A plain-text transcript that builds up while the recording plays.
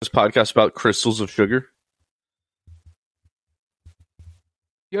podcast about crystals of sugar?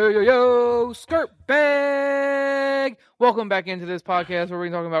 Yo, skirt bag! Welcome back into this podcast where we're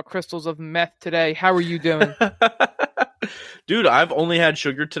talking about crystals of meth today. How are you doing? Dude, I've only had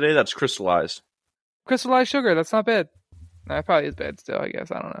sugar today that's crystallized. Crystallized sugar, that's not bad. Nah, it probably is bad still, I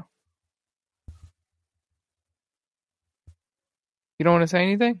guess. I don't know. You don't want to say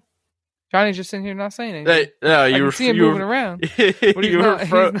anything? Johnny's just sitting here not saying anything. Hey, no, I can see him moving around.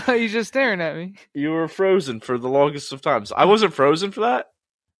 But he's just staring at me. You were frozen for the longest of times. I wasn't frozen for that?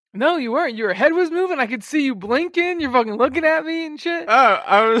 No, you weren't. Your head was moving. I could see you blinking. You're fucking looking at me and shit.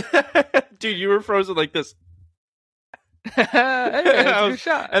 Dude, you were frozen like this. Hey, that's a good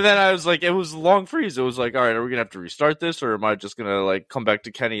shot. And then I was like, it was a long freeze. It was like, all right, are we going to have to restart this? Or am I just going to like come back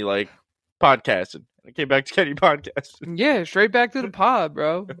to Kenny like podcasting? I came back to Kenny podcasting. Yeah, straight back to the pod,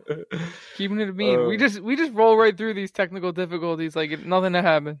 bro. Keeping it a bean. We just roll right through these technical difficulties like nothing to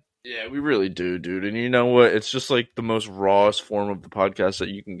happen. Yeah, we really do, dude. And you know what? It's just like the most rawest form of the podcast that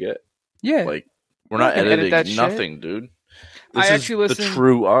you can get. Yeah. Like, we're not editing nothing, dude. This I actually is the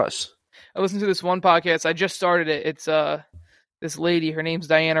true us. I listened to this one podcast. I just started it. It's this lady, her name's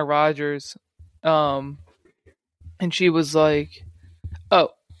Diana Rogers. And she was like, oh,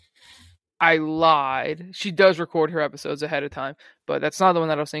 I lied. She does record her episodes ahead of time, but that's not the one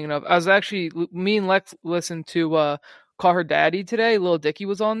that I was thinking of. I was actually, me and Lex listened to Call Her Daddy today. Lil Dicky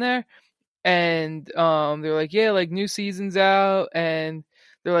was on there, and they're like, yeah, like new season's out, and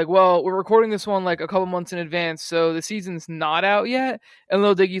they're like, well, we're recording this one like a couple months in advance, so the season's not out yet. And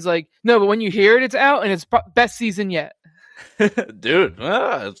Lil Dicky's like, no, but when you hear it, it's out, and it's best season yet. Dude,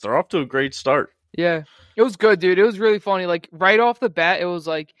 they're off to a great start. Yeah, it was good, dude. It was really funny. Like right off the bat, it was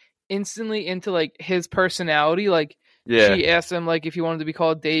like instantly into like his personality. Like she asked him like if he wanted to be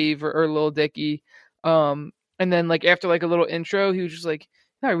called Dave or Lil Dicky. And then, like, after, like, a little intro, he was just like,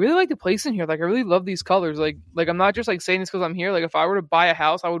 no, I really like the place in here. Like, I really love these colors. Like I'm not just, like, saying this because I'm here. Like, if I were to buy a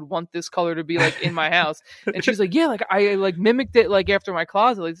house, I would want this color to be, like, in my house. And she's like, yeah, like, I, like, mimicked it, like, after my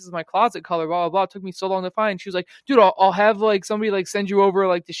closet. Like, this is my closet color, blah, blah, blah. It took me so long to find. She was like, dude, I'll have, like, somebody, like, send you over,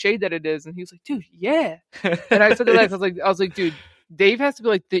 like, the shade that it is. And he was like, dude, yeah. And I said to Lex, I was like, dude, Dave has to be,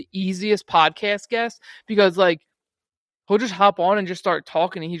 like, the easiest podcast guest because, like, he'll just hop on and just start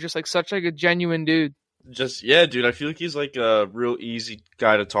talking. And he's just, like, such, like, a genuine dude. Yeah, dude, I feel like he's like a real easy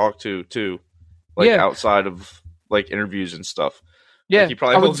guy to talk to too. Like outside of like interviews and stuff. Yeah. Like, he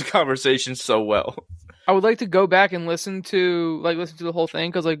probably holds a conversation so well. I would like to go back and listen to the whole thing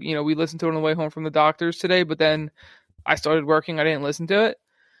because, like, you know, we listened to it on the way home from the doctors today, but then I started working, I didn't listen to it.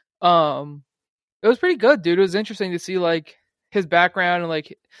 It was pretty good, dude. It was interesting to see like his background and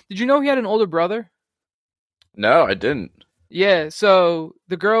like, did you know he had an older brother? No, I didn't. Yeah, so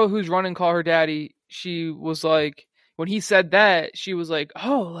the girl who's running Call Her Daddy, she was like, when he said that, she was like,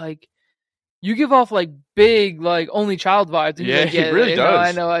 oh, like, you give off, like, big, like, only child vibes. And yeah, like, he really does.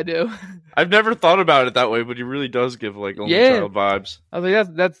 I know, I do. I've never thought about it that way, but he really does give, like, only child vibes. I was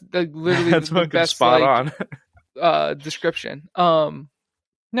like, that's literally that's the best, spot like, on. Description. No,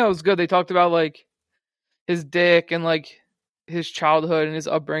 it was good. They talked about, like, his dick and, like, his childhood and his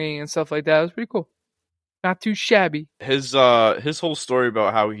upbringing and stuff like that. It was pretty cool. Not too shabby. His whole story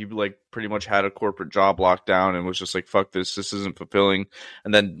about how he like pretty much had a corporate job locked down and was just like, fuck this isn't fulfilling,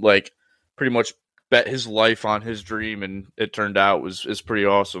 and then like pretty much bet his life on his dream, and it turned out is pretty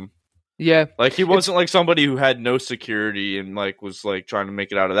awesome. Yeah, like he wasn't like somebody who had no security and like was like trying to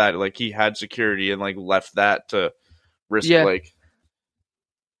make it out of that. Like he had security and like left that to risk like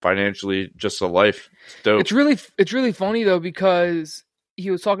financially just a life. It's dope. It's really funny though because he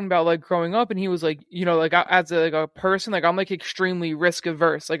was talking about like growing up and he was like, you know, like as a person, like I'm like extremely risk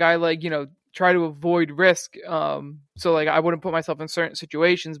averse. Like I like, you know, try to avoid risk. So like I wouldn't put myself in certain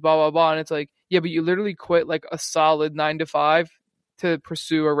situations, blah, blah, blah. And it's like, yeah, but you literally quit like a solid 9 to 5 to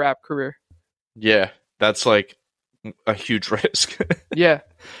pursue a rap career. Yeah. That's like a huge risk. Yeah.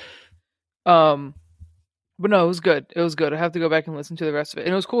 But no, it was good. It was good. I have to go back and listen to the rest of it.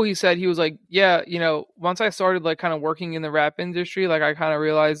 And it was cool. He said, he was like, yeah, you know, once I started like kind of working in the rap industry, like I kind of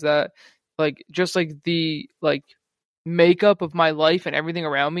realized that like, just like the like makeup of my life and everything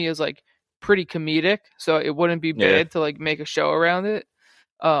around me is like pretty comedic. So it wouldn't be bad to like make a show around it.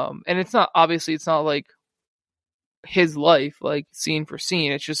 And it's not like his life, like scene for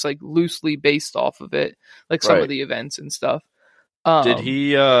scene. It's just like loosely based off of it, like some of the events and stuff. Did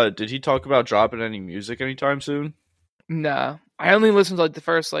he talk about dropping any music anytime soon? Nah, I only listened to like the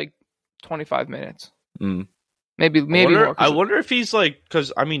first like 25 minutes. Maybe more. I wonder if he's like,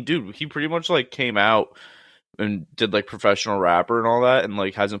 because I mean, dude, he pretty much like came out and did like professional rapper and all that, and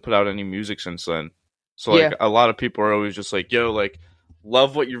like hasn't put out any music since then. So like a lot of people are always just like, yo, like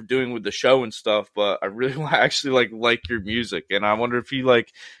love what you're doing with the show and stuff, but I really actually like your music, and I wonder if he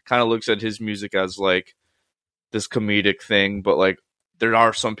like kind of looks at his music as like this comedic thing, but like there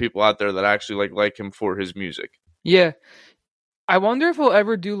are some people out there that actually like him for his music. Yeah, I wonder if he'll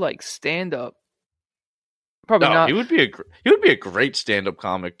ever do like stand up. Probably No, not. he would be a great stand up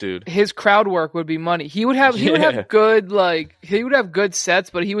comic, dude. His crowd work would be money. He would have good sets,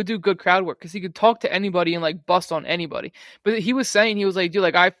 but he would do good crowd work because he could talk to anybody and like bust on anybody. But he was saying, he was like, dude,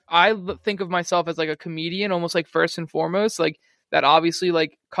 like I think of myself as like a comedian, almost like first and foremost, like that obviously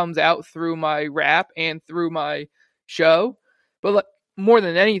like comes out through my rap and through my show. But like more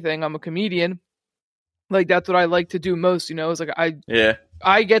than anything, I'm a comedian. Like that's what I like to do most, you know. It's like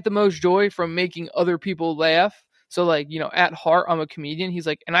I get the most joy from making other people laugh. So like, you know, at heart, I'm a comedian. He's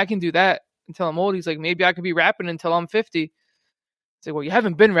like, and I can do that until I'm old. He's like, maybe I could be rapping until I'm 50. It's like, well, you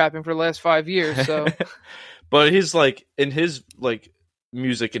haven't been rapping for the last 5 years, so. But he's like, in his like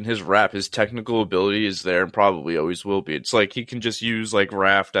music and his rap, his technical ability is there and probably always will be. It's like he can just use like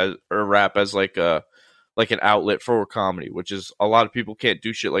rap as like an outlet for comedy, which is a lot of people can't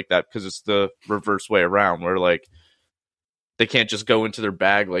do shit like that because it's the reverse way around, where like they can't just go into their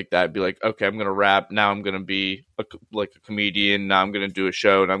bag like that and be like, okay, I'm gonna rap, now I'm gonna be a comedian, now I'm gonna do a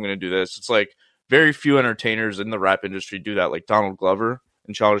show, and I'm gonna do this. It's like very few entertainers in the rap industry do that, like Donald Glover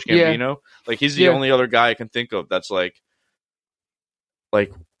and Childish Gambino. Yeah. Like he's the only other guy I can think of that's like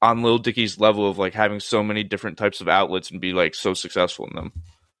on Lil Dicky's level of like having so many different types of outlets and be like so successful in them.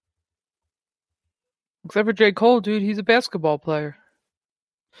 Except for J. Cole, dude, he's a basketball player.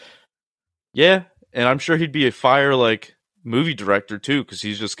 Yeah, and I'm sure he'd be a fire like movie director too, because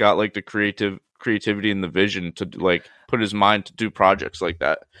he's just got like the creativity and the vision to like put his mind to do projects like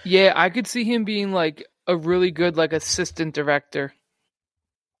that. Yeah, I could see him being like a really good like assistant director.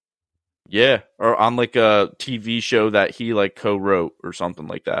 Yeah, or on like a TV show that he like co-wrote or something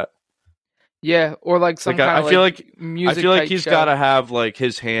like that. Yeah, or like some kind of music. I feel like he's got to have like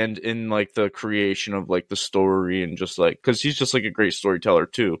his hand in like the creation of like the story and just like because he's just like a great storyteller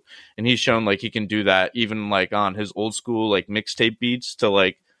too, and he's shown like he can do that even like on his old school like mixtape beats to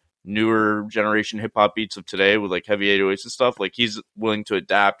like newer generation hip hop beats of today with like heavy 808s and stuff. Like he's willing to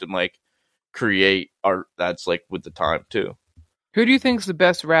adapt and like create art that's like with the time too. Who do you think's the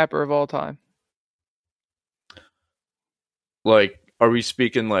best rapper of all time? Like, are we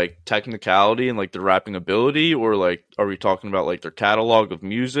speaking like technicality and like the rapping ability, or like are we talking about like their catalog of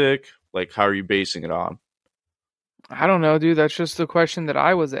music? Like, how are you basing it on? I don't know, dude. That's just the question that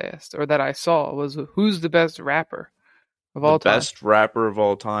I was asked or that I saw was who's the best rapper of all time? The best rapper of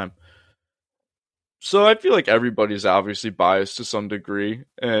all time. So I feel like everybody's obviously biased to some degree,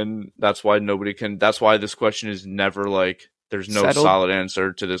 and that's why this question is never like there's no settled. Solid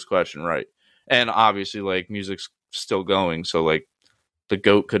answer to this question, right? And obviously like music's still going, so like the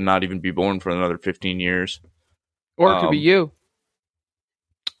GOAT could not even be born for another 15 years. Or it could be you.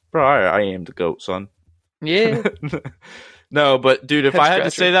 Bro, I am the GOAT, son. Yeah. No, but dude, if I had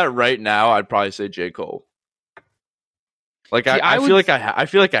to say that right now, I'd probably say J. Cole. Like I feel like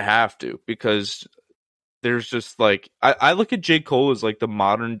I have to, because there's just like I look at J. Cole as like the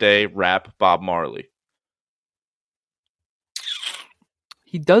modern day rap Bob Marley.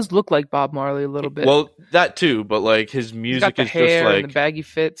 He does look like Bob Marley a little bit. Well, that too, but like his music is just like and the baggy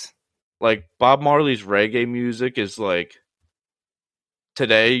fits. Like Bob Marley's reggae music is like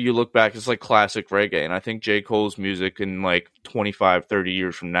today you look back, it's like classic reggae, and I think J. Cole's music in like 25, 30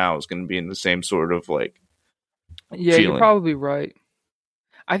 years from now is going to be in the same sort of like feeling. You're probably right.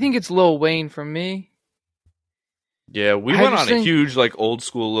 I think it's Lil Wayne for me. Yeah, we went on a huge like old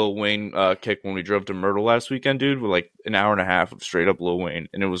school Lil Wayne kick when we drove to Myrtle last weekend, dude, with like an hour and a half of straight up Lil Wayne,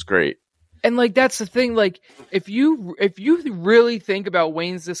 and it was great. And like that's the thing, like if you really think about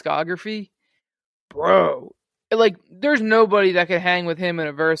Wayne's discography, bro, like there's nobody that can hang with him in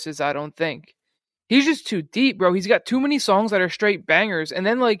a versus, I don't think. He's just too deep, bro. He's got too many songs that are straight bangers. And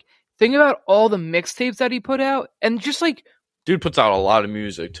then like think about all the mixtapes that he put out, and just like dude puts out a lot of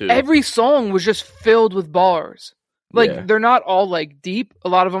music too. Every song was just filled with bars. Like they're not all like deep. A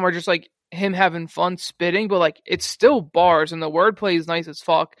lot of them are just like him having fun spitting, but like it's still bars, and the wordplay is nice as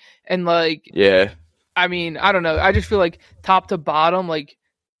fuck. And like, I mean, I don't know. I just feel like top to bottom, like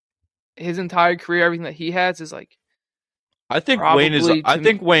his entire career, everything that he has is like. I think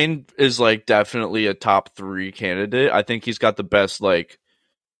Wayne is like definitely a top 3 candidate. I think he's got the best like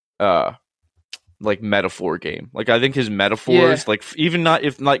metaphor game. Like I think his metaphors, like even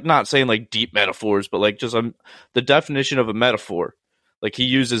not saying like deep metaphors, but like just the definition of a metaphor. Like he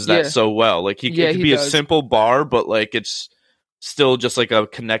uses that so well. Like it could be a simple bar, but like it's still just like a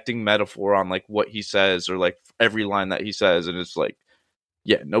connecting metaphor on like what he says or like every line that he says, and it's like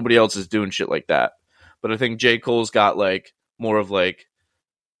Yeah, nobody else is doing shit like that. But I think J. Cole's got like more of like,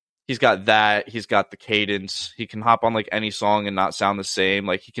 he's got that. He's got the cadence. He can hop on like any song and not sound the same.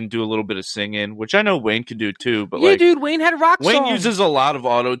 Like he can do a little bit of singing, which I know Wayne can do too. But yeah, dude, Wayne had a rock Wayne song. uses a lot of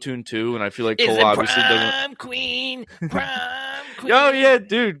auto tune too, and I feel like Cole obviously doesn't. Queen. Yo, yeah,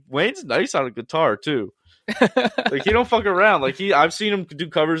 dude, Wayne's nice on a guitar too. Like he don't fuck around. Like I've seen him do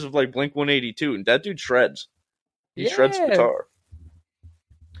covers of like Blink 182, and that dude shreds. He shreds guitar.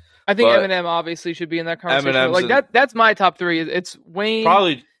 I think Eminem obviously should be in that conversation. Like that's my top three. It's Wayne,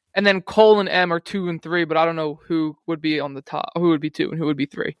 probably, and then Cole and M are 2 and 3. But I don't know who would be on the top. Who would be 2 and who would be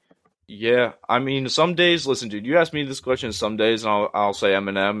 3? Yeah, I mean, some days, listen, dude, you ask me this question. Some days, and I'll say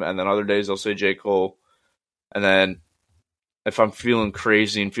Eminem, and then other days I'll say J. Cole, and then if I'm feeling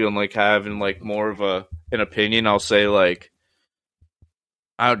crazy and feeling like having like more of an opinion, I'll say like,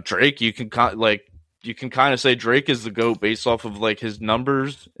 Drake. You can kind of say Drake is the GOAT based off of like his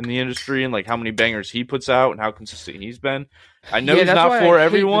numbers in the industry and like how many bangers he puts out and how consistent he's been. I know he's not for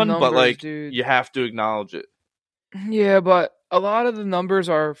everyone, but like dude, you have to acknowledge it. Yeah, but a lot of the numbers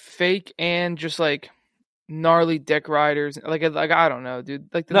are fake and just like gnarly dick riders. Like I don't know, dude.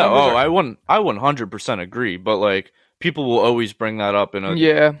 Like the I 100% agree, but like people will always bring that up in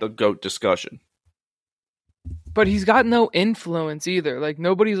the GOAT discussion. But he's got no influence either. Like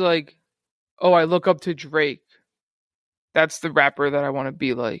nobody's like, oh, I look up to Drake. That's the rapper that I want to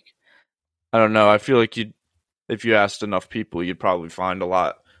be like. I don't know. I feel like if you asked enough people, you'd probably find a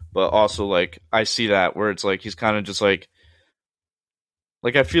lot. But also, like, I see that where it's like he's kind of just like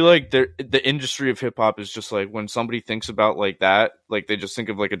I feel like the industry of hip hop is just like when somebody thinks about like that, like they just think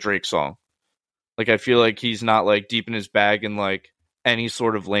of like a Drake song. Like I feel like he's not like deep in his bag in like any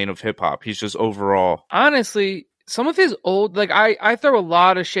sort of lane of hip hop. He's just overall. Honestly, some of his old, like I throw a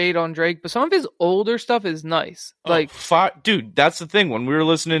lot of shade on Drake, but some of his older stuff is nice. Like, dude, that's the thing. When we were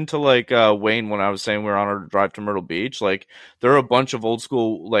listening to like Wayne, when I was saying we were on our drive to Myrtle Beach, like there are a bunch of old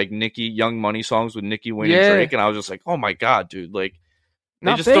school like Young Money songs with Nicki, Wayne, and Drake, and I was just like, oh my god, dude, like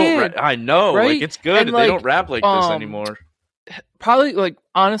they just don't. I know, right? Like it's good. And, like, they don't rap like this anymore. Probably, like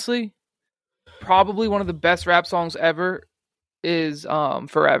honestly, probably one of the best rap songs ever is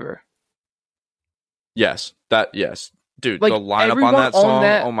 "Forever." Yes, dude. Like, the lineup on that song,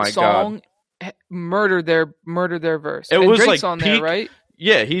 oh my god, murdered their verse. It was Drake's like on peak, there, right?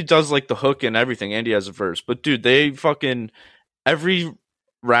 Yeah, he does like the hook and everything. Andy has a verse, but dude, they fucking every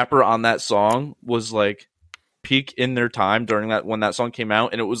rapper on that song was like peak in their time during that when that song came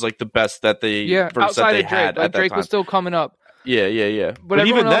out, and it was like the best that they verse that they had. Like Drake was still coming up. Yeah. But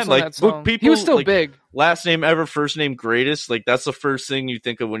even then, like people, he was still like, big. Last name ever, first name greatest. Like that's the first thing you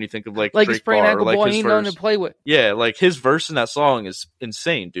think of when you think of like Drake bar, or like boy, his verse. To play with. Yeah, like his verse in that song is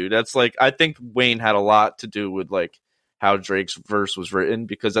insane, dude. That's like I think Wayne had a lot to do with like how Drake's verse was written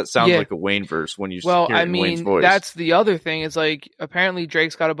because that sounds like a Wayne verse when you hear it in Wayne's voice. That's the other thing. Is like apparently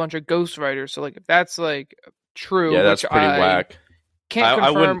Drake's got a bunch of ghostwriters. So like if that's like true, yeah, that's pretty whack. Can't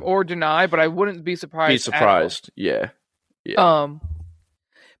confirm or deny, but I wouldn't be surprised. Yeah.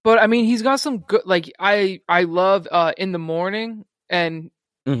 But I mean, he's got some good. Like I love "In the Morning," and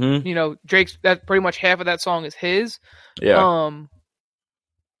you know Drake's. That pretty much half of that song is his. Yeah.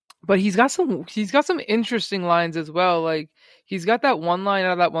 But he's got some interesting lines as well. Like he's got that one line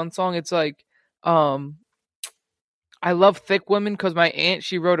out of that one song. It's like, "I love thick women because my aunt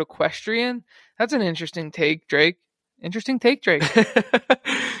she rode equestrian." That's an interesting take, Drake. Interesting take, Drake.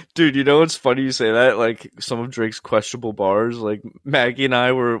 Dude, you know what's funny you say that? Like some of Drake's questionable bars. Like Maggie and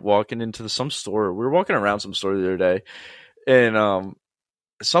I were walking into some store. We were walking around some store the other day, and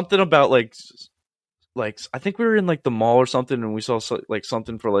something about like I think we were in like the mall or something, and we saw like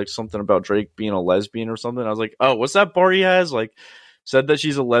something for like something about Drake being a lesbian or something. I was like, oh, what's that bar he has? Like said that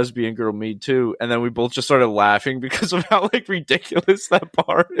she's a lesbian girl, me too. And then we both just started laughing because of how like ridiculous that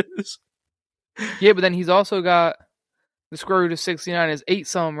bar is. Yeah, but then he's also got. The square root of 69 is 8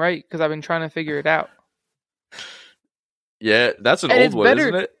 some, right? Because I've been trying to figure it out. Yeah, that's an old one,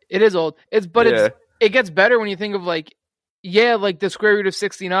 isn't it? It is old. It gets better when you think of like the square root of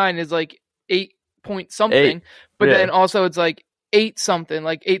 69 is like 8 point something, but then also it's like 8 something,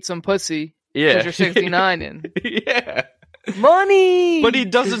 like 8 some pussy. Yeah, because you're 69 in. Yeah, money. But he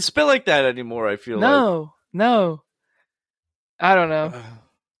doesn't spit like that anymore. I feel no. I don't know.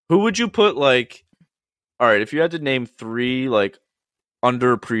 Who would you put like? All right, if you had to name 3 like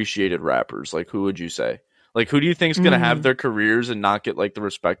underappreciated rappers, like who would you say? Like who do you think is going to have their careers and not get like the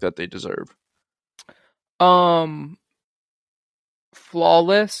respect that they deserve?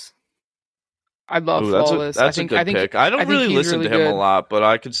 Flawless. I love Flawless. That's a good pick. I don't really listen to him a lot, but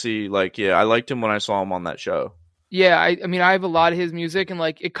I could see like I liked him when I saw him on that show. Yeah, I mean, I have a lot of his music, and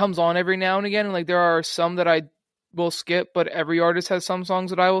like it comes on every now and again, and like there are some that I will skip, but every artist has some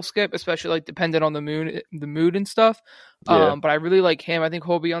songs that I will skip, especially like dependent on the mood and stuff. Yeah. But I really like him. I think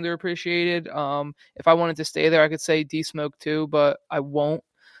he'll be underappreciated. If I wanted to stay there, I could say D Smoke too, but I won't.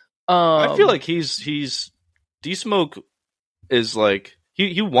 I feel like he's D Smoke is like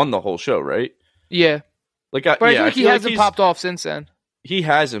he won the whole show, right? Yeah. Like but I feel like he hasn't popped off since then. He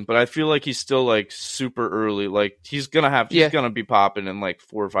hasn't, but I feel like he's still like super early. Like he's gonna be popping in like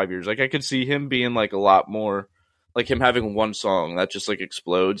 4 or 5 years. Like I could see him being like a lot more, like him having one song that just like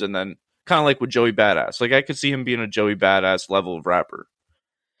explodes, and then kind of like with Joey Badass. Like I could see him being a Joey Badass level of rapper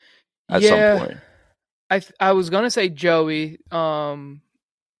at some point. I was gonna say Joey,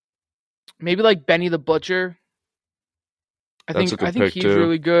 maybe like Benny the Butcher. I think he's too.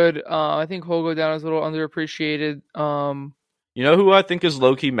 really good. I think he'll go down as a little underappreciated. You know who I think is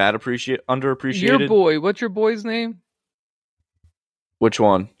low key underappreciated? Your boy. What's your boy's name? Which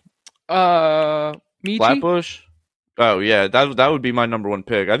one? Michi? Flatbush? Oh yeah, that would be my number one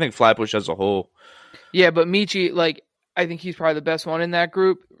pick. I think Flatbush as a whole. Yeah, but Michi, like I think he's probably the best one in that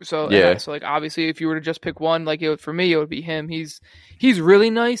group. So yeah, so like obviously if you were to just pick one, like for me it would be him. He's really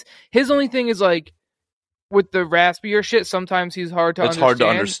nice. His only thing is like with the raspier shit, sometimes he's hard to understand. It's hard to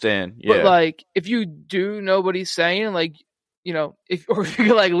understand. Yeah. But like if you do know what he's saying, like you know, if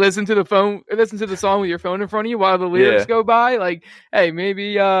you like listen to the song with your phone in front of you while the lyrics go by, like, hey,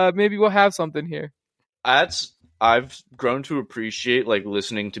 maybe we'll have something here. I've grown to appreciate like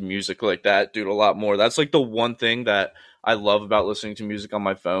listening to music like that, dude, a lot more. That's like the one thing that I love about listening to music on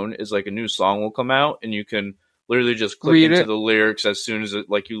my phone is like a new song will come out and you can literally just click into the lyrics as soon as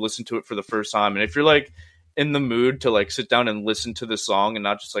like you listen to it for the first time. And if you're like in the mood to like sit down and listen to the song and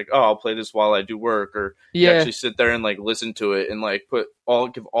not just like, oh, I'll play this while I do work, or you actually sit there and like listen to it and like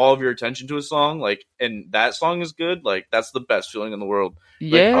give all of your attention to a song, like, and that song is good, like that's the best feeling in the world.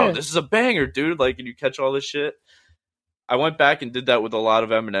 Like, oh, this is a banger, dude, like, and you catch all this shit. I went back and did that with a lot of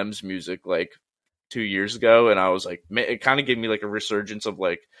Eminem's music like 2 years ago, and I was like, it kind of gave me like a resurgence of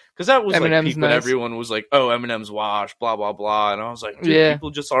like, because that was Eminem's like peak when everyone was like, oh, Eminem's washed, blah blah blah, and I was like, dude,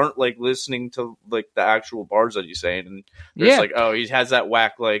 people just aren't like listening to like the actual bars that he's saying, and it's like, oh, he has that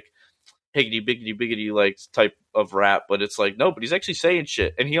whack like higgity biggity biggity like type of rap, but it's like no, but he's actually saying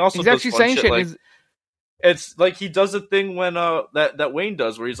shit, and he also does fun shit like. It's like he does a thing when that Wayne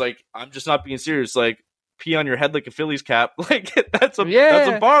does where he's like, I'm just not being serious, like pee on your head like a Phillies cap. Like that's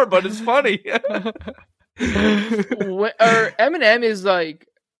a bar, but it's funny. Or Eminem is like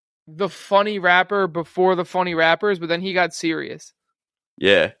the funny rapper before the funny rappers, but then he got serious.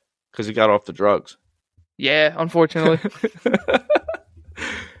 Yeah, because he got off the drugs. Yeah, unfortunately.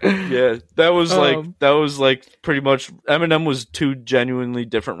 Yeah, that was like pretty much Eminem was two genuinely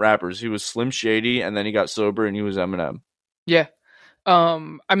different rappers. He was Slim Shady, and then he got sober, and he was Eminem. Yeah.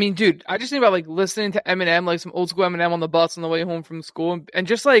 I mean, dude, I just think about like listening to Eminem, like some old school Eminem on the bus on the way home from school, and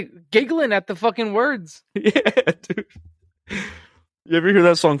just like giggling at the fucking words. Yeah, dude. You ever hear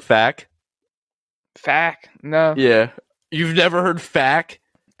that song "Fack"? Fack? No. Yeah, you've never heard "Fack"?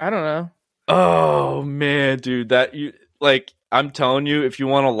 I don't know. Oh man, dude, that you like. I'm telling you, if you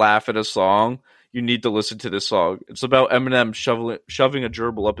want to laugh at a song, you need to listen to this song. It's about Eminem shoving a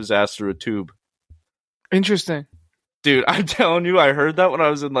gerbil up his ass through a tube. Interesting. Dude, I'm telling you, I heard that when I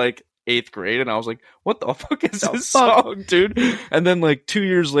was in like 8th grade, and I was like, what the fuck is this song, dude? And then like 2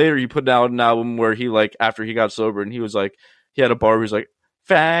 years later, he put out an album where he like, after he got sober, and he was like, he had a bar where he's like,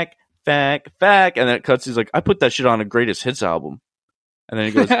 "Fack, fack, fack," and then it cuts, he's like, I put that shit on a greatest hits album. And then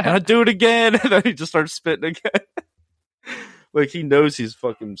he goes, and I do it again, and then he just starts spitting again. Like, he knows he's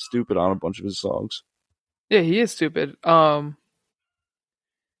fucking stupid on a bunch of his songs. Yeah, he is stupid.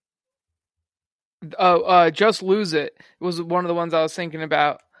 Just Lose It was one of the ones I was thinking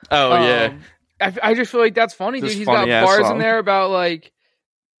about. Oh, yeah. I just feel like that's funny, dude. He's got bars in there about, like,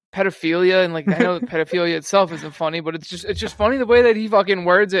 pedophilia, and, like, I know pedophilia itself isn't funny, but it's just funny the way that he fucking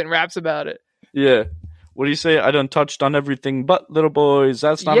words it and raps about it. Yeah. What do you say? I done touched on everything but little boys.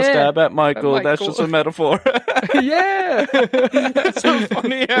 That's not a stab at Michael. That's just a metaphor. Yeah. That's a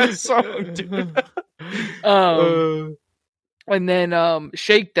funny ass song, dude. And then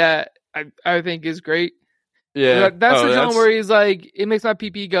Shake That, I think is great. Yeah. That's the song where he's like, it makes my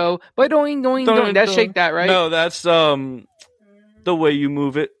pee-pee go, but doing. That's Shake That, right? No, that's The Way You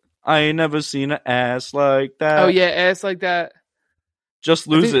Move It. I ain't never seen an ass like that. Oh, yeah, ass like that. Just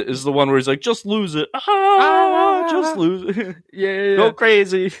Lose It is the one where he's like, just lose it. Just lose it. Yeah. Go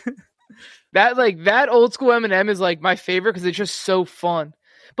crazy. That old school Eminem is like my favorite because it's just so fun.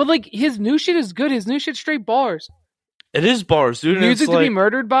 But like his new shit is good. His new shit's straight bars. It is bars, dude. Music to Be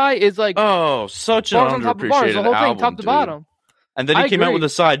Murdered By is like such an bars on top of bars. The whole album, thing, top to bottom. And then he came out with a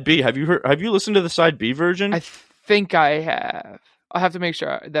side B. Have you listened to the side B version? I think I have. I'll have to make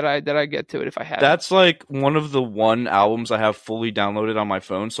sure that I get to it if I have. That's like one of the albums I have fully downloaded on my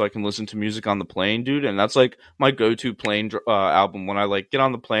phone, so I can listen to music on the plane, dude. And that's like my go-to plane album when I like get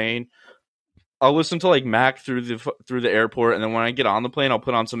on the plane. I'll listen to like Mac through the airport, and then when I get on the plane, I'll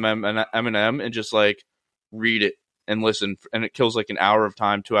put on some Eminem and just like read it and listen, and it kills like an hour of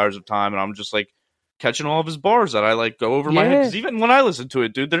time, 2 hours of time, and I'm just like catching all of his bars that I like go over my head. Because even when I listen to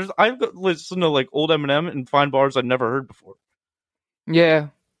it, dude, I listen to like old Eminem and find bars I'd never heard before. Yeah,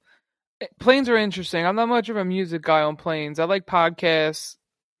 planes are interesting. I'm not much of a music guy on planes. I like podcasts.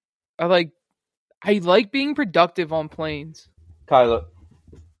 I like being productive on planes. Kyla,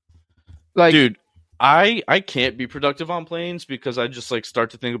 like, dude, I can't be productive on planes because I just like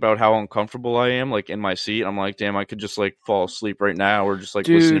start to think about how uncomfortable I am like in my seat. I'm like, damn, I could just like fall asleep right now or just like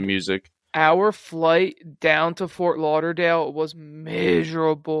listen to music. Our flight down to Fort Lauderdale was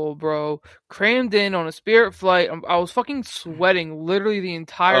miserable, bro. Crammed in on a Spirit flight. I was fucking sweating literally the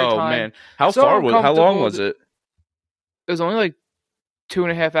entire time. Oh man, how long was it? It was only like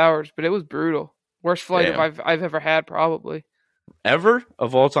 2.5 hours, but it was brutal. Worst flight I've ever had, probably. Ever?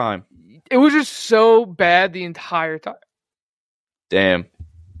 Of all time? It was just so bad the entire time. Damn.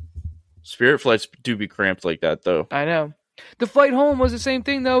 Spirit flights do be cramped like that, though. I know. The flight home was the same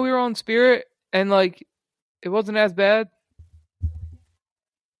thing, though. We were on Spirit, and like, it wasn't as bad.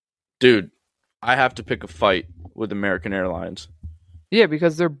 Dude, I have to pick a fight with American Airlines. Yeah,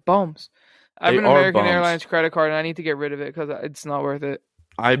 because they're bums. I have an American Airlines credit card, and I need to get rid of it because it's not worth it.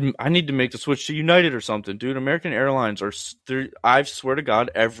 I need to make the switch to United or something, dude. American Airlines I swear to God,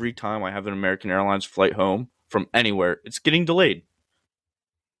 every time I have an American Airlines flight home from anywhere, it's getting delayed.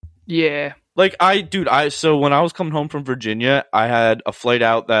 Yeah. Like, so when I was coming home from Virginia, I had a flight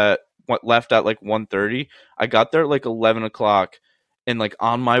out that left at like 1:30. I got there at like 11 o'clock, and like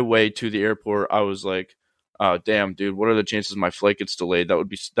on my way to the airport, I was like, oh, damn, dude, what are the chances my flight gets delayed?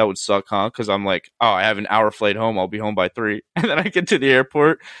 That would suck, huh? Because I'm like, oh, I have an hour flight home. I'll be home by 3. And then I get to the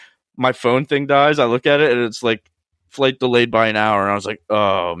airport, my phone thing dies. I look at it, and it's like, flight delayed by an hour. And I was like,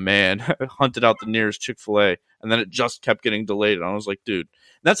 oh, man. I hunted out the nearest Chick-fil-A. And then it just kept getting delayed. And I was like, dude,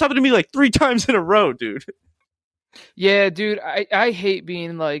 that's happened to me like 3 times in a row, dude. Yeah, dude, I hate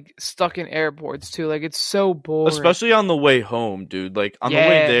being like stuck in airports too. Like, it's so boring. Especially on the way home, dude. Like on the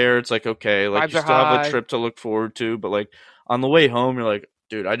way there, it's like, okay, like vibes you still have a trip to look forward to, but like on the way home, you're like,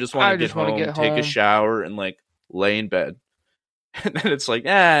 dude, I just want to get home, take a shower, and like lay in bed. And then it's like,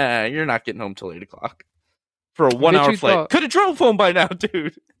 you're not getting home till 8 o'clock for a 1 hour flight. Could have drove home by now,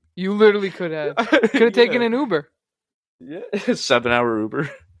 dude. You literally could have. Could have taken an Uber. Yeah, 7-hour Uber.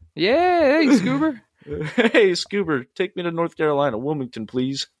 Yeah, hey, Scoober. Hey, Scoober, take me to North Carolina, Wilmington,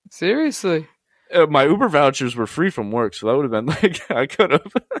 please. Seriously. My Uber vouchers were free from work, so that would have been like, I could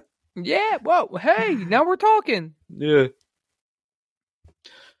have. Yeah, whoa, hey, now we're talking. Yeah.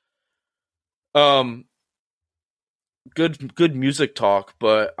 Good music talk,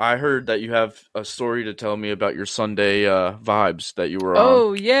 but I heard that you have a story to tell me about your Sunday vibes that you were on.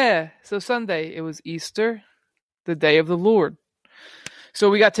 Oh, yeah. So Sunday, it was Easter, the day of the Lord. So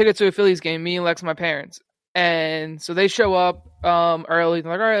we got tickets to a Phillies game, me and Lex, my parents. And so they show up early.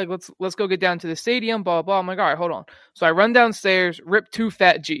 They're like, all right, let's go get down to the stadium, blah, blah. I'm like, all right, hold on. So I run downstairs, rip 2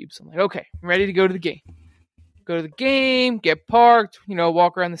 fat Jeeps. I'm like, okay, I'm ready to go to the game. Go to the game, get parked,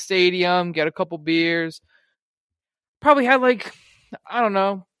 walk around the stadium, get a couple beers. Probably had like, I don't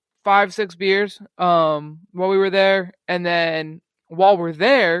know, 5-6 beers while we were there. And then while we're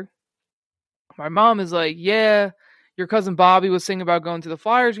there, my mom is like, yeah, your cousin Bobby was thinking about going to the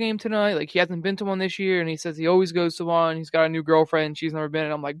Flyers game tonight. Like, he hasn't been to one this year, and he says he always goes to one. He's got a new girlfriend. She's never been.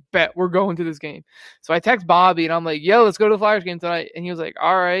 And I'm like, bet, we're going to this game. So I text Bobby, and I'm like, yo, let's go to the Flyers game tonight. And he was like,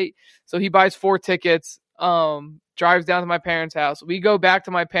 all right. So he buys 4 tickets, drives down to my parents' house. We go back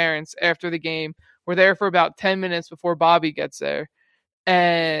to my parents after the game. We're there for about 10 minutes before Bobby gets there.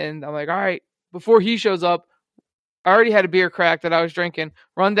 And I'm like, all right. Before he shows up, I already had a beer crack that I was drinking.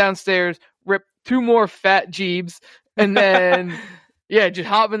 Run downstairs, rip 2 more fat Jeeps. And then, just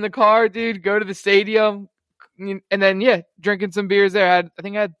hop in the car, dude, go to the stadium. And then, drinking some beers there. I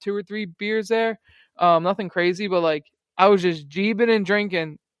think I had 2 or 3 beers there. Nothing crazy, but like, I was just jeebing and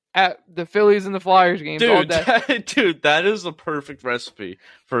drinking at the Phillies and the Flyers games all day. Dude, that is a perfect recipe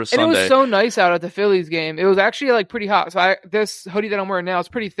for a Sunday. And it was so nice out at the Phillies game. It was actually like pretty hot. So this hoodie that I'm wearing now is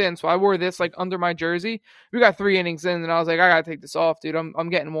pretty thin. So I wore this like under my jersey. We got 3 innings in, and I was like, I gotta take this off, dude. I'm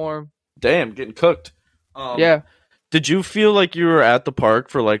getting warm. Damn, getting cooked. Yeah. Did you feel like you were at the park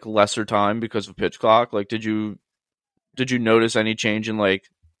for like lesser time because of pitch clock? Like, did you did you notice any change in like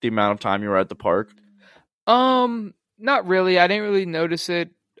the amount of time you were at the park? Not really. I didn't really notice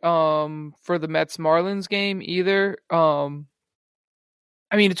it for the Mets Marlins game either.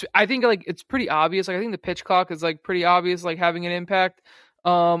 I mean, I think like it's pretty obvious. Like I think the pitch clock is like pretty obvious, like having an impact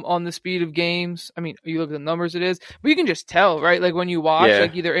on the speed of games. I mean, you look at the numbers, it is, but you can just tell, right? Like when you watch,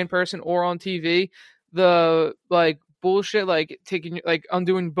 like either in person or on TV, the like bullshit, like taking like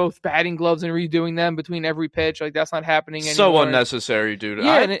undoing both batting gloves and redoing them between every pitch, like that's not happening anymore. So unnecessary, dude.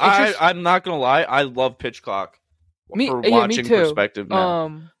 Yeah, I'm not gonna lie, I love pitch clock for watching perspective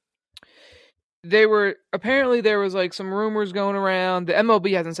now. There was like some rumors going around. The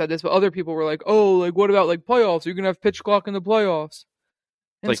MLB hasn't said this, but other people were like, "Oh, like what about like playoffs? You're gonna have pitch clock in the playoffs."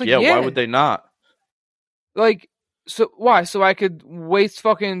 And it's like, yeah, why would they not? Like, so why? So I could waste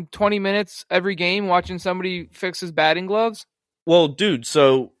fucking 20 minutes every game watching somebody fix his batting gloves? Well, dude,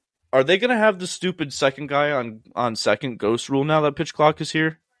 so are they gonna have the stupid second guy on second ghost rule now that pitch clock is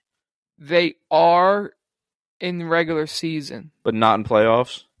here? They are in regular season, but not in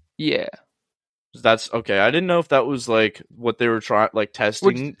playoffs. Yeah. That's okay. I didn't know if that was like what they were trying, like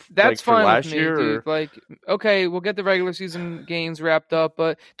testing. That's like, fine for last with me, year. Dude. Like, okay, we'll get the regular season games wrapped up,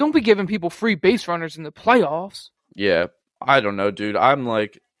 but don't be giving people free base runners in the playoffs. Yeah, I don't know, dude. I'm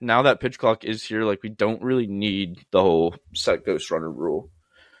like, now that pitch clock is here, like we don't really need the whole set ghost runner rule.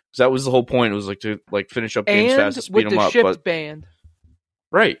 Because that was the whole point. It was like to like finish up games fast to speed them up. Shift band.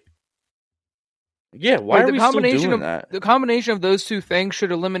 Right. Yeah, why are we still doing that? The combination of those two things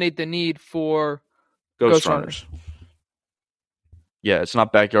should eliminate the need for ghost runners. Yeah, it's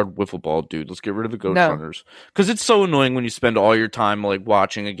not backyard wiffle ball, dude. Let's get rid of the ghost runners. Because it's so annoying when you spend all your time like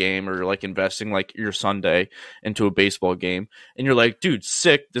watching a game or like investing like your Sunday into a baseball game. And you're like, dude,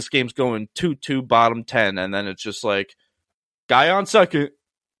 sick. This game's going 2-2, bottom 10. And then it's just like, guy on second.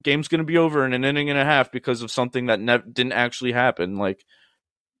 Game's going to be over in an inning and a half because of something that didn't actually happen. Like,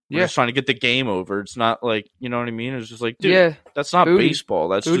 we're just trying to get the game over. It's not like, you know what I mean? It's just like, dude, that's not baseball.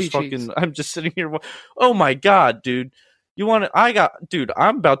 That's just fucking, cheeks. I'm just sitting here. Oh my God, dude. You want to, dude,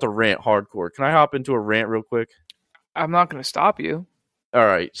 I'm about to rant hardcore. Can I hop into a rant real quick? I'm not going to stop you. All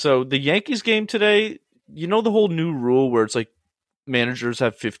right. So the Yankees game today, you know, the whole new rule where it's like managers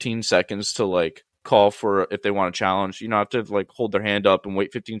have 15 seconds to like call for if they want to challenge. You know, have to like hold their hand up and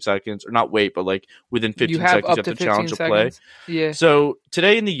wait 15 seconds, or not wait, but like within 15 seconds you have to challenge a play. Yeah. So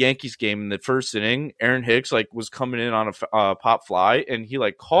today in the Yankees game in the first inning, Aaron Hicks like was coming in on a pop fly and he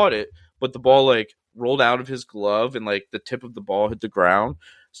like caught it, but the ball like rolled out of his glove and like the tip of the ball hit the ground.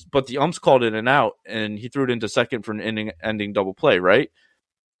 But the umps called it an out and he threw it into second for an inning-ending double play. Right.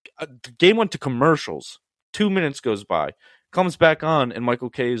 The game went to commercials. 2 minutes goes by, comes back on, and Michael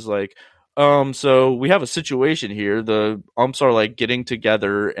Kay is like, so we have a situation here. The umps are like getting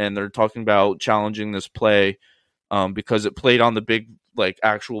together and they're talking about challenging this play because it played on the big like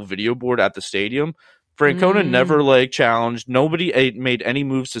actual video board at the stadium. Francona never like challenged. Nobody made any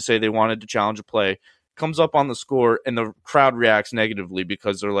moves to say they wanted to challenge a play. Comes up on the score and the crowd reacts negatively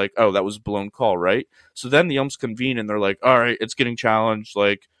because they're like, oh, that was a blown call, right? So then the umps convene and they're like, all right, it's getting challenged.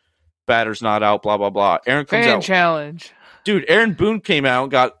 Like, batter's not out, blah, blah, blah. Aaron comes out. Challenge. Dude, Aaron Boone came out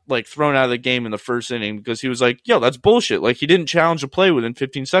and got like thrown out of the game in the first inning because he was like, yo, that's bullshit. Like, he didn't challenge a play within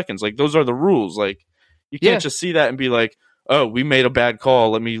 15 seconds. Like, those are the rules. Like, you can't just see that and be like, oh, we made a bad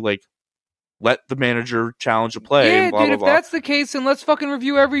call. Let me like let the manager challenge a play. Yeah, and blah, dude, blah, if blah. That's the case, then let's fucking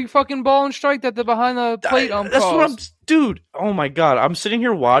review every fucking ball and strike that the behind the plate That's calls. what I'm, dude. Oh my God, I'm sitting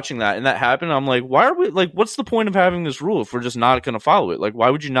here watching that, and that happened. I'm like, why are we like? What's the point of having this rule if we're just not going to follow it? Like, why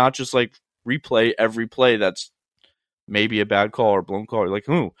would you not just like replay every play that's maybe a bad call or blown call? Like,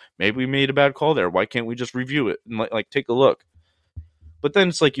 maybe we made a bad call there. Why can't we just review it and like take a look? But then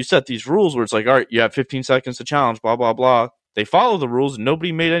it's like you set these rules where it's like, all right, you have 15 seconds to challenge, blah blah blah. They follow the rules, and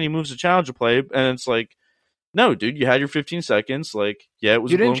nobody made any moves to challenge a play, and it's like, no, dude, you had your 15 seconds. Like, yeah, it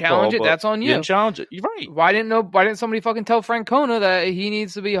was. You didn't challenge it. That's on you. You didn't challenge it. You're right. Why didn't somebody fucking tell Francona that he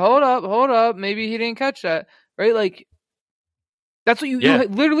needs to be hold up? Maybe he didn't catch that, right? Like, that's what you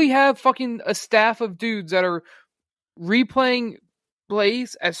literally have fucking a staff of dudes that are replaying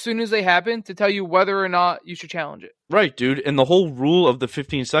plays as soon as they happen to tell you whether or not you should challenge it. Right, dude. And the whole rule of the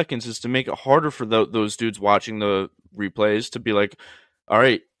 15 seconds is to make it harder for those dudes watching the replays to be like, all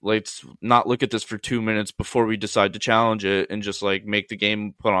right, let's not look at this for 2 minutes before we decide to challenge it and just like make the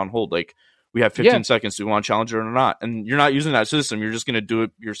game put on hold. Like, we have 15 seconds. Do we want to challenge it or not? And you're not using that system. You're just going to do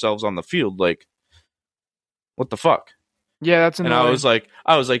it yourselves on the field. Like, what the fuck? Yeah, that's annoying. And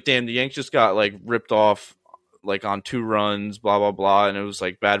I was like, damn, the Yanks just got like ripped off like on 2 runs, blah, blah, blah. And it was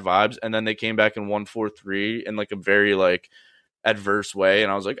like bad vibes. And then they came back and won 4-3 in like a very like adverse way.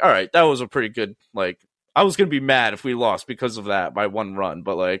 And I was like, all right, that was a pretty good like I was gonna be mad if we lost because of that by 1 run,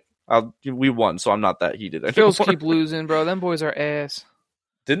 but like we won, so I'm not that heated anymore. Phils keep losing, bro. Them boys are ass.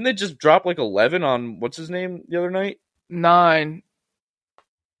 Didn't they just drop like 11 on what's his name the other night? 9.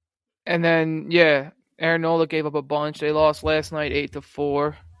 And then Aaron Nola gave up a bunch. They lost last night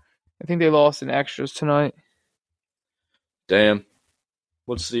 8-4. I think they lost in extras tonight. Damn.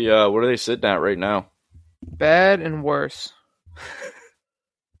 What's the what are they sitting at right now? Bad and worse.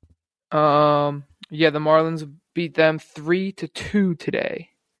 The Marlins beat them 3-2 today.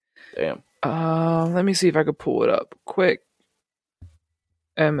 Damn. Let me see if I could pull it up quick.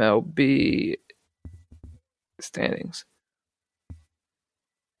 MLB standings.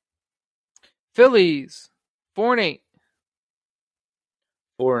 Phillies 4-8.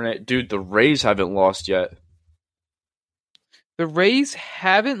 4-8. Dude, the Rays haven't lost yet. The Rays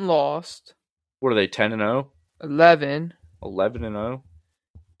haven't lost. What are they, 10-0? 11. 11-0?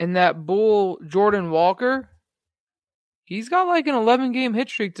 And that bull, Jordan Walker, he's got like an 11-game hit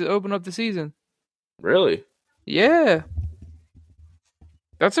streak to open up the season. Really? Yeah.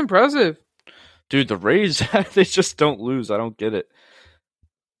 That's impressive. Dude, the Rays, they just don't lose. I don't get it.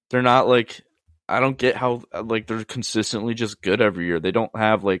 They're not like, I don't get how like they're consistently just good every year. They don't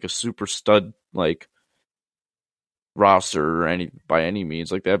have like a super stud like roster or by any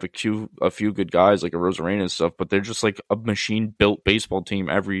means. Like they have a few good guys like a Rosarena and stuff, but they're just like a machine built baseball team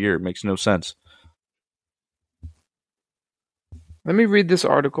every year. It makes no sense. Let me read this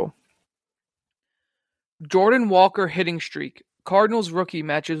article. Jordan Walker hitting streak. Cardinals rookie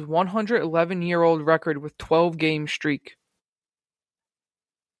matches 111-year-old record with 12-game streak.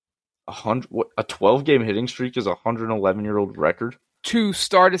 A 12-game hitting streak is a 111-year-old record to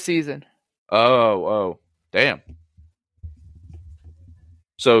start a season. Oh, damn.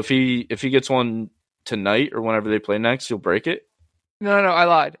 So if he gets one tonight or whenever they play next, he'll break it? No, I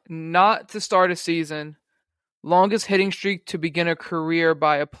lied. Not to start a season. Longest hitting streak to begin a career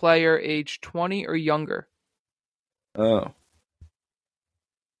by a player age 20 or younger. Oh.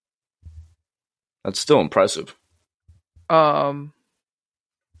 That's still impressive.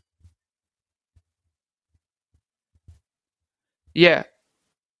 Yeah.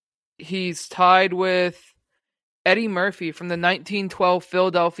 He's tied with Eddie Murphy from the 1912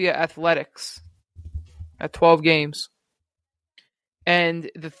 Philadelphia Athletics at 12 games.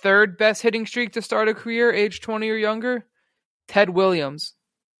 And the third best hitting streak to start a career, age 20 or younger, Ted Williams,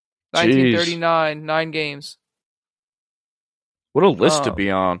 1939, 9 games. What a list to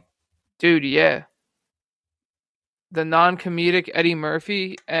be on. Dude, yeah. The non-comedic Eddie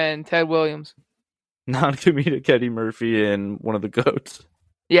Murphy and Ted Williams. Non-comedic Eddie Murphy and one of the GOATs.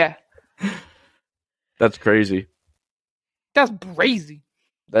 Yeah. That's crazy. That's brazy.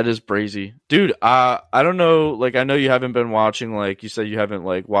 That is brazy. Dude, I don't know, like I know you haven't been watching, like you said you haven't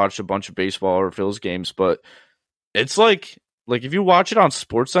like watched a bunch of baseball or Phil's games, but it's like if you watch it on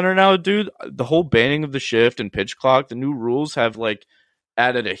SportsCenter now, dude, the whole banning of the shift and pitch clock, the new rules have like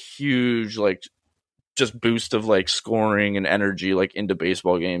added a huge like just boost of like scoring and energy like into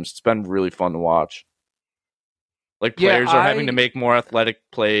baseball games. It's been really fun to watch. Like players are having to make more athletic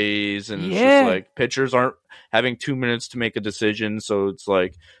plays, and it's just like pitchers aren't having 2 minutes to make a decision. So it's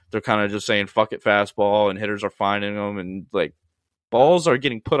like they're kind of just saying "fuck it" fastball, and hitters are finding them, and like balls are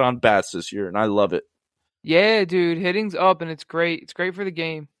getting put on bats this year, and I love it. Yeah, dude, hitting's up, and it's great. It's great for the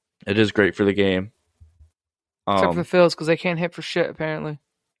game. It is great for the game, except for the Phils because they can't hit for shit apparently.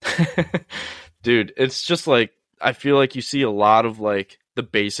 Dude, it's just like I feel like you see a lot of like the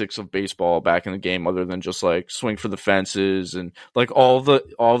basics of baseball back in the game, other than just like swing for the fences and like all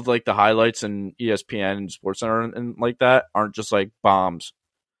of like the highlights and ESPN and SportsCenter and like that aren't just like bombs.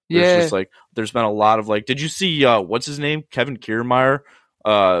 There's just like there's been a lot of like, did you see what's his name, Kevin Kiermaier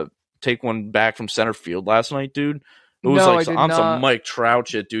take one back from center field last night, dude? It was like on some Mike Trout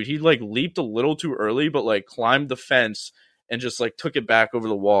shit, dude. He like leaped a little too early, but like climbed the fence and just like took it back over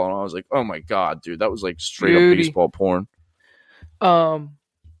the wall, and I was like, oh my god, dude, that was like straight up baseball porn.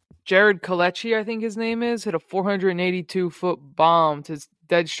 Jared Kalechi, I think his name is, hit a 482-foot bomb to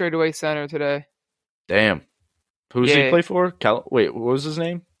dead straightaway center today. Damn. Who does he play for? Wait, what was his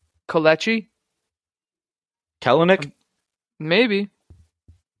name? Kalechi? Kalanick? Maybe.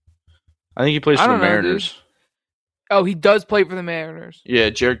 I think he plays for the Mariners. Oh, he does play for the Mariners.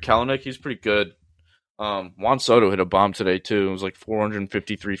 Yeah, Jared Kalanick, he's pretty good. Juan Soto hit a bomb today, too. It was like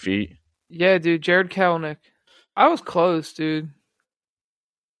 453 feet. Yeah, dude, Jared Kalanick. I was close, dude.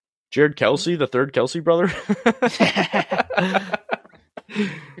 Jared Kelsey, the third Kelsey brother? Could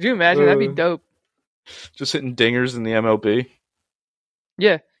you imagine? That'd be dope. Just hitting dingers in the MLB.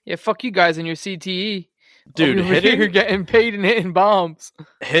 Yeah, fuck you guys in your CTE. Dude, you're getting paid and hitting bombs.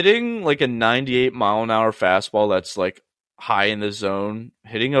 Hitting like a 98-mile-an-hour fastball that's like high in the zone,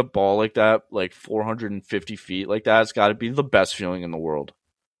 hitting a ball like that, like 450 feet like that's got to be the best feeling in the world.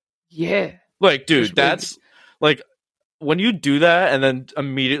 Yeah. Like, dude, that's like when you do that and then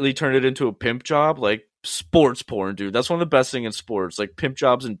immediately turn it into a pimp job, like sports porn, dude. That's one of the best things in sports, like pimp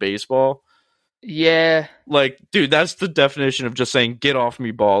jobs in baseball. Yeah. Like, dude, that's the definition of just saying, get off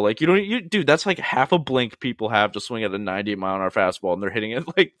me, ball. Like, dude, that's like half a blink people have to swing at a 98-mile-an-hour fastball, and they're hitting it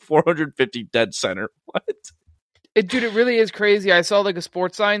like 450 dead center. What? Dude, it really is crazy. I saw like a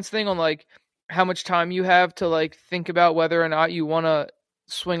sports science thing on like how much time you have to like think about whether or not you want to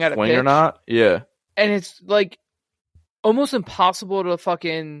swing at a pitch. Or not? Yeah. And it's like almost impossible to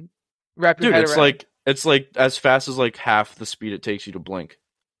fucking wrap your head around. Dude, it's like as fast as like half the speed it takes you to blink.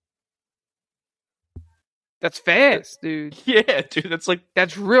 That's fast, dude. Yeah, dude,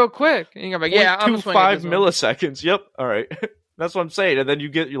 that's real quick. And you're like, yeah, I'm 5 milliseconds. Yep. All right. That's what I'm saying. And then you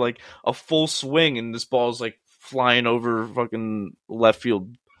get like a full swing and this ball's like flying over fucking left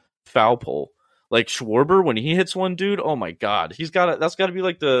field foul pole. Like Schwarber, when he hits one, dude, oh my god, that's got to be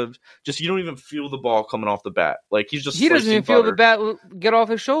like you don't even feel the ball coming off the bat. Like he doesn't even feel the bat get off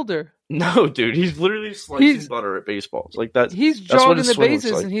his shoulder. No, dude, he's literally slicing butter at baseballs. Like that. He's jogging the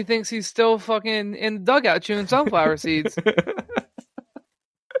bases and he thinks he's still fucking in the dugout chewing sunflower seeds.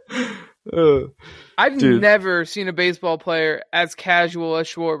 I've never seen a baseball player as casual as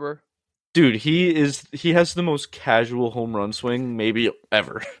Schwarber. Dude, he has the most casual home run swing maybe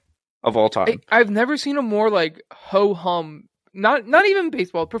ever. Of all time. I've never seen a more like ho-hum, not even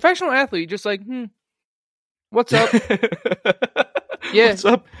baseball, professional athlete, just like, what's up? Yeah. What's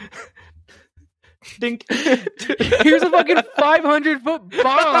up? Dink. Here's a fucking 500-foot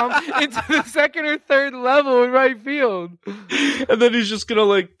bomb into the second or third level in right field. And then he's just gonna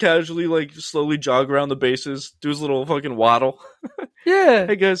like casually like slowly jog around the bases, do his little fucking waddle. Yeah.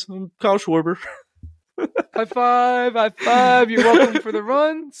 Hey guys, I'm Kyle Schwarber. High five, you're welcome for the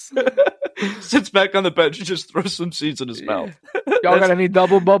runs. Sits back on the bench and just throws some seeds in his mouth. Y'all got any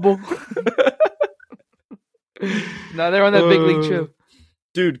double bubble? No, they're on that big league show.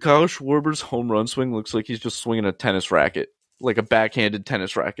 Dude, Kyle Schwarber's home run swing looks like he's just swinging a tennis racket. Like a backhanded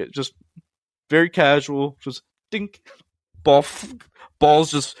tennis racket. Just very casual. Just dink.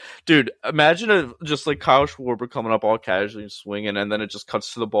 Balls just... Dude, imagine just like Kyle Schwarber coming up all casually and swinging, and then it just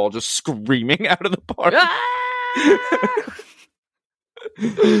cuts to the ball just screaming out of the park.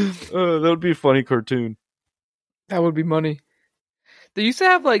 That would be a funny cartoon. That would be money. They used to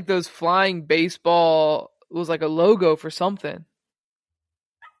have like those flying baseball... It was like a logo for something.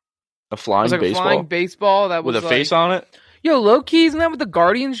 A flying baseball? A flying baseball that was with a face on it? Yo, low-key, isn't that what the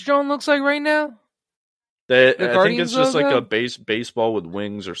Guardians drone looks like right now? I think it's just logo? Like a baseball with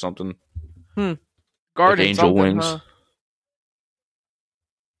wings or something. Guardians, like angel wings. Huh?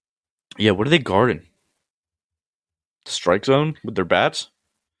 Yeah, what are they guarding? The strike zone with their bats?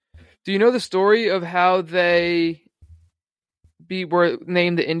 Do you know the story of how they were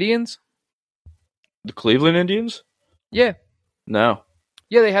named the Indians? The Cleveland Indians? Yeah. No.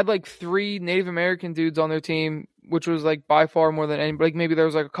 Yeah, they had like 3 Native American dudes on their team, which was like by far more than anybody. Like maybe there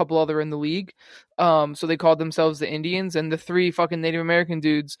was like a couple other in the league. So they called themselves the Indians, and the 3 fucking Native American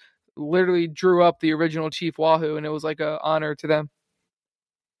dudes literally drew up the original Chief Wahoo, and it was like an honor to them.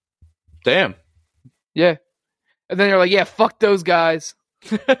 Damn. Yeah. And then they're like, yeah, fuck those guys.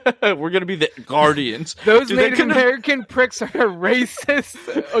 We're going to be the Guardians. Those Native American pricks are racist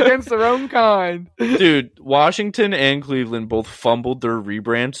against their own kind. Dude, Washington and Cleveland both fumbled their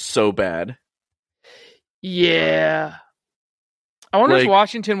rebrand so bad. Yeah. I wonder if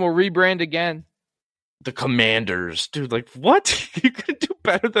Washington will rebrand again. The Commanders. Dude, like, what? You could do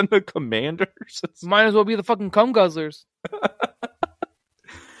better than the Commanders? Might as well be the fucking cum guzzlers.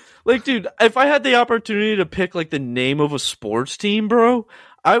 Like, dude, if I had the opportunity to pick, like, the name of a sports team, bro,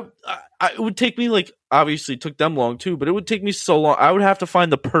 it would take me, like, obviously it took them long, too, but it would take me so long. I would have to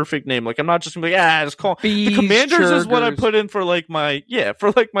find the perfect name. Like, I'm not just going to be like, just call... The Commanders is what I put in for, like, my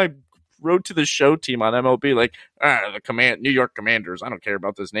Road to the Show team on MLB. Like, New York Commanders. I don't care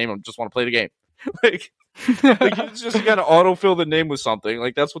about this name. I just want to play the game. Like you got to autofill the name with something.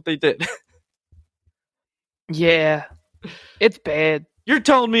 Like, that's what they did. Yeah. It's bad. You're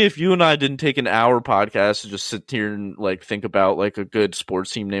telling me if you and I didn't take an hour podcast to just sit here and like think about like a good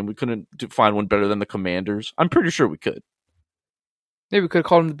sports team name, we couldn't find one better than the Commanders? I'm pretty sure we could. Maybe we could have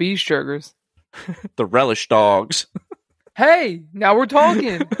called them the Bees Churgers. The Relish Dogs. Hey, now we're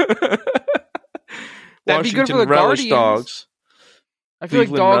talking. That'd be good for the Relish Guardians. Dogs. I feel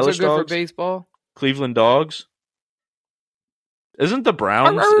Cleveland like dogs Relish are good dogs? for baseball. Cleveland Dogs. Isn't the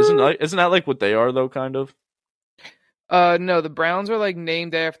Browns? Isn't that like what they are though? Kind of. No, the Browns are like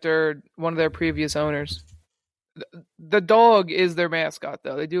named after one of their previous owners. The dog is their mascot,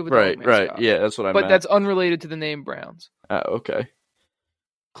 though. They do have a dog mascot. Right. Yeah, that's what I meant. But that's unrelated to the name Browns. Oh, okay.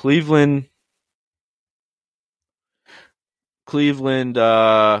 Cleveland.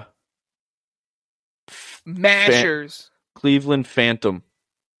 Mashers. Cleveland Phantom.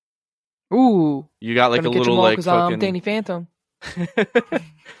 Ooh. You got like a little like fucking Danny Phantom.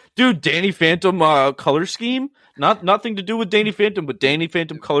 Dude, Danny Phantom color scheme? Nothing to do with Danny Phantom, but Danny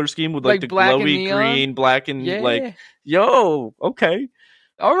Phantom color scheme with like the glowy green, black and like yo, okay.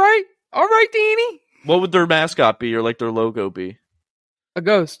 All right, Danny. What would their mascot be or like their logo be? A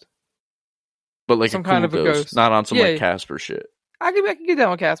ghost. But like some kind of a ghost. Not on some like Casper shit. I can get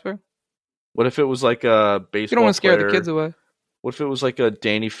down with Casper. What if it was like a baseball You don't want to scare the kids away. What if it was like a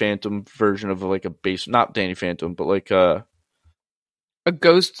Danny Phantom version of like a not Danny Phantom, but like a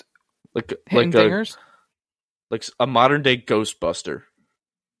ghost, like a modern day Ghostbuster.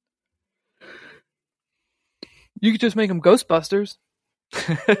 You could just make them Ghostbusters.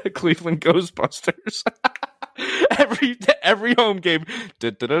 Cleveland Ghostbusters. every home game.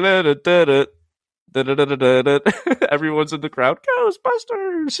 Everyone's in the crowd.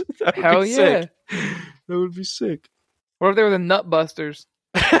 Ghostbusters. Hell yeah. Sick. That would be sick. What if they were the Nutbusters?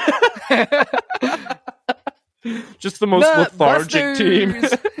 Just the most lethargic team.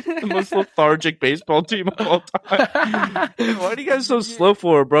 The most lethargic baseball team of all time. Why are you guys so slow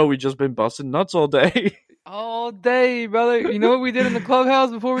for, bro? We just been busting nuts all day. All day, brother. You know what we did in the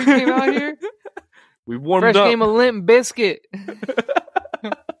clubhouse before we came out here? We warmed Fresh up. game of Limp Biscuit.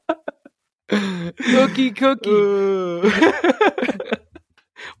 Cookie.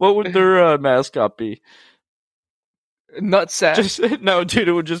 What would their mascot be? Nutsack. No, dude,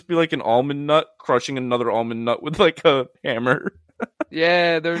 it would just be like an almond nut crushing another almond nut with like a hammer.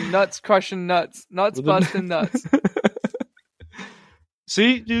 Yeah, they're nuts crushing nuts. Nuts busting nuts.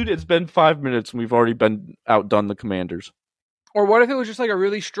 See, dude, it's been 5 minutes and we've already been outdone the Commanders. Or what if it was just like a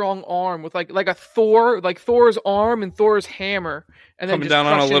really strong arm with like a Thor, like Thor's arm and Thor's hammer, and then coming down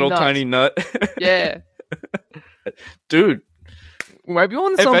on a little tiny nut. Yeah, dude. We might be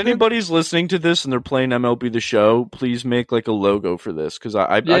on something. If anybody's listening to this and they're playing MLB The Show, please make like a logo for this because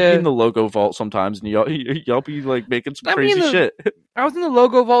I'd be in the logo vault sometimes and y'all be like making some crazy shit. I was in the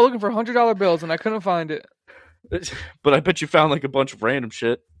logo vault looking for $100 bills and I couldn't find it. But I bet you found like a bunch of random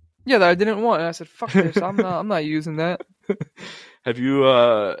shit. Yeah, that I didn't want. And I said, "Fuck this! I'm not using that." Have you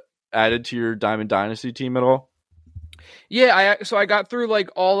added to your Diamond Dynasty team at all? Yeah, I got through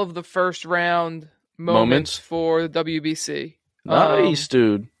like all of the first round moments for the WBC. Nice,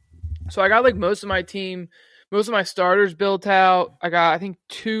 dude. So I got like most of my starters built out. I got, I think,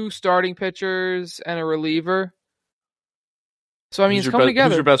 2 starting pitchers and a reliever. So I mean, it's coming together.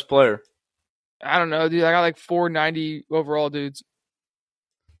 Who's your best player? I don't know, dude. I got like 490 overall dudes.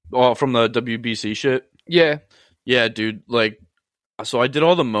 Oh, from the WBC shit? Yeah. Yeah, dude. Like, so I did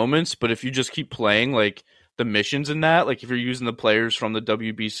all the moments, but if you just keep playing, like, the missions in that, like, if you're using the players from the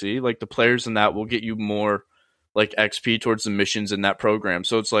WBC, like, the players in that will get you more, like, XP towards the missions in that program.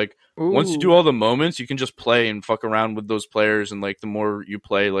 So it's like, once you do all the moments, you can just play and fuck around with those players, and, like, the more you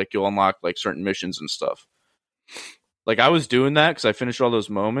play, like, you'll unlock, like, certain missions and stuff. Like, I was doing that because I finished all those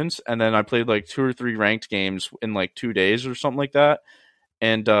moments, and then I played, like, 2 or 3 ranked games in, like, 2 days or something like that.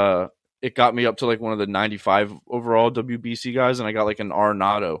 And it got me up to like one of the 95 overall WBC guys, and I got like an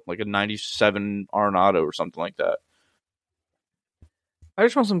Arenado, like a 97 Arenado or something like that. I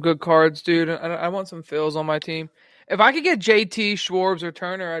just want some good cards, dude. I want some fills on my team. If I could get JT, Schwartz, or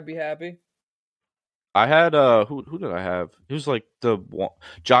Turner, I'd be happy. I had who did I have? It was like the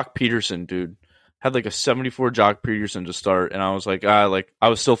Jock Peterson, dude. Had like a 74 Jock Peterson to start, and I was like, I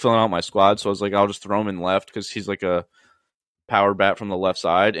was still filling out my squad, so I was like, I'll just throw him in left because he's like a power bat from the left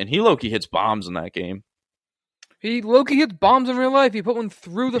side, and he low-key hits bombs in that game. He low-key hits bombs in real life. He put one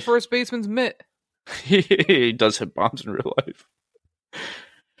through the first baseman's mitt. He does hit bombs in real life.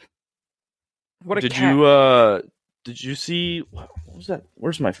 What a cat. Did you see, what was that?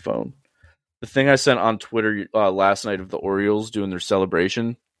 Where's my phone? The thing I sent on Twitter last night of the Orioles doing their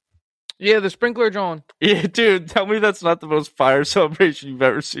celebration. Yeah, the sprinkler, John. Yeah, dude, tell me that's not the most fire celebration you've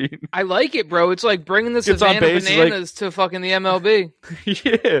ever seen. I like it, bro. It's like bringing the Savannah Bananas to fucking the MLB.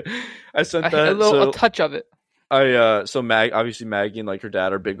 Yeah, I sent that. A touch of it. Obviously Maggie and like her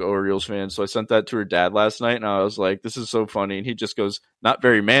dad are big Orioles fans, so I sent that to her dad last night, and I was like, "This is so funny," and he just goes, "Not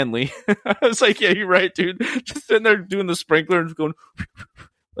very manly." I was like, "Yeah, you're right, dude." Just sitting there doing the sprinkler and going.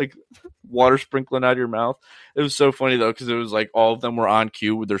 Like water sprinkling out of your mouth. It was so funny though because it was like all of them were on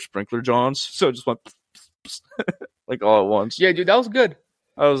cue with their sprinkler johns, so it just went. like all at once. Yeah, dude, that was good.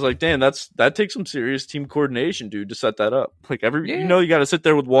 I was like, damn, that takes some serious team coordination, dude, to set that up. Like you got to sit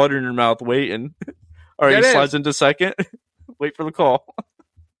there with water in your mouth waiting. All right, he slides into second. Wait for the call.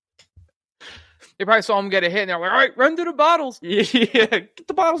 They probably saw him get a hit, and they're like, all right, run to the bottles. Yeah, get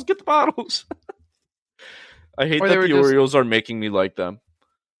the bottles. I hate that the Orioles are making me like them.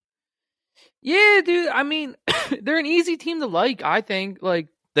 Yeah, dude. I mean, they're an easy team to like, I think. Like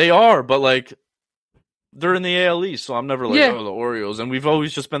they are, but like they're in the AL East, so I'm never like, oh, the Orioles. And we've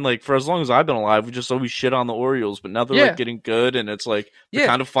always just been like, for as long as I've been alive, we just always shit on the Orioles. But now they're like getting good, and it's like they're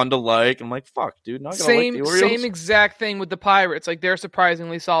kind of fun to like. I'm like, fuck, dude, not gonna like the Orioles. Same exact thing with the Pirates. Like they're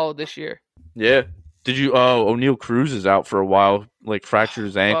surprisingly solid this year. Yeah. Did you? O'Neal Cruz is out for a while, like fractured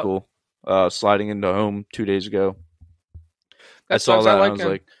his ankle, sliding into home 2 days ago. I saw that. I was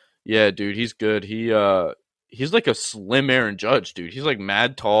like, yeah, dude, he's good. He's like a slim Aaron Judge, dude. He's like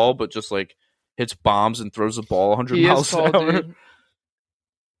mad tall, but just like hits bombs and throws the ball 100 miles an hour. Dude.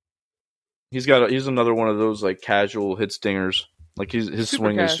 He's another one of those like casual hit stingers. Like his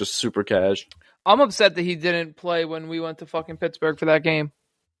swing is just super cash. I'm upset that he didn't play when we went to fucking Pittsburgh for that game.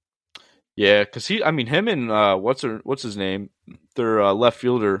 Yeah, because him and what's his name? Their left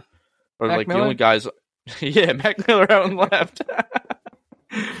fielder are Mac like Miller? the only guys. Yeah, Mac Miller out and left.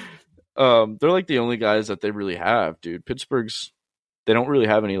 They're like the only guys that they really have, dude. They don't really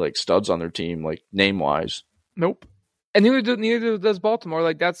have any like studs on their team, like name wise. Nope. And neither does Baltimore.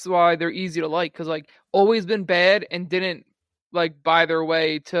 Like that's why they're easy to like, because like always been bad and didn't like buy their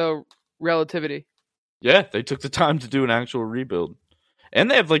way to relativity. Yeah, they took the time to do an actual rebuild. And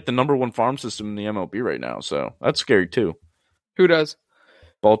they have like the number one farm system in the MLB right now, so that's scary too. Who does?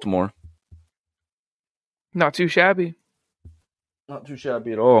 Baltimore. Not too shabby. Not too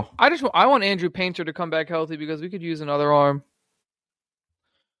shabby at all. I want Andrew Painter to come back healthy because we could use another arm.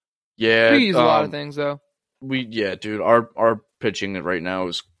 Yeah, we use a lot of things though. Dude, our pitching right now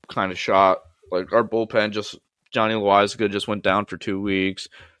is kind of shot. Like our bullpen, Johnny Loizaga just went down for 2 weeks.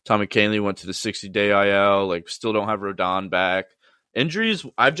 Tommy Kahnle went to the 60-day IL. Like, still don't have Rodon back. Injuries,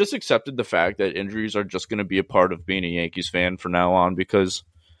 I've just accepted the fact that injuries are just going to be a part of being a Yankees fan from now on, because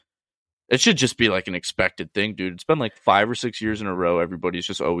it should just be like an expected thing, dude. It's been like 5 or 6 years in a row. Everybody's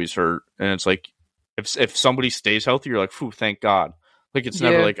just always hurt. And it's like, if somebody stays healthy, you're like, phew, thank God. Like, it's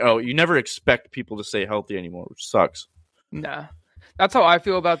never like, oh, you never expect people to stay healthy anymore, which sucks. Nah. That's how I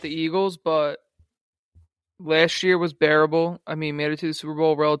feel about the Eagles, but last year was bearable. I mean, made it to the Super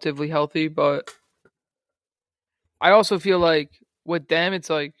Bowl relatively healthy, but I also feel like with them, it's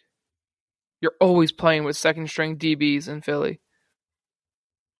like you're always playing with second-string DBs in Philly.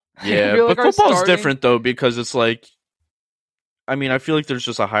 Yeah, like but football's different, though, because it's like, I mean, I feel like there's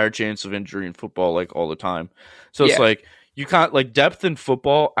just a higher chance of injury in football, like, all the time. So it's like, you can't, like, depth in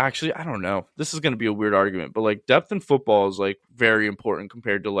football, actually, I don't know. This is going to be a weird argument, but, like, depth in football is, like, very important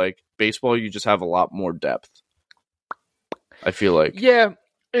compared to, like, baseball. You just have a lot more depth, I feel like. Yeah,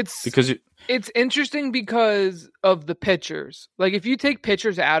 it's interesting because of the pitchers. Like, if you take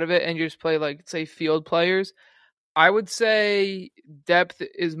pitchers out of it and you just play, like, say, field players, I would say depth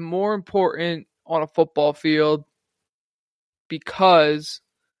is more important on a football field because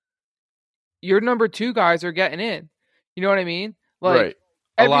your number 2 guys are getting in. You know what I mean? Like, right.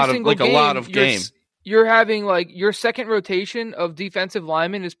 A lot of games. You're having, like, your second rotation of defensive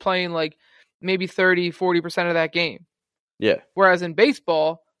linemen is playing, like, maybe 30, 40% of that game. Yeah. Whereas in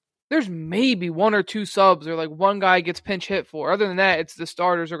baseball, there's maybe 1 or 2 subs or, like, one guy gets pinch hit for. Other than that, it's the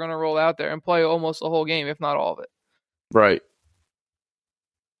starters are going to roll out there and play almost the whole game, if not all of it. Right.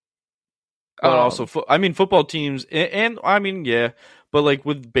 But also, football teams, and I mean, yeah, but like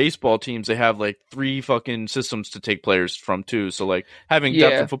with baseball teams, they have like 3 fucking systems to take players from too. So like having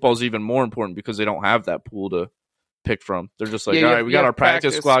depth in football is even more important because they don't have that pool to pick from. They're just like, all right, we got our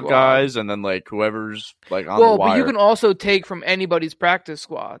practice squad guys, and then like whoever's like on the wire. But you can also take from anybody's practice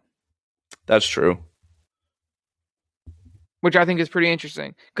squad. That's true. Which I think is pretty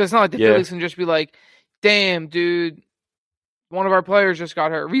interesting because it's not like the Phillies can just be like, damn, dude, one of our players just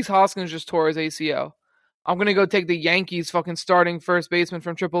got hurt. Rhys Hoskins just tore his ACL. I'm going to go take the Yankees fucking starting first baseman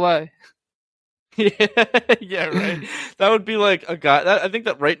from AAA. Yeah, right. That would be like a guy. I think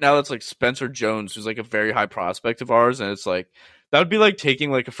that right now it's like Spencer Jones, who's like a very high prospect of ours. And it's like, that would be like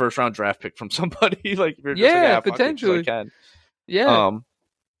taking like a first round draft pick from somebody. Like, if you're just like, potentially. I can. Yeah.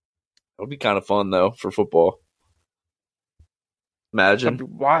 It would be kind of fun though for football. Imagine. That'd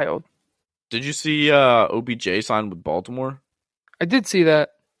be wild. Did you see OBJ sign with Baltimore? I did see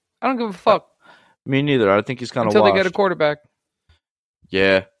that. I don't give a fuck. Me neither. I think he's kind of until they get a quarterback.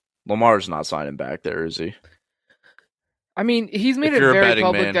 Yeah, Lamar's not signing back there, is he? I mean, he's made it very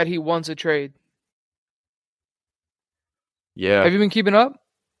public that he wants a trade. Yeah. Have you been keeping up?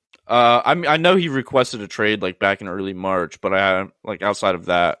 I know he requested a trade like back in early March, but I like outside of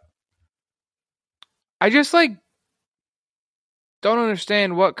that, I just like don't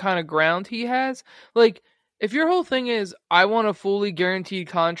understand what kind of ground he has. Like, if your whole thing is I want a fully guaranteed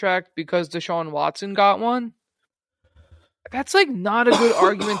contract because Deshaun Watson got one, that's like not a good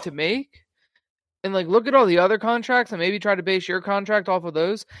argument to make. And like look at all the other contracts and maybe try to base your contract off of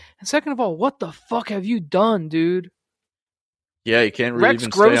those. And second of all, what the fuck have you done, dude? yeah, he can't really Rex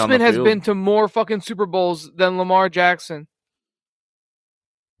even stay on the Grossman has field. been to more fucking Super Bowls than Lamar Jackson.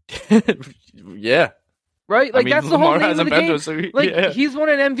 Yeah. Right? Like, I mean, that's the whole name of the game. Yeah. He's won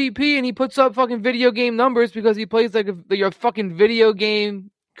an MVP and he puts up fucking video game numbers because he plays like a fucking video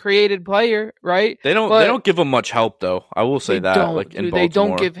game created player, right? They don't give him much help though. I will say that. Like in Baltimore, they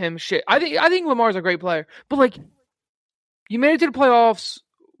don't give him shit. I think Lamar's a great player, but like, you made it to the playoffs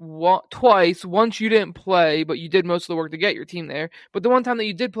twice. Once you didn't play, but you did most of the work to get your team there. But the one time that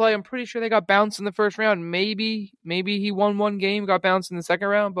you did play, I'm pretty sure they got bounced in the first round. Maybe he won one game, got bounced in the second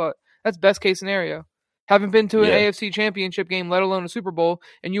round, but that's best case scenario. Haven't been to an AFC championship game, let alone a Super Bowl,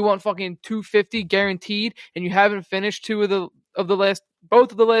 and you want fucking 250 guaranteed, and you haven't finished both of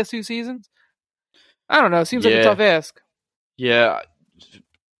the last 2 seasons? I don't know. Seems like a tough ask. Yeah.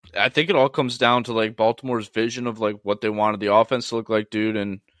 I think it all comes down to like Baltimore's vision of like what they wanted the offense to look like, dude,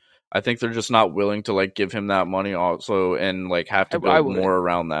 and I think they're just not willing to like give him that money also and like have to build more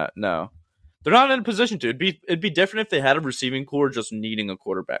around that. No. They're not in a position to. It'd be different if they had a receiving core just needing a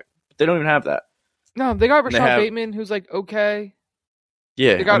quarterback. But they don't even have that. No, they got Rashad Bateman, who's like okay.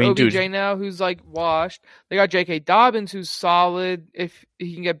 Yeah, they got OBJ now, who's like washed. They got J.K. Dobbins, who's solid if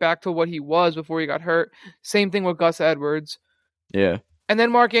he can get back to what he was before he got hurt. Same thing with Gus Edwards. Yeah, and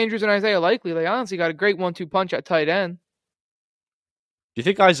then Mark Andrews and Isaiah Likely. They honestly got a great 1-2 punch at tight end. Do you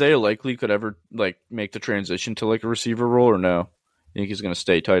think Isaiah Likely could ever like make the transition to like a receiver role, or no? You think he's going to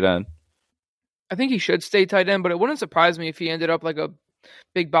stay tight end? I think he should stay tight end, but it wouldn't surprise me if he ended up like a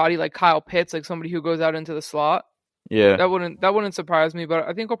big body like Kyle Pitts, like somebody who goes out into the slot. Yeah, that wouldn't surprise me, but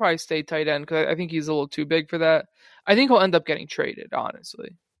I think he'll probably stay tight end because I think he's a little too big for that. I think he'll end up getting traded,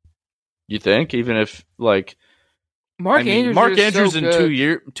 honestly. You think, even if like Mark Andrews so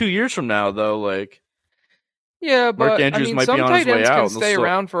in 2 years from now, though, like yeah, but Mark Andrews might be on his way out. Some tight ends can stay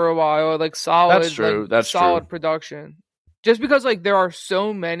around for a while, like solid. That's true. That's solid production. Just because like there are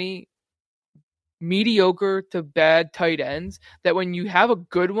so many mediocre to bad tight ends that when you have a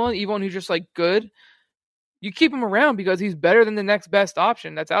good one, even one who's just like good, you keep him around because he's better than the next best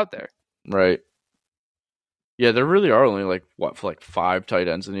option that's out there. Right. Yeah, there really are only like 5 tight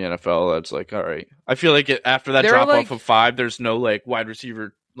ends in the NFL. That's like all right. I feel like after that drop off of 5, there's no like wide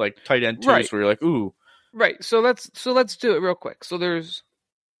receiver like tight end 2s where you're like ooh. Right. So let's do it real quick. So there's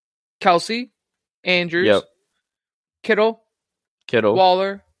Kelsey, Andrews, Kittle,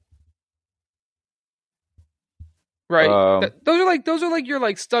 Waller. Right. Those are like your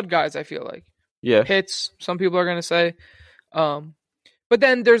like stud guys, I feel like. Yeah. Pitts, some people are gonna say. But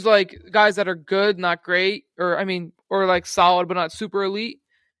then there's like guys that are good, not great, or like solid but not super elite.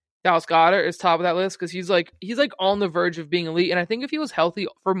 Dallas Goedert is top of that list because he's like on the verge of being elite. And I think if he was healthy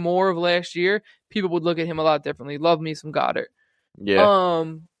for more of last year, people would look at him a lot differently. Love me some Goddard. Yeah.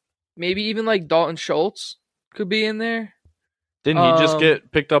 Maybe even like Dalton Schultz could be in there. Didn't he just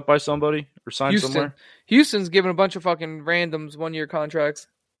get picked up by somebody or signed somewhere? Houston's given a bunch of fucking randoms 1-year contracts.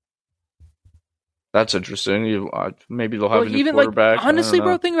 That's interesting. Maybe they'll have a new quarterback. Like, honestly,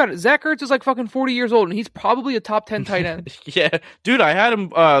 bro, think about it. Zach Ertz is like fucking 40 years old, and he's probably a top 10 tight end. Yeah. Dude, I had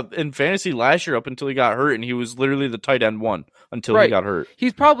him in fantasy last year up until he got hurt, and he was literally the tight end 1 until he got hurt.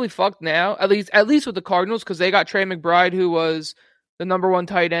 He's probably fucked now, at least with the Cardinals, because they got Trey McBride, who was the number 1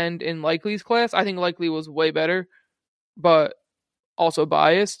 tight end in Likely's class. I think Likely was way better, but also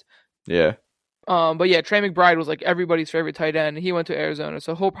biased. Yeah. But yeah, Trey McBride was like everybody's favorite tight end. He went to Arizona,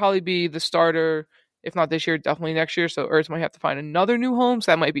 so he'll probably be the starter. If not this year, definitely next year. So Ertz might have to find another new home.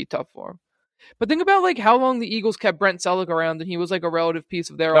 So that might be tough for him. But think about like how long the Eagles kept Brent Selleck around, and he was like a relative piece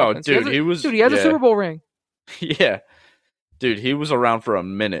of their offense. Dude, he has a Super Bowl ring. Yeah, dude, he was around for a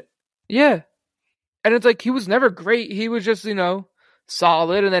minute. Yeah, and it's like he was never great. He was just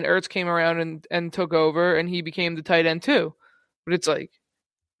solid, and then Ertz came around and took over, and he became the tight end too. But it's like,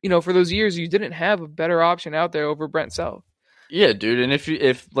 for those years, you didn't have a better option out there over Brent Selleck. Yeah, dude, and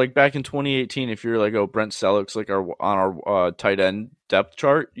if like back in 2018, if you're like, oh, Brent Selleck's like on our tight end depth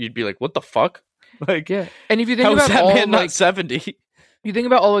chart, you'd be like, what the fuck? Like, yeah. And if you think about that all man not 70, you think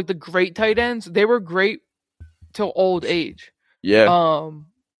about all like the great tight ends, they were great till old age. Yeah.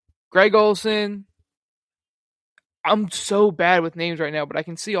 Greg Olsen. I'm so bad with names right now, but I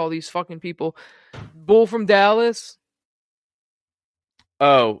can see all these fucking people. Bull from Dallas.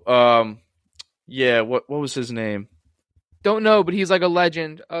 Oh, yeah. What was his name? Don't know, but he's like a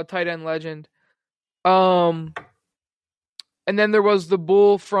legend, a tight end legend. Um, and then there was the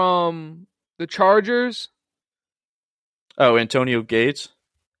bull from the Chargers. Oh, Antonio Gates.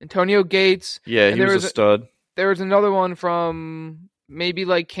 Antonio Gates. Yeah, And he was a stud. There was another one from maybe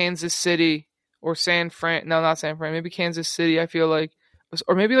like Kansas City or San Fran. No, not San Fran. Maybe Kansas City. I feel like,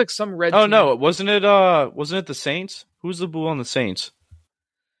 or maybe like some red. Oh team. no, wasn't it? Wasn't it the Saints? Who's the bull on the Saints?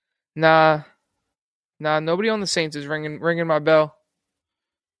 Nah. Nobody on the Saints is ringing my bell.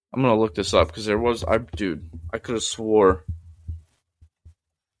 I'm gonna look this up because there was. I could have swore.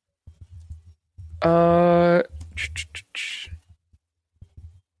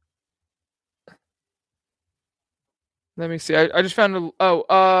 Let me see. I just found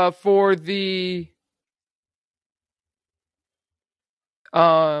for the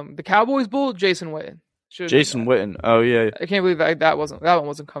Cowboys bull, Jason Witten. Jason Witten. Oh yeah. I can't believe that one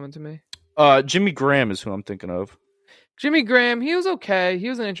wasn't coming to me. Jimmy Graham is who I'm thinking of. Jimmy Graham, he was okay. He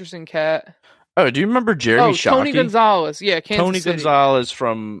was an interesting cat. Oh, do you remember Jeremy Shockey? Tony Gonzalez. Yeah, Kansas City. Gonzalez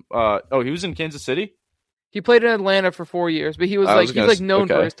from he was in Kansas City? He played in Atlanta for 4 years, but he was known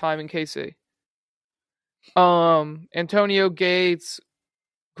for his time in KC. Antonio Gates,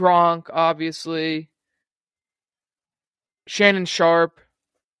 Gronk, obviously. Shannon Sharp.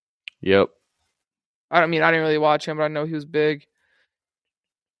 Yep. I didn't really watch him, but I know he was big.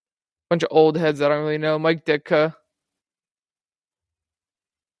 Bunch of old heads I don't really know. Mike Ditka.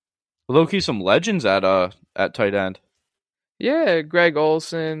 Low-key some legends at tight end. Yeah, Greg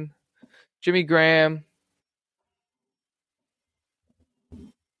Olson, Jimmy Graham.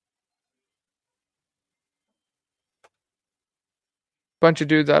 Bunch of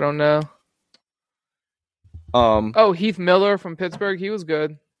dudes I don't know. Heath Miller from Pittsburgh. He was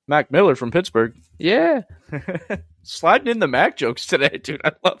good. Mac Miller from Pittsburgh. Yeah. Sliding in the Mac jokes today, dude.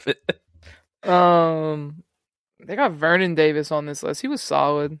 I love it. They got Vernon Davis on this list. He was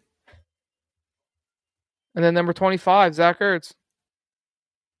solid. And then number 25, Zach Ertz.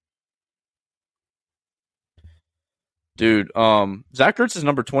 Dude, Zach Ertz is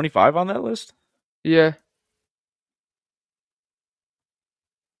number 25 on that list? Yeah.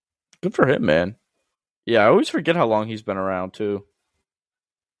 Good for him, man. Yeah, I always forget how long he's been around, too.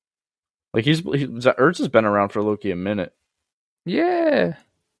 Like, Ertz has been around for Loki a minute. Yeah.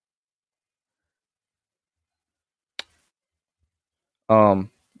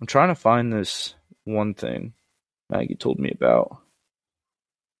 I'm trying to find this one thing Maggie told me about.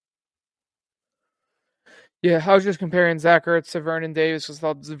 Yeah, I was just comparing Zach Ertz to Vernon Davis because I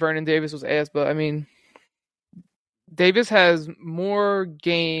thought Vernon Davis was ass, but I mean, Davis has more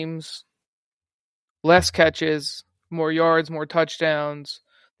games, less catches, more yards, more touchdowns.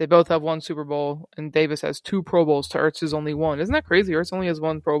 They both have one Super Bowl, and Davis has 2 Pro Bowls to Ertz's only 1. Isn't that crazy? Ertz only has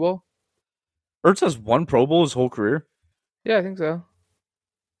 1 Pro Bowl. Ertz has 1 Pro Bowl his whole career? Yeah, I think so.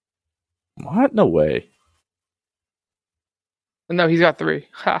 What? No way. No, he's got 3.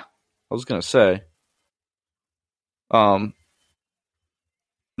 Ha. I was gonna say.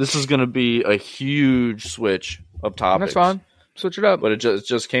 This is gonna be a huge switch of topics. That's fine. Switch it up. But it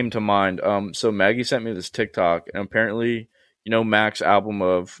just came to mind. So Maggie sent me this TikTok, and apparently, Mac's album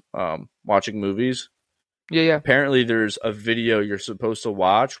of watching movies. Yeah. Apparently, there's a video you're supposed to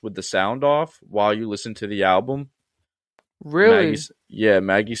watch with the sound off while you listen to the album. Really?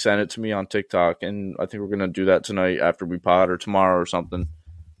 Maggie sent it to me on TikTok, and I think we're gonna do that tonight after we pod or tomorrow or something.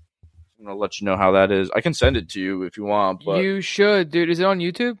 I'm gonna let you know how that is. I can send it to you if you want. But you should, dude. Is it on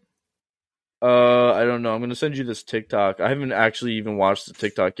YouTube? I don't know. I'm gonna send you this TikTok. I haven't actually even watched the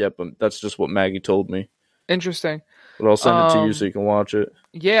TikTok yet, but that's just what Maggie told me. Interesting. But I'll send it to you so you can watch it.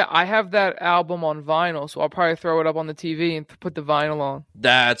 Yeah, I have that album on vinyl, so I'll probably throw it up on the TV and put the vinyl on.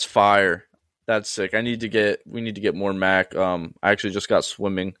 That's fire. That's sick. We need to get more Mac. I actually just got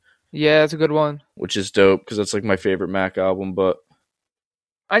Swimming. Yeah, that's a good one. Which is dope because that's like my favorite Mac album, but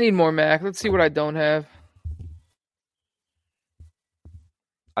I need more Mac. Let's see what I don't have.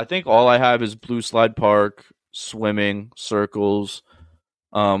 I think all I have is Blue Slide Park, Swimming, Circles,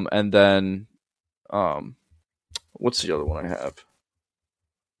 and then what's the other one I have?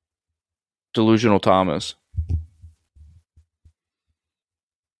 Delusional Thomas.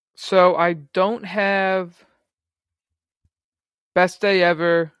 So I don't have Best Day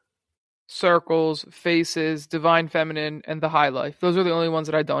Ever, Circles, Faces, Divine Feminine, and The High Life. Those are the only ones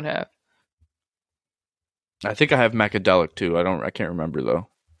that I don't have. I think I have Macadelic too. I can't remember though.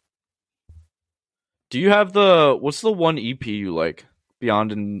 Do you have what's the one EP you like?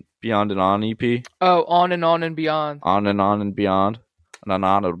 Beyond and On EP? Oh, On and Beyond. On and Beyond.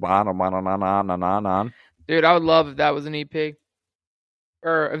 Dude, I would love if that was an EP.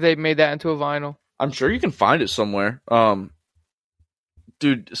 or if they made that into a vinyl. I'm sure you can find it somewhere.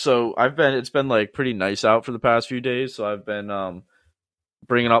 Dude, so it's been like pretty nice out for the past few days, so I've been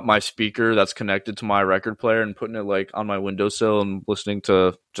bringing up my speaker that's connected to my record player and putting it like on my windowsill and listening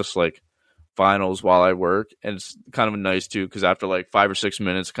to just like vinyls while I work. And it's kind of nice too, because after like 5 or 6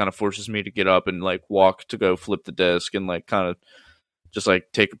 minutes, it kind of forces me to get up and like walk to go flip the disc and like kind of just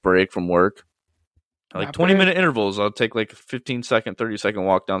like take a break from work. Like 20-minute intervals. I'll take like a 15-second, 30-second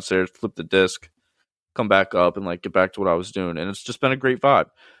walk downstairs, flip the disc, come back up, and like get back to what I was doing. And it's just been a great vibe.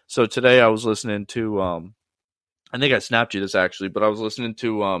 So today I was listening to I think I snapped you this actually, but I was listening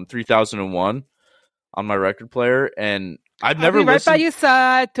to 3001 on my record player, and I've never I'll be right listened by your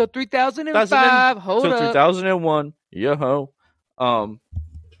side till 3005. Hold till up. 3001. Yo-ho. What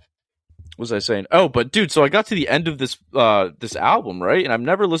was I saying? Oh, but dude, so I got to the end of this album, right? And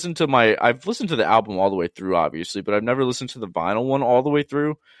I've listened to the album all the way through, obviously, but I've never listened to the vinyl one all the way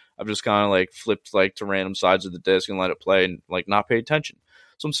through. I've just kind of like flipped like to random sides of the disc and let it play and like not pay attention.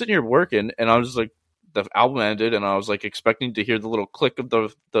 So I'm sitting here working, and I was like, the album ended, and I was like expecting to hear the little click of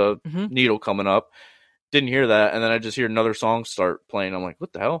the needle coming up. Didn't hear that, and then I just hear another song start playing. I'm like,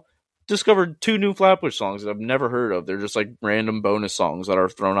 what the hell? Discovered 2 new Flatbush songs that I've never heard of. They're just like random bonus songs that are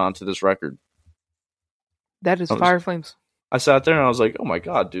thrown onto this record. That is Fire Flames. I sat there and I was like, oh my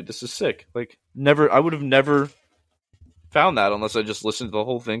god, dude, this is sick. Like, I would have never found that unless I just listened to the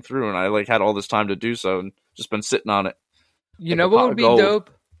whole thing through, and I like had all this time to do so and just been sitting on it. You know what would be dope?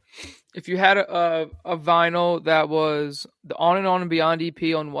 If you had a vinyl that was the On and Beyond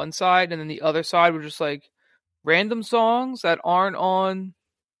EP on one side, and then the other side were just like random songs that aren't on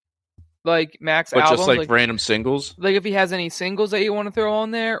like Mac's album, just like random singles. Like if he has any singles that you want to throw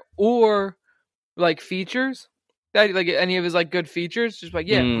on there, or like features that like any of his like good features, just like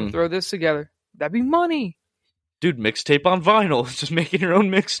we'll throw this together. That'd be money, dude. Mixtape on vinyl, just making your own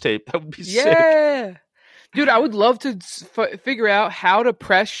mixtape. That would be sick. Dude, I would love to figure out how to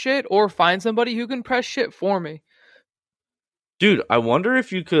press shit or find somebody who can press shit for me. Dude, I wonder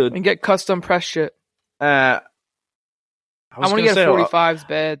if you could... And get custom press shit. I want to get a 45s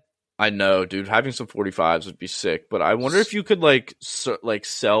bed. I know, dude. Having some 45s would be sick. But I wonder if you could like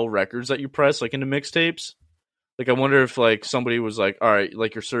sell records that you press like into mixtapes. Like I wonder if like somebody was like, all right,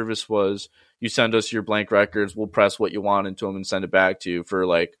 like your service was you send us your blank records, we'll press what you want into them and send it back to you for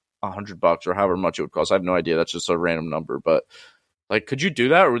like $100 or however much it would cost. I have no idea. That's just a random number. But like, could you do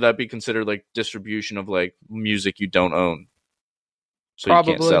that, or would that be considered like distribution of like music you don't own? So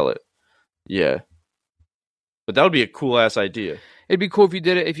Probably. You can't sell it. Yeah. But that would be a cool ass idea. It'd be cool if you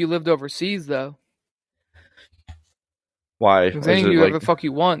did it if you lived overseas, though. Why? Because then you can do whatever the fuck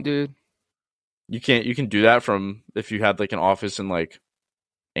you want, dude. You can do that from if you had like an office in like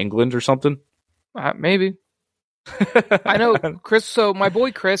England or something. Maybe. I know Chris. So my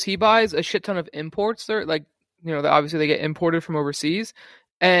boy Chris, he buys a shit ton of imports. They're like, obviously they get imported from overseas,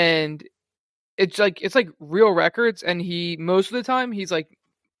 and it's like real records. And he most of the time he's like,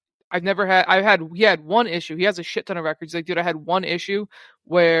 he had one issue. He has a shit ton of records. He's like, dude, I had one issue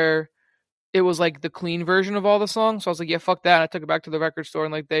where it was like the clean version of all the songs. So I was like, yeah, fuck that. And I took it back to the record store,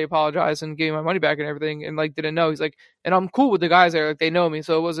 and like they apologized and gave me my money back and everything, and like didn't know. He's like, and I'm cool with the guys there. Like they know me,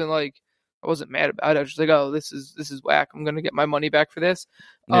 so it wasn't like. I wasn't mad about it. I was just like, oh, this is whack. I'm gonna get my money back for this.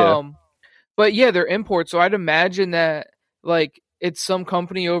 Yeah. But yeah, they're imports, so I'd imagine that like it's some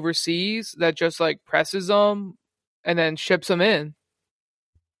company overseas that just like presses them and then ships them in,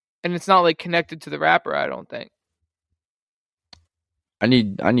 and it's not like connected to the rapper. I don't think. I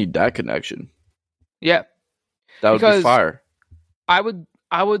need that connection. Yeah, that would be fire. I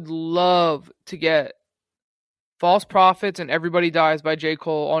would love to get False Prophets and Everybody Dies by J.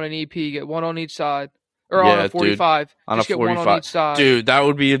 Cole on an EP. Get one on each side. Or on a 45. Dude, on a 45. Get one on each side. Dude, that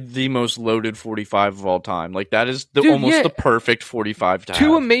would be the most loaded 45 of all time. Like, that is the perfect 45 to have.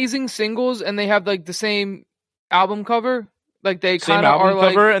 2 amazing singles, and they have, like, the same album cover. Like, they kind of are, like...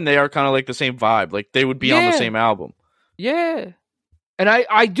 cover, and they are kind of, like, the same vibe. Like, they would be on the same album. Yeah. And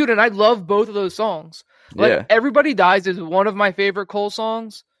I love both of those songs. Like, Everybody Dies is one of my favorite Cole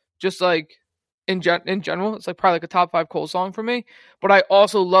songs. Just, like... In general, it's like probably like a top 5 Cole song for me. But I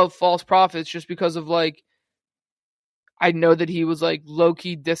also love False Prophets just because of like I know that he was like low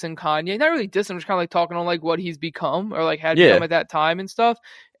key dissing Kanye, not really dissing, just kind of like talking on like what he's become or like had become at that time and stuff.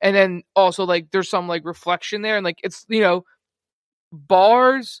 And then also like there's some like reflection there, and like it's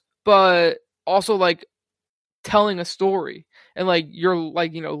bars, but also like telling a story, and like you're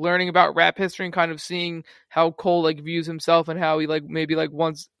like learning about rap history and kind of seeing how Cole like views himself and how he like maybe like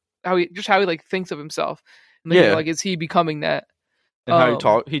wants. How he like thinks of himself, and like, like is he becoming that? And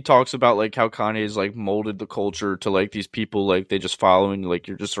how he talks about like how Kanye's like molded the culture to like these people like they just follow and like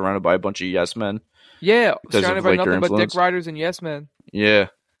you're just surrounded by a bunch of yes men. Yeah, surrounded by nothing but dick riders and yes men. Yeah.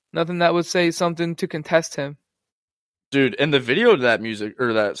 Nothing that would say something to contest him. Dude, and the video to that music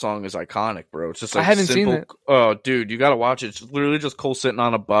or that song is iconic, bro. It's just like I haven't seen it. Oh, dude, you gotta watch it. It's literally just Cole sitting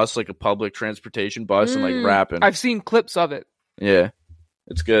on a bus, like a public transportation bus, and like rapping. I've seen clips of it. Yeah,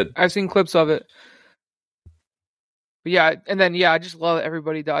 it's good. I've seen clips of it. But yeah, and then I just love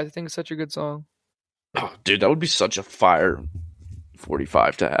Everybody Dies. I think it's such a good song. Oh, dude, that would be such a fire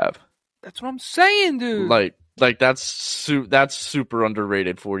 45 to have. That's what I'm saying, dude. Like that's super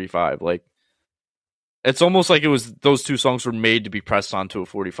underrated 45. Like. It's almost like it was those two songs were made to be pressed onto a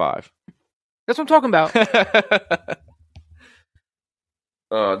 45. That's what I'm talking about.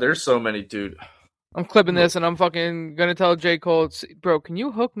 There's so many, dude. I'm clipping this and I'm fucking gonna tell J. Cole, bro, can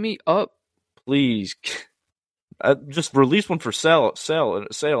you hook me up? Please. Just release one for sale, and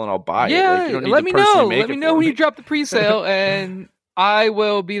I'll buy it. Yeah, like, let me know. Let me know when you drop the pre-sale, and I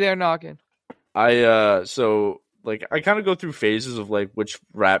will be there knocking. Like, I kind of go through phases of, like, which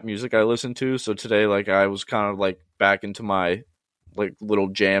rap music I listen to. So today, like, I was kind of, like, back into my, like, little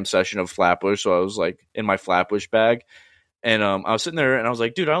jam session of Flatbush. So I was, like, in my Flatbush bag. And I was sitting there, and I was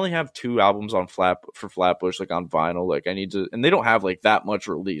like, dude, I only have 2 albums on Flatbush, like, on vinyl. Like, I need to... And they don't have, like, that much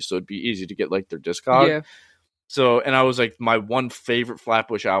release. So it'd be easy to get, like, their Discog. Yeah. So, and I was like, my one favorite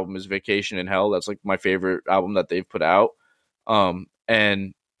Flatbush album is Vacation in Hell. That's, like, my favorite album that they've put out.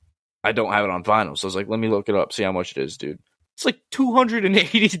 And... I don't have it on vinyl, so I was like, let me look it up, see how much it is, dude. It's like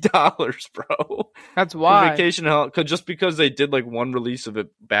 $280, bro. That's why. Vacation Hell, just because they did like one release of it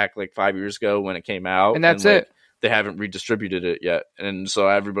back like 5 years ago when it came out. And that's it. Like, they haven't redistributed it yet. And so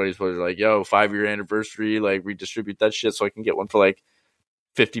everybody's like, yo, 5-year anniversary, like redistribute that shit so I can get one for like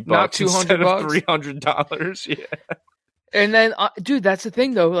 $50 not $200 instead of $300. Yeah. And then, dude, that's the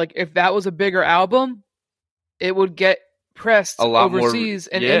thing though. Like if that was a bigger album, it would get pressed a lot overseas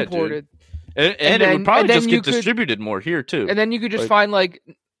more, and imported. And then, it would probably just get distributed more here too. And then you could just find like,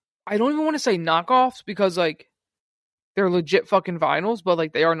 I don't even want to say knockoffs because like they're legit fucking vinyls, but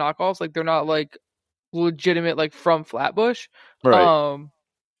like they are knockoffs. Like they're not like legitimate like from Flatbush. Right.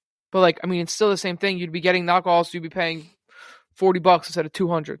 But like, I mean, it's still the same thing. You'd be getting knockoffs. You'd be paying $40 instead of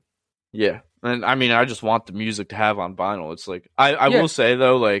 $200. Yeah. And I mean, I just want the music to have on vinyl. It's like, I will say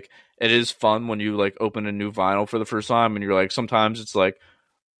though, like, it is fun when you like open a new vinyl for the first time and you're like, sometimes it's like,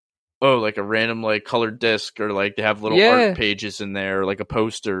 oh, like a random like colored disc or like they have little art pages in there, or, like a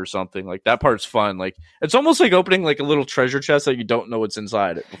poster or something. Like that part's fun. Like it's almost like opening like a little treasure chest that you don't know what's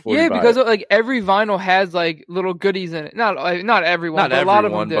inside it before you buy because it. Like every vinyl has like little goodies in it. Not everyone, but a lot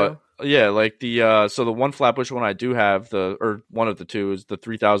of them do. But yeah, like the so the one Flatbush one I do have, one of the two is the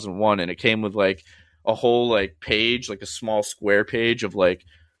 3001, and it came with like a whole like page, like a small square page of like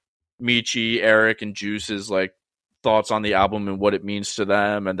Michi, Eric, and Juice's like thoughts on the album and what it means to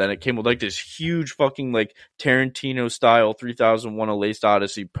them. And then it came with like this huge fucking like Tarantino style 3001 A Laced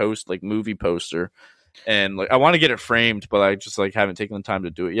Odyssey movie poster. And like I want to get it framed, but I just like haven't taken the time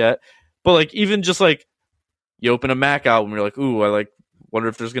to do it yet. But like even just like you open a Mac album, you're like, ooh, I like wonder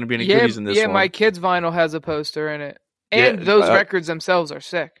if there's gonna be any goodies in this one. Yeah, my kid's vinyl has a poster in it. And those records themselves are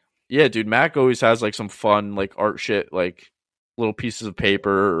sick. Yeah, dude, Mac always has like some fun like art shit, like little pieces of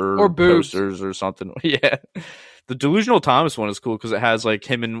paper or posters or something. Yeah. The Delusional Thomas one is cool because it has like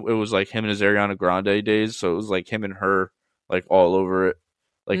him and his Ariana Grande days. So it was like him and her like all over it,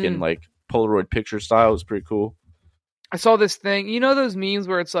 like in like Polaroid picture style. It was pretty cool. I saw this thing, you know, those memes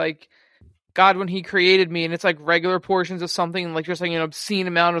where it's like God when he created me, and it's like regular portions of something, and like just like an obscene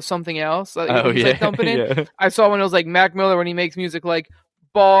amount of something else. Like, like dumping in. Yeah. I saw when it was like Mac Miller when he makes music like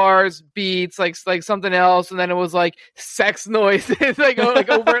bars, beats, like something else, and then it was like sex noises, like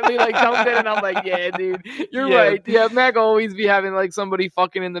overtly like dumped in, and I'm like, yeah, dude, you're right. Yeah, Mac always be having like somebody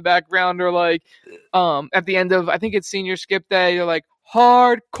fucking in the background, or like at the end of I think it's senior skip day, you're like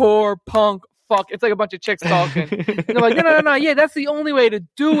hardcore punk. Fuck, it's like a bunch of chicks talking. And they're like, no, yeah, that's the only way to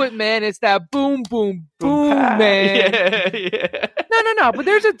do it, man. It's that boom, boom, boom, man. Yeah. No, but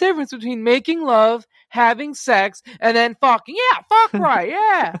there's a difference between making love, having sex, and then fucking. Yeah, fuck right,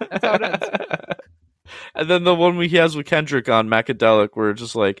 yeah. That's how it ends. And then the one he has with Kendrick on Macadelic, where it's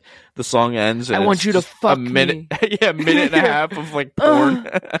just like the song ends, and I want you to fuck a minute, me. Yeah, minute and a half of like porn.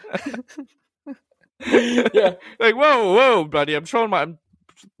 Yeah, like whoa, buddy, I'm showing my.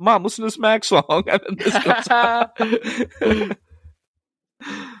 Mom, listen to this Mac song. And then this goes on.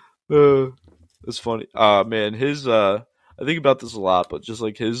 It's funny. Man, his I think about this a lot, but just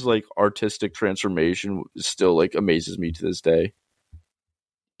like his like artistic transformation still like amazes me to this day.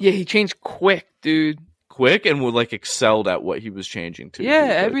 Yeah, he changed quick, dude. quick and would like excelled at what he was changing to. Yeah,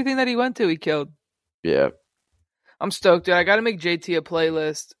 everything that he went to, he killed. Yeah. I'm stoked, dude. I got to make JT a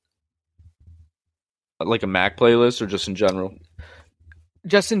playlist. Like a Mac playlist or just in general?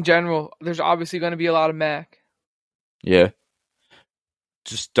 Just in general. There's obviously going to be a lot of Mac. Yeah.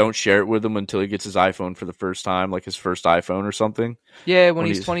 Just don't share it with him until he gets his iPhone for the first time, like his first iPhone or something. Yeah, when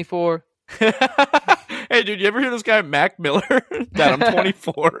he's 24. Hey, dude, you ever hear this guy Mac Miller? That I'm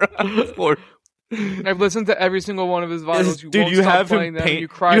 24. I've listened to every single one of his vinyls. Dude, you have him you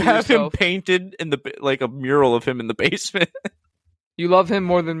cry you have him painted in like a mural of him in the basement. You love him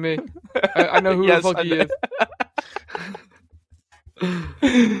more than me. I know who the fuck he is.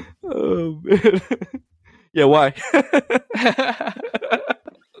 Oh man. Yeah, why?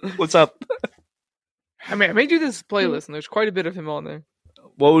 What's up? I mean, I made you this playlist, and there's quite a bit of him on there.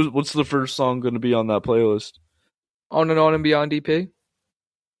 What's the first song going to be on that playlist? On and On and Beyond EP.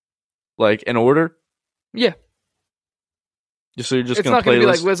 Like in order? Yeah. So you're just it's not going to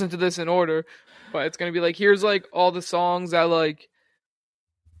be like listen to this in order, but it's going to be like here's like all the songs that like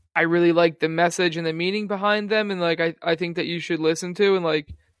I really like the message and the meaning behind them, and like I think that you should listen to, and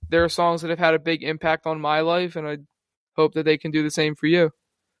like there are songs that have had a big impact on my life, and I hope that they can do the same for you.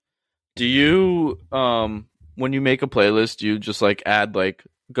 Do you when you make a playlist, do you just like add like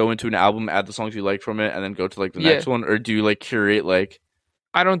go into an album, add the songs you like from it, and then go to like the next one, or do you like curate like?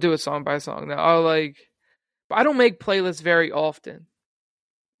 I don't do it song by song now. But I don't make playlists very often,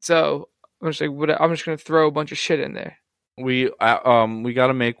 so I'm just gonna throw a bunch of shit in there. We got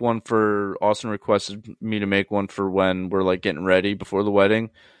to make one for Austin requested me to make one for when we're like getting ready before the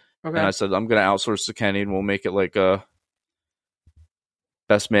wedding. Okay. And I said I'm gonna outsource to Kenny, and we'll make it like a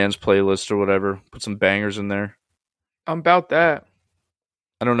best man's playlist or whatever. Put some bangers in there. I'm about that.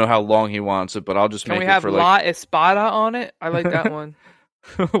 I don't know how long he wants it, but I'll just make it for like. Can we have La Espada on it? I like that one.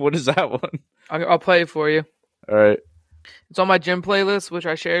 What is that one? I'll play it for you. All right. It's on my gym playlist, which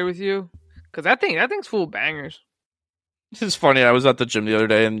I shared with you, because that thing's full of bangers. This is funny. I was at the gym the other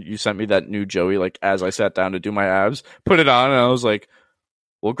day, and you sent me that new Joey. Like as I sat down to do my abs, put it on, and I was like,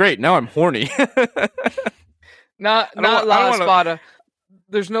 "Well, great. Now I'm horny." not La Espada.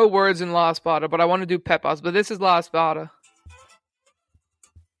 There's no words in La Espada, but I want to do Pepas. But this is La Espada.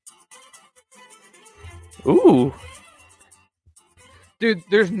 Ooh. Dude,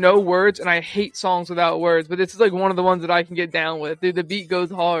 there's no words, and I hate songs without words, but this is like one of the ones that I can get down with. Dude, the beat goes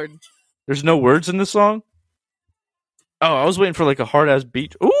hard. There's no words in this song? Oh, I was waiting for like a hard-ass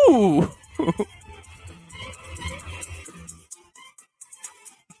beat. Ooh!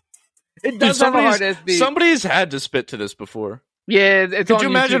 It does have a hard-ass beat. Somebody's had to spit to this before. Yeah, it's Could you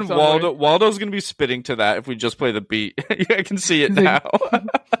imagine Waldo's going to be spitting to that if we just play the beat? I can see it now.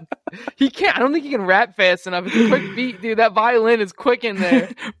 He can't. I don't think he can rap fast enough. It's a quick beat, dude. That violin is quick in there.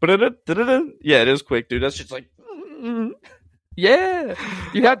 Yeah, it is quick, dude. That's just like. Yeah,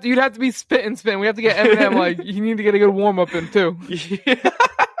 you'd have to be spit and spin. We have to get Eminem. Like you need to get a good warm up in too.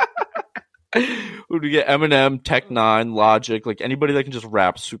 Would we get Eminem, Tech Nine, Logic, like anybody that can just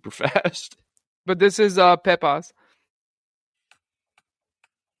rap super fast? But this is Pepas.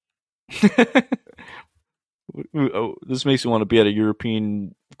 Oh, this makes me want to be at a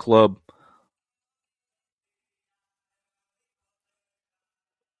European club.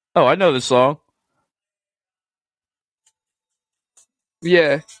 Oh, I know this song.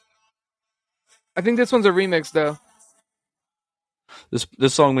 Yeah. I think this one's a remix, though.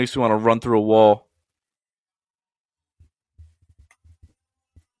 This song makes me want to run through a wall.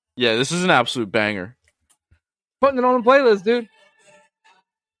 Yeah, this is an absolute banger. Putting it on the playlist, dude.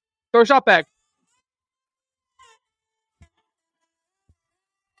 Throw a shot back.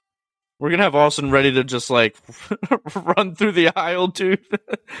 We're going to have Austin ready to just, like, run through the aisle, dude.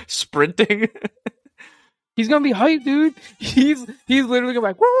 Sprinting. He's going to be hyped, dude. He's literally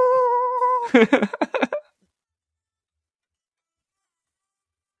going to be like,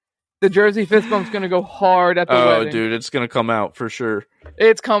 The Jersey fist bump's going to go hard at the wedding. Oh, dude, it's going to come out for sure.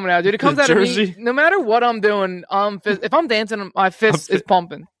 It's coming out, dude. It comes out Jersey. Of me. No matter what I'm doing, if I'm dancing, my fist is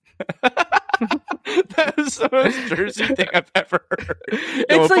pumping. That is the most Jersey thing I've ever heard.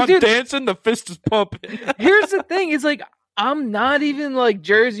 If I'm dancing, the fist is pumping. Here's the thing: is like I'm not even like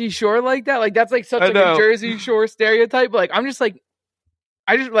Jersey Shore like that. Like that's like such like a Jersey Shore stereotype. But, like I'm just like,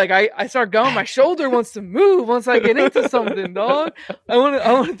 I start going. My shoulder wants to move once I get into something, dog. I want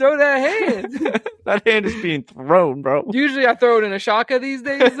to throw that hand. That hand is being thrown, bro. Usually I throw it in a shaka these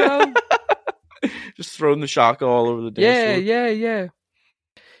days, though. Just throwing the shaka all over the dance floor. Yeah.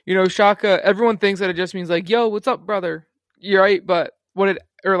 You know, shaka, everyone thinks that it just means like, yo, what's up, brother? You're right, but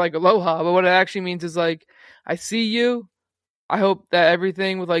or like aloha, but what it actually means is like, I see you, I hope that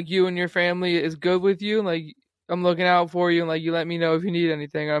everything with like you and your family is good with you. Like I'm looking out for you, and like you let me know if you need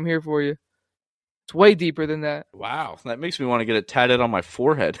anything. I'm here for you. It's way deeper than that. Wow, that makes me want to get it tatted on my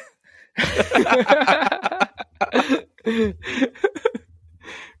forehead. Could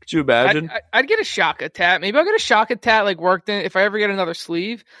you imagine? I'd get a Shaka tat. Maybe I'll get a Shaka tat like worked in. If I ever get another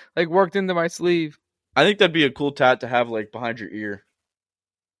sleeve, like worked into my sleeve. I think that'd be a cool tat to have like behind your ear.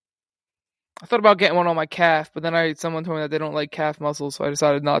 I thought about getting one on my calf, but then someone told me that they don't like calf muscles, so I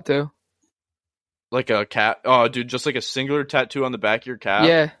decided not to. Like a cat? Oh, dude, just like a singular tattoo on the back of your calf?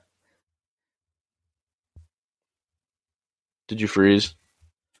 Yeah. Did you freeze?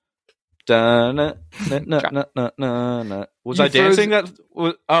 Was I dancing? I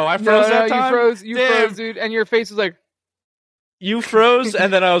froze that time? You froze, dude, and your face was like... You froze,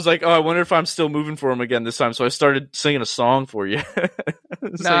 and then I was like, oh, I wonder if I'm still moving for him again this time, so I started singing a song for you. I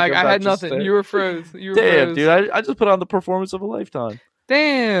had nothing. You were froze. Damn, dude, I just put on the performance of a lifetime.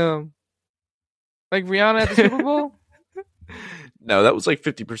 Damn. Like Rihanna at the Super Bowl? No, that was like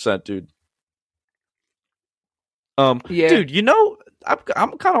 50%, dude. Yeah. Dude, you know,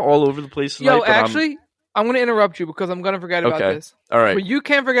 I'm kind of all over the place tonight. Yo, actually, I'm going to interrupt you because I'm going to forget about this. All right. But you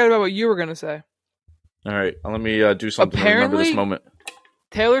can't forget about what you were going to say. All right. Let me do something to remember this moment.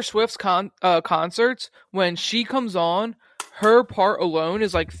 Taylor Swift's concerts, when she comes on, her part alone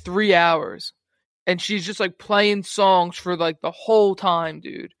is like 3 hours. And she's just like playing songs for like the whole time,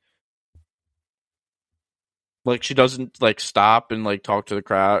 dude. Like she doesn't like stop and like talk to the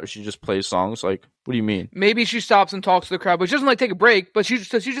crowd. She just plays songs. Like, what do you mean? Maybe she stops and talks to the crowd, but she doesn't like take a break. But she's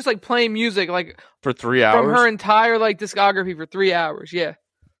just like playing music like for 3 hours from her entire like discography for 3 hours. Yeah,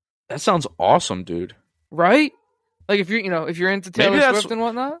 that sounds awesome, dude. Right? Like if you're into Taylor Swift and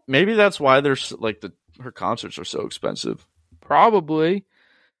whatnot. Maybe that's why there's like her concerts are so expensive. Probably.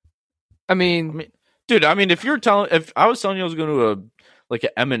 I mean, dude. I mean, if I was telling you I was going to like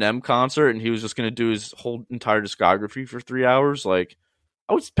an Eminem concert and he was just going to do his whole entire discography for 3 hours, like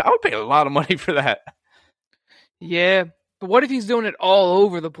I would pay a lot of money for that. Yeah, but what if he's doing it all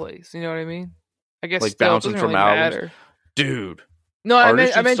over the place? You know what I mean? I guess like bouncing from albums, matter. Dude. No, I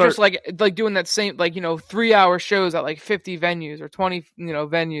meant just like doing that same 3 hour shows at like 50 venues or 20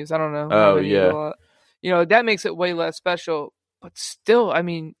 venues. I don't know. Oh yeah. That makes it way less special, but still, I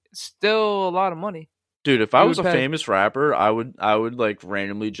mean, still a lot of money. Dude, if I was a famous rapper, I would like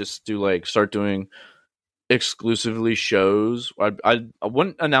randomly just start doing exclusively shows. I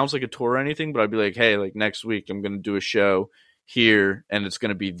wouldn't announce like a tour or anything, but I'd be like, hey, like next week I'm gonna do a show here, and it's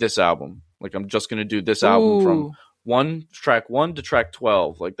gonna be this album. Like I'm just gonna do this album from track 1 to track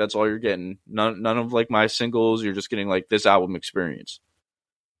 12. Like that's all you're getting. None of like my singles. You're just getting like this album experience.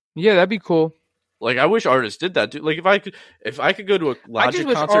 Yeah, that'd be cool. Like I wish artists did that, dude. Like if I could go to a Logic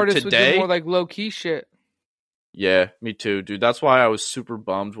concert artists today, would do more like low key shit. Yeah, me too, dude. That's why I was super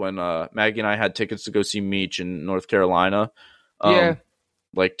bummed when Maggie and I had tickets to go see Meech in North Carolina.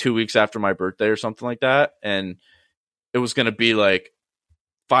 Like 2 weeks after my birthday or something like that, and it was gonna be like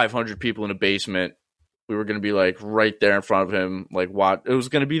 500 people in a basement. We were gonna be like right there in front of him. Like, what? It was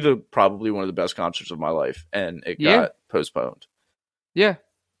gonna be probably one of the best concerts of my life, and it got postponed. Yeah,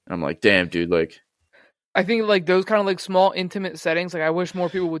 and I'm like, damn, dude. Like, I think like those kind of like small intimate settings, like I wish more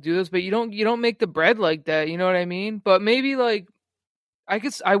people would do this, but you don't make the bread like that, you know what I mean? But maybe like I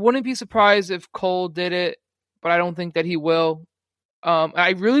wouldn't be surprised if Cole did it, but I don't think that he will.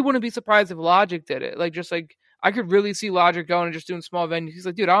 I really wouldn't be surprised if Logic did it. Like just like I could really see Logic going and just doing small venues. He's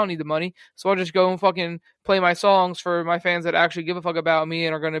like, dude, I don't need the money, so I'll just go and fucking play my songs for my fans that actually give a fuck about me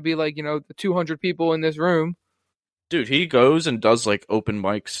and are gonna be like, the 200 people in this room. Dude, he goes and does like open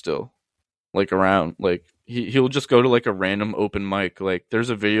mics still. Like around, like he'll just go to like a random open mic. Like there's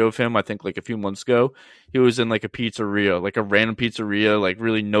a video of him, I think like a few months ago. He was in like a pizzeria, like a random pizzeria, like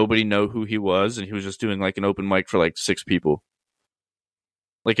really nobody know who he was, and he was just doing like an open mic for like 6 people.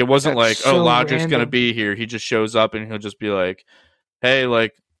 Like it wasn't That's like, so Logic's random. gonna be here. He just shows up and he'll just be like, hey,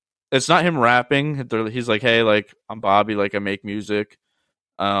 like it's not him rapping. He's like, hey, like I'm Bobby, like I make music.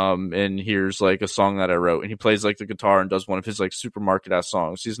 And here's like a song that I wrote, and he plays like the guitar and does one of his like supermarket ass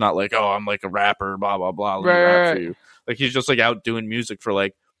songs. He's not like, oh, I'm like a rapper, blah blah blah. Let me rap for you. Like he's just like out doing music for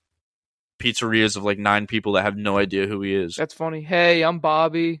like pizzerias of like 9 people that have no idea who he is. That's funny. Hey, I'm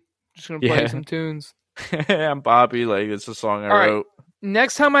Bobby. Just gonna play some tunes. I'm Bobby. Like it's a song I wrote.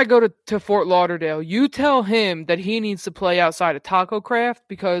 Next time I go to Fort Lauderdale, you tell him that he needs to play outside of Taco Craft,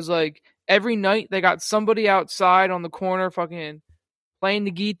 because like every night they got somebody outside on the corner fucking playing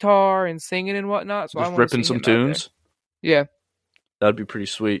the guitar and singing and whatnot. So just I ripping some tunes. Yeah, that'd be pretty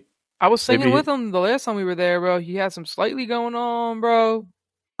sweet. I was singing with him the last time we were there, bro. He had some slightly going on, bro.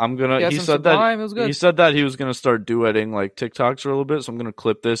 I'm gonna. He said Sublime. It was good. He said that he was gonna start duetting like TikToks for a little bit. So I'm gonna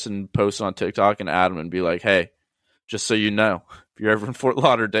clip this and post it on TikTok and add him and be like, "Hey, just so you know, if you're ever in Fort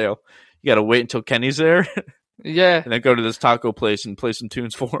Lauderdale, you gotta wait until Kenny's there, yeah, and then go to this taco place and play some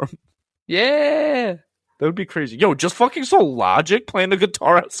tunes for him." Yeah, that would be crazy. Yo, just fucking saw Logic playing the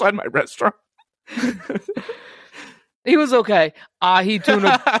guitar outside my restaurant. He was okay. He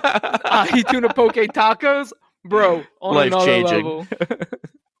tuna poke tacos, bro. On life another changing. level.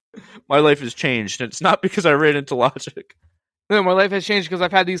 My life has changed, and it's not because I ran into Logic. No, my life has changed because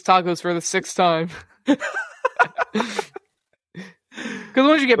I've had these tacos for the 6th time. Because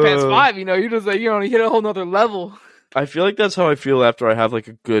once you get past 5, you just like you hit a whole nother level. I feel like that's how I feel after I have like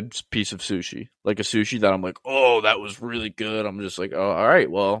a good piece of sushi, like a sushi that I'm like, oh, that was really good. I'm just like, oh, all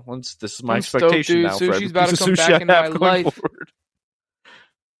right, well, this is my expectation now. Sushi's about to come back into my life. Forward.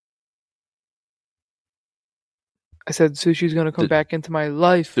 I said sushi's gonna come back into my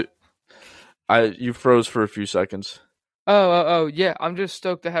life. You froze for a few seconds. Oh, yeah. I'm just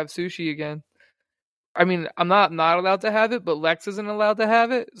stoked to have sushi again. I mean, I'm not allowed to have it, but Lex isn't allowed to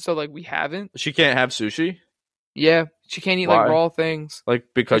have it, so like we haven't. She can't have sushi? Yeah, she can't eat like raw things. Like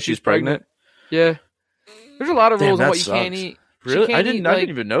because she's pregnant? Yeah. There's a lot of rules on what you can't eat. Really? I didn't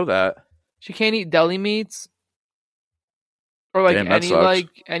even know that. She can't eat deli meats. Or like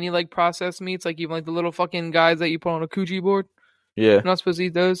any processed meats, like even like the little fucking guys that you put on a coochie board. Yeah. You're not supposed to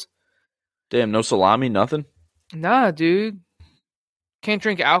eat those. Damn, no salami, nothing? Nah, dude. Can't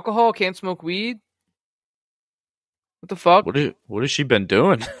drink alcohol, can't smoke weed. What the fuck? What has she been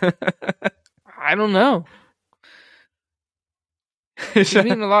doing? I don't know. She's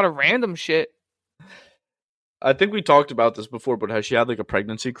eating a lot of random shit. I think we talked about this before, but has she had like a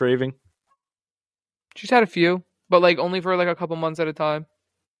pregnancy craving? She's had a few, but like only for like a couple months at a time.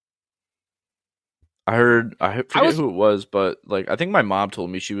 I forget who it was, but like I think my mom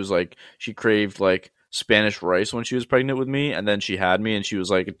told me she was like she craved like Spanish rice when she was pregnant with me, and then she had me, and she was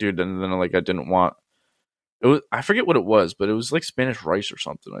like, dude, and then like I didn't want it was I forget what it was, but it was like Spanish rice or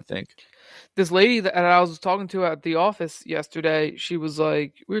something, I think. This lady that I was talking to at the office yesterday, she was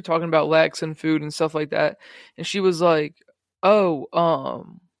like, we were talking about Lex and food and stuff like that, and she was like, oh,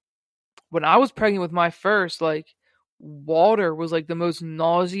 when I was pregnant with my first, like, water was like the most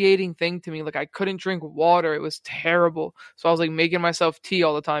nauseating thing to me. Like I couldn't drink water. It was terrible. So I was like making myself tea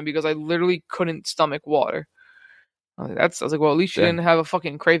all the time because I literally couldn't stomach water. I was like, well, at least you didn't have a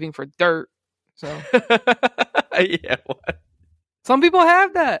fucking craving for dirt. So yeah, what? Some people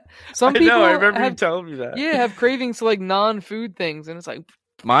have that. Some people I remember you telling me that. Yeah, have cravings to like non-food things, and it's like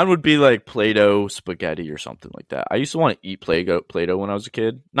mine would be like Play-Doh spaghetti or something like that. I used to want to eat Play-Doh when I was a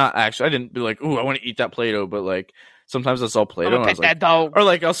kid. Not actually, I didn't be like, ooh, I want to eat that Play-Doh, but like sometimes I saw Play-Doh and I was like, dog. Or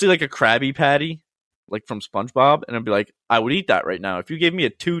like I'll see like a Krabby Patty, like from SpongeBob, and I'd be like, I would eat that right now. If you gave me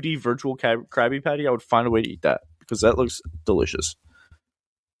a 2D virtual Krabby Patty, I would find a way to eat that because that looks delicious.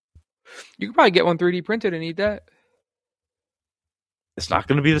 You could probably get one 3D printed and eat that. It's not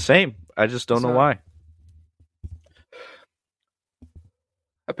going to be the same. I just don't know why.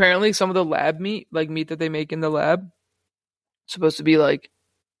 Apparently, some of the lab meat, like meat that they make in the lab, supposed to be like,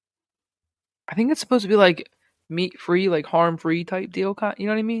 I think it's supposed to be like meat-free, like harm-free type deal. You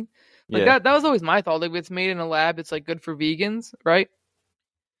know what I mean? Like that was always my thought. Like if it's made in a lab, it's like good for vegans, right?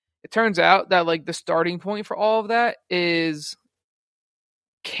 It turns out that like the starting point for all of that is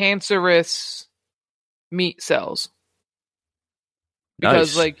cancerous meat cells.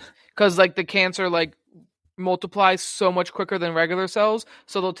 Because the cancer like multiplies so much quicker than regular cells,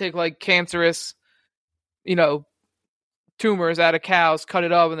 so they'll take like cancerous, tumors out of cows, cut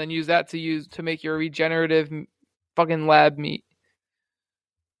it up, and then use that to make your regenerative fucking lab meat.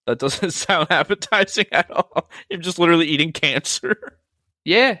 That doesn't sound appetizing at all. You're just literally eating cancer.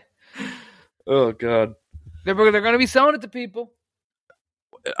 Yeah. Oh god. They're gonna be selling it to people.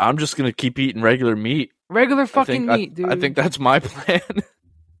 I'm just gonna keep eating regular meat. Regular fucking meat, dude. I think that's my plan.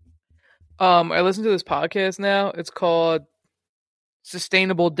 I listen to this podcast now. It's called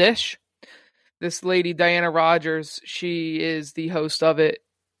Sustainable Dish. This lady, Diana Rogers, she is the host of it.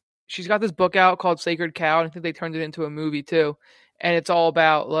 She's got this book out called Sacred Cow, and I think they turned it into a movie too. And it's all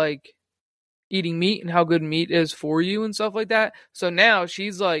about like eating meat and how good meat is for you and stuff like that. So now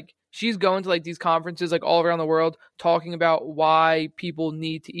she's going to like these conferences like all around the world talking about why people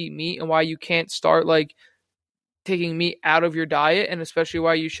need to eat meat and why you can't start like taking meat out of your diet, and especially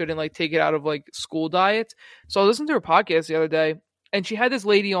why you shouldn't like take it out of like school diets. So I listened to her podcast the other day, and she had this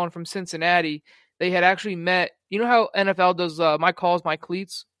lady on from Cincinnati. They had actually met. You know how NFL does my calls, my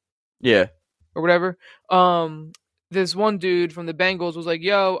cleats? Yeah. Or whatever. This one dude from the Bengals was like,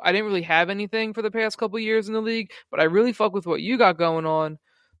 yo, I didn't really have anything for the past couple years in the league, but I really fuck with what you got going on.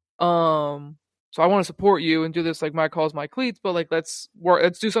 So I want to support you and do this like my calls, my cleats, but like let's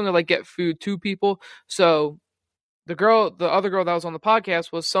do something like get food to people. So the other girl that was on the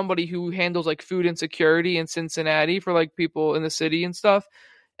podcast was somebody who handles like food insecurity in Cincinnati for like people in the city and stuff.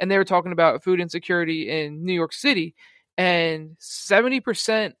 And they were talking about food insecurity in New York City. And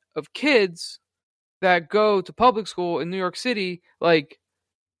 70% of kids that go to public school in New York City, like,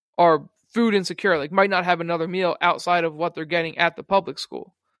 are food insecure, like might not have another meal outside of what they're getting at the public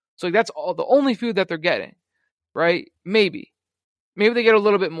school. So like, that's all the only food that they're getting, right? Maybe they get a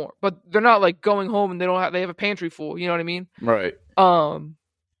little bit more, but they're not like going home and they have a pantry full. You know what I mean? Right.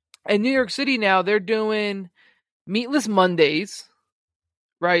 In New York City now, they're doing meatless Mondays,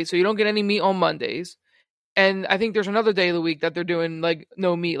 right? So you don't get any meat on Mondays. And I think there's another day of the week that they're doing like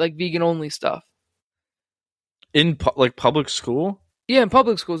no meat, like vegan only stuff. In like public school? Yeah, in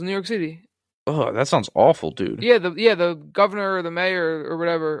public schools in New York City. Oh, that sounds awful, dude. Yeah, the governor or the mayor or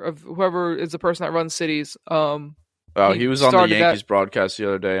whatever of whoever is the person that runs cities. He was on the Yankees broadcast the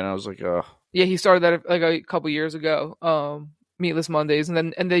other day, and I was like, oh. Yeah, he started that like a couple years ago. Meatless Mondays,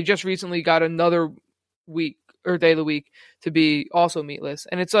 and they just recently got another week or day of the week to be also meatless.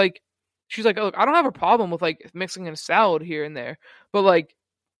 And it's like, she's like, look, I don't have a problem with like mixing in a salad here and there, but like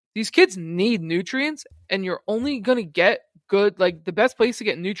these kids need nutrients, and you're only gonna get good, like the best place to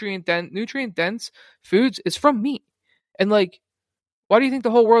get nutrient dense foods is from meat. And like, why do you think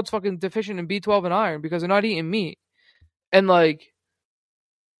the whole world's fucking deficient in B12 and iron? Because they're not eating meat. And like,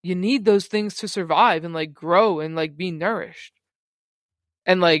 you need those things to survive and like grow and like be nourished.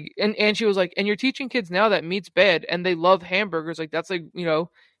 And like, and she was like, and you're teaching kids now that meat's bad and they love hamburgers. Like that's like, you know,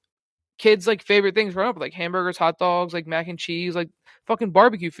 kids like favorite things growing up, like hamburgers, hot dogs, like mac and cheese, like fucking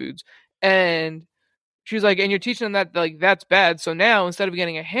barbecue foods. And she's like, and you're teaching them that like that's bad. So now instead of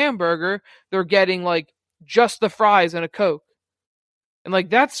getting a hamburger, they're getting like just the fries and a Coke. And like,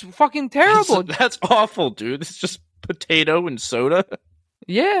 that's fucking terrible. That's awful, dude. It's just potato and soda.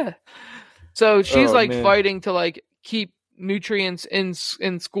 Yeah. So she's fighting to like keep nutrients in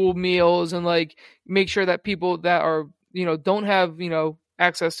school meals and like make sure that people that are, you know, don't have, you know,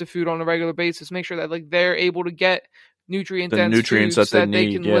 access to food on a regular basis, make sure that like they're able to get nutrients that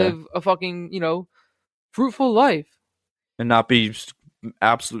they can live a fucking, you know, fruitful life and not be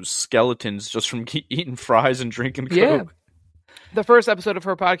absolute skeletons just from eating fries and drinking Coke. Yeah. The first episode of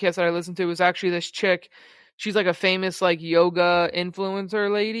her podcast that I listened to was actually this chick. She's like a famous like yoga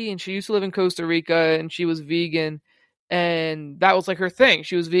influencer lady, and she used to live in Costa Rica, and she was vegan, and that was like her thing.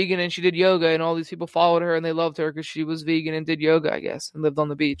 She was vegan and she did yoga, and all these people followed her and they loved her because she was vegan and did yoga, I guess, and lived on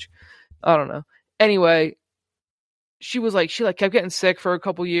the beach. I don't know. Anyway, she kept getting sick for a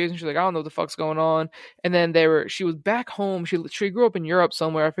couple years, and she's like, I don't know what the fuck's going on. And then she was back home. She grew up in Europe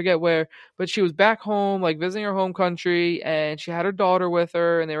somewhere, I forget where, but she was back home, like visiting her home country, and she had her daughter with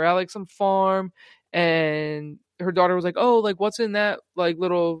her, and they were at like some farm, and her daughter was like, oh, like what's in that like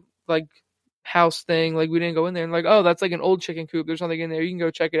little like house thing? Like we didn't go in there, and like, oh, that's like an old chicken coop. There's nothing in there. You can go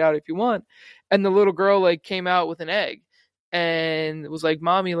check it out if you want. And the little girl like came out with an egg and was like,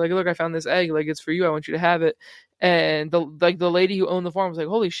 mommy, like, look, I found this egg. Like, it's for you. I want you to have it. And the lady who owned the farm was like,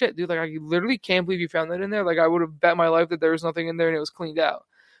 holy shit, dude, like I literally can't believe you found that in there. Like I would have bet my life that there was nothing in there and it was cleaned out.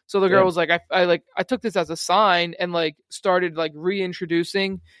 So the girl was like, I took this as a sign and like started like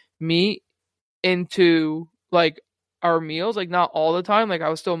reintroducing meat into like our meals, like not all the time. Like I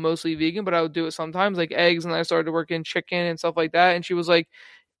was still mostly vegan, but I would do it sometimes, like eggs, and I started to work in chicken and stuff like that. And she was like,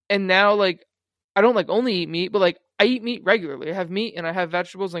 and now like I don't like only eat meat, but like I eat meat regularly. I have meat and I have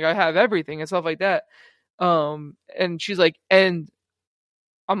vegetables, like I have everything and stuff like that. And she's like, and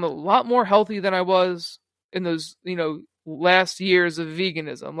I'm a lot more healthy than I was in those, you know, last years of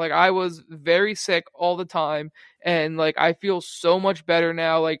veganism. Like I was very sick all the time, and like I feel so much better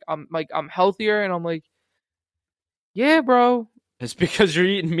now. Like I'm healthier, and I'm like, yeah, bro. It's because you're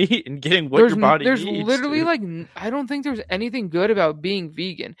eating meat and getting what your body needs. There's literally dude. Like I don't think there's anything good about being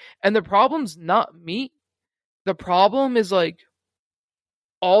vegan. And the problem's not meat. The problem is like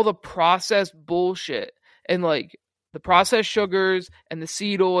all the processed bullshit and like the processed sugars and the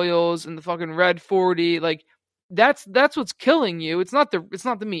seed oils and the fucking red 40. Like that's what's killing you. It's not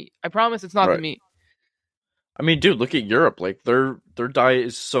the meat. I promise it's not the meat. I mean, dude, look at Europe. Like their diet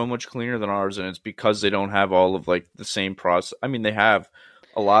is so much cleaner than ours, and it's because they don't have all of like the same process. I mean, they have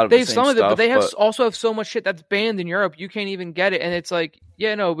a lot of the same stuff, but they also have so much shit that's banned in Europe. You can't even get it, and it's like,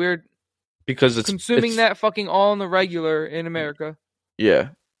 yeah, no, we're because it's consuming that fucking all on the regular in America. Yeah,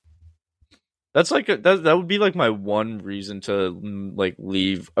 that's like that would be like my one reason to like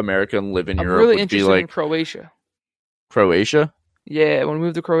leave America and live in Europe. I'm really interested in Croatia. Croatia? Yeah, want to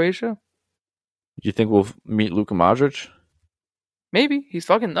move to Croatia? Do you think we'll meet Luka Modric? Maybe. He's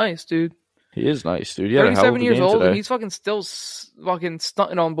fucking nice, dude. He is nice, dude. He had a hell of 37 a years game old, today. and he's fucking still fucking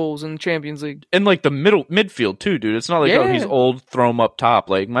stunting on bulls in the Champions League. In like the midfield too, dude. It's not like, oh, he's old, throw him up top.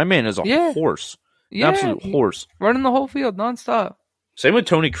 Like, my man is a horse. An absolute horse. Running the whole field nonstop. Same with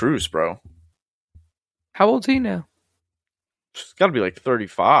Tony Cruz, bro. How old's he now? It's got to be like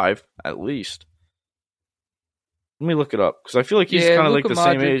 35 at least. Let me look it up because I feel like he's kind of like the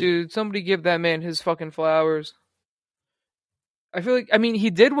same age. Dude, somebody give that man his fucking flowers. I feel like, I mean, he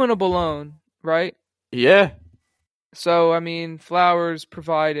did win a Ballon, right? Yeah. So, I mean, flowers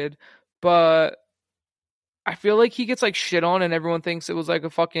provided, but I feel like he gets like shit on and everyone thinks it was like a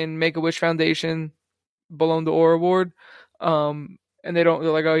fucking Make-A-Wish Foundation Ballon d'Or award. And they're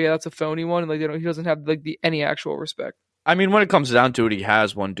like, oh yeah, that's a phony one. And like, he doesn't have like any actual respect. I mean, when it comes down to it, he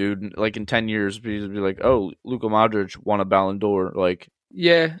has one, dude. Like in 10 years, he'd be like, oh, Luka Modric won a Ballon d'Or. Like,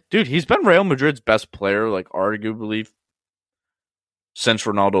 yeah, dude, he's been Real Madrid's best player, like arguably since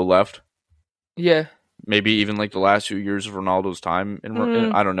Ronaldo left. Yeah. Maybe even like the last few years of Ronaldo's time.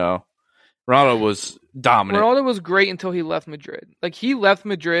 I don't know. Ronaldo was dominant. Ronaldo was great until he left Madrid. Like, he left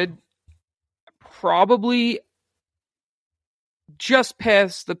Madrid probably just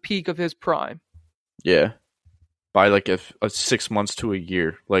past the peak of his prime. Yeah. By like a 6 months to a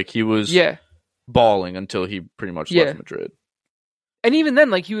year. Like, he was balling until he pretty much left Madrid. And even then,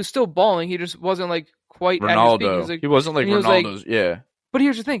 like, he was still balling. He just wasn't like quite Ronaldo. at his peak. He wasn't like Ronaldo's, But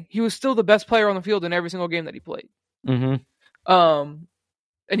here's the thing. He was still the best player on the field in every single game that he played. Mm-hmm.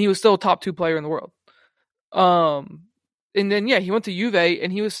 And he was still a top 2 player in the world. And then, he went to Juve,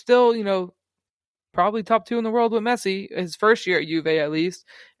 and he was still, probably top 2 in the world with Messi, his first year at Juve at least.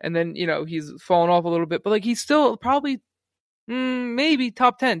 And then, he's fallen off a little bit. But, like, he's still probably maybe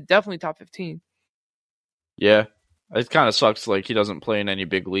top 10, definitely top 15. Yeah. It kind of sucks, like, he doesn't play in any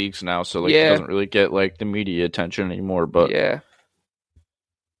big leagues now, so, like, he doesn't really get, like, the media attention anymore, but... Yeah.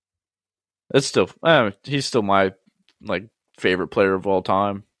 It's still... he's still my, like, favorite player of all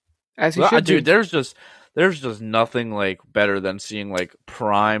time. As he should dude, there's just nothing, like, better than seeing, like,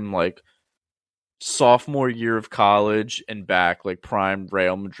 prime, like, sophomore year of college and back, like, prime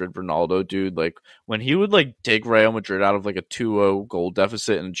Real Madrid Ronaldo, dude. Like, when he would, like, take Real Madrid out of, like, a 2-0 goal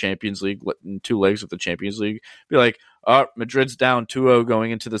deficit in the Champions League, in 2 legs of the Champions League, be like, oh, Madrid's down 2-0 going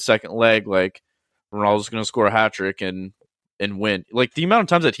into the second leg, like, Ronaldo's gonna score a hat-trick and win. Like, the amount of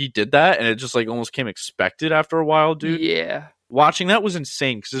times that he did that, and it just, like, almost came expected after a while, dude. Yeah. Watching that was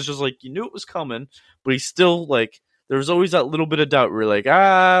insane, because it's just, like, you knew it was coming, but he still, like, there was always that little bit of doubt where you're like,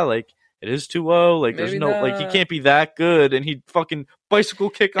 like, it is 2-0, like, there's no, like, he can't be that good, and he'd fucking bicycle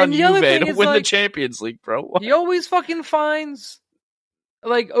kick on Juve to win the Champions League, bro. What? He always fucking finds,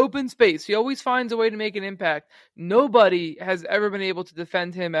 like, open space. He always finds a way to make an impact. Nobody has ever been able to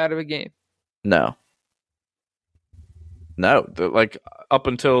defend him out of a game. No, like, up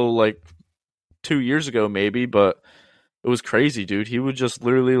until, like, 2 years ago, maybe, but it was crazy, dude. He would just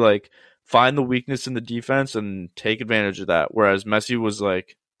literally, like, find the weakness in the defense and take advantage of that, whereas Messi was,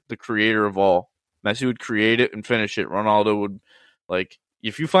 like, the creator of all. Messi would create it and finish it. Ronaldo would, like,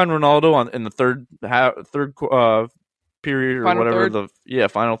 if you find Ronaldo in the third period or final whatever,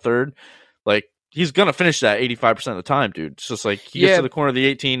 third. Final third, like, he's gonna finish that 85% of the time, dude. It's just like he gets to the corner of the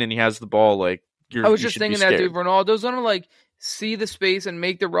 18 and he has the ball, like, I was just thinking that, dude. Ronaldo's gonna, like, see the space and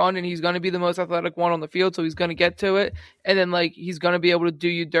make the run, and he's gonna be the most athletic one on the field, so he's gonna get to it, and then, like, he's gonna be able to do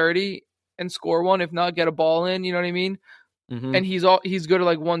you dirty and score one, if not get a ball in. You know what I mean? Mm-hmm. And he's good at,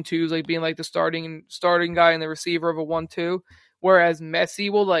 like, 1-2s, like being like the starting guy and the receiver of a 1-2. Whereas Messi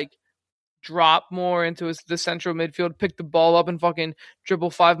will, like, drop more into the central midfield, pick the ball up and fucking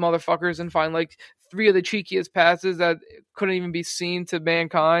dribble 5 motherfuckers and find, like, 3 of the cheekiest passes that couldn't even be seen to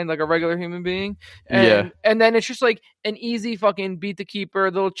mankind, like a regular human being. And then it's just like an easy fucking beat the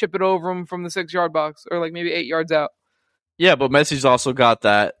keeper, they'll chip it over him from the 6-yard box or, like, maybe 8 yards out. Yeah, but Messi's also got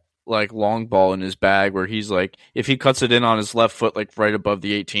that, like, long ball in his bag where he's like, if he cuts it in on his left foot, like, right above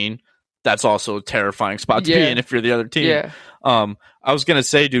the 18, that's also a terrifying spot to be in if you're the other team. Yeah. I was gonna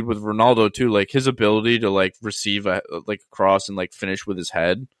say, dude, with Ronaldo too, like, his ability to, like, receive a cross and, like, finish with his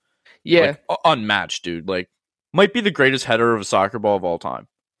head, like, unmatched, dude. Like, might be the greatest header of a soccer ball of all time.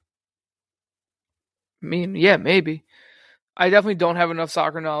 I mean, yeah, maybe. I definitely don't have enough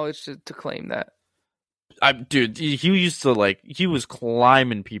soccer knowledge to claim that. Dude, he used to, like, he was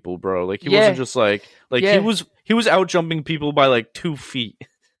climbing people, bro. Like, he wasn't just like he was out jumping people by, like, 2 feet.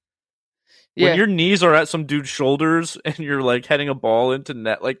 When your knees are at some dude's shoulders and you're, like, heading a ball into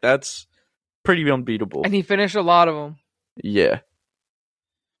net, like, that's pretty unbeatable. And he finished a lot of them. Yeah.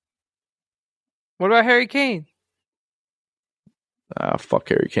 What about Harry Kane? Fuck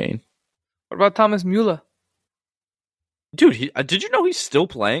Harry Kane. What about Thomas Müller? Dude, did you know he's still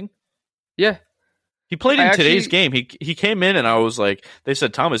playing? Yeah. He played in today's game. He came in and I was like, they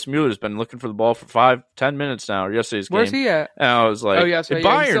said Thomas Mueller's been looking for the ball for 5-10 minutes now, or yesterday's game. Where's he at? And I was like,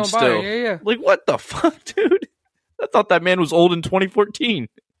 Bayern still. Yeah. Like, what the fuck, dude? I thought that man was old in 2014.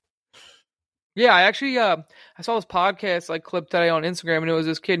 Yeah, I actually I saw this podcast like clip today on Instagram, and it was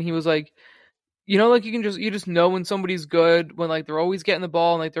this kid, and he was like, you know, like you just know when somebody's good when like they're always getting the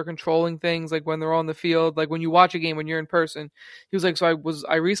ball and like they're controlling things, like when they're on the field, like when you watch a game when you're in person. He was like, so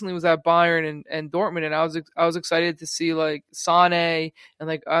I recently was at Bayern and Dortmund, and I was excited to see like Sane and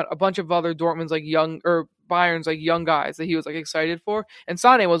like a bunch of other Dortmund's like young or Bayern's like young guys that he was like excited for, and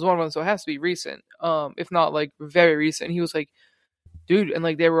Sane was one of them, so it has to be recent, if not like very recent. He was like, dude, and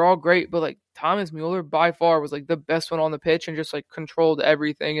like they were all great, but like Thomas Mueller by far was like the best one on the pitch and just like controlled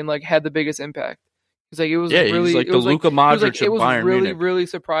everything and like had the biggest impact. He's like, it was really, he's like it was the Luka Modric it was of Bayern really Munich. really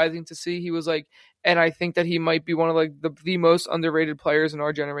surprising to see. He was like, and I think that he might be one of like the most underrated players in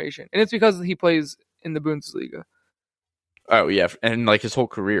our generation, and it's because he plays in the Bundesliga. Oh yeah, and like his whole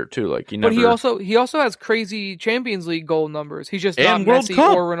career too. Like but he also has crazy Champions League goal numbers. He's just not World Messi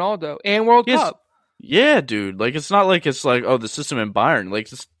Cup. or Ronaldo and World Cup. Yeah, dude. Like, it's not like it's like, oh, the system in Bayern. Like,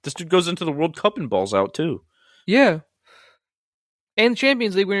 this dude goes into the World Cup and balls out, too. Yeah. And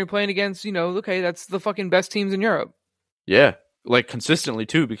Champions League when you're playing against, you know, okay, that's the fucking best teams in Europe. Yeah. Like, consistently,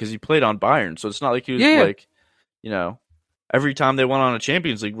 too, because he played on Bayern. So it's not like he was, like, you know, every time they went on a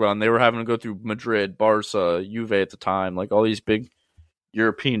Champions League run, they were having to go through Madrid, Barca, Juve at the time. Like, all these big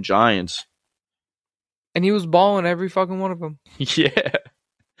European giants. And he was balling every fucking one of them. Yeah.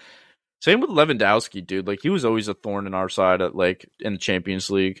 Same with Lewandowski, dude. Like, he was always a thorn in our side at, like, in the Champions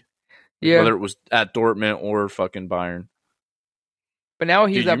League. Yeah. Whether it was at Dortmund or fucking Bayern. But now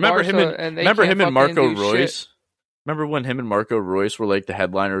he's at Barca, remember him and Marco Reus? Remember when him and Marco Reus were, like, the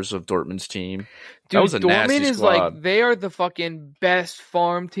headliners of Dortmund's team? Dude, that was a nasty Dortmund is, squad. like, they are the fucking best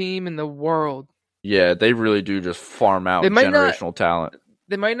farm team in the world. Yeah, they really do just farm out generational talent.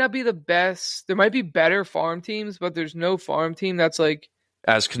 They might not be the best. There might be better farm teams, but there's no farm team that's, like,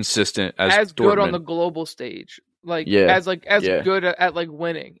 as consistent as good on the global stage, like as good at like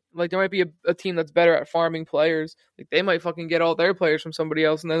winning. Like there might be a team that's better at farming players. Like they might fucking get all their players from somebody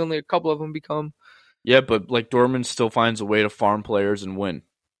else, and then only a couple of them become. Yeah, but like Dortmund still finds a way to farm players and win.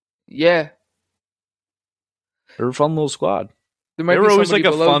 Yeah, they're a fun little squad. They were always like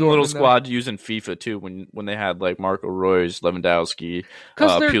a fun little squad to use in FIFA too. When they had like Marco Reus, Lewandowski,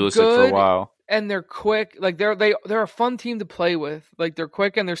 Pulisic for a while. And they're quick, like they're a fun team to play with. Like they're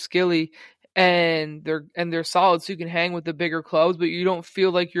quick and they're skilly, and they're solid, so you can hang with the bigger clubs, but you don't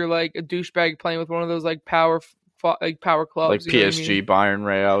feel like you're like a douchebag playing with one of those like power clubs, like PSG, Bayern,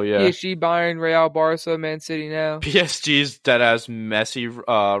 Real, yeah. PSG, Bayern, Real, Barca, Man City now. PSG's dead ass Messi,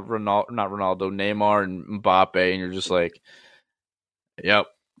 not Ronaldo, Neymar, and Mbappe, and you're just like, yep.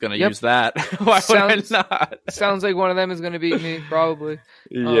 Gonna use that. Why would I not? Sounds like one of them is gonna beat me, probably.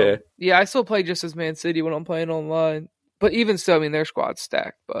 Yeah. Yeah, I still play just as Man City when I'm playing online. But even still, I mean, their squad's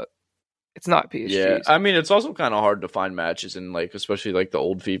stacked, but it's not PSG. Yeah, I mean, it's also kind of hard to find matches in, like, especially, like, the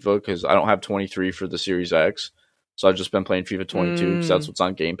old FIFA, because I don't have 23 for the Series X, so I've just been playing FIFA 22, because that's what's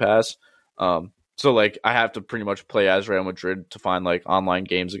on Game Pass. So, like, I have to pretty much play as Real Madrid to find, like, online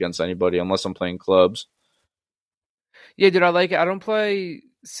games against anybody, unless I'm playing clubs. Yeah, dude, I like it. I don't play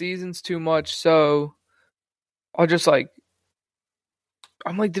seasons too much, so I'll just like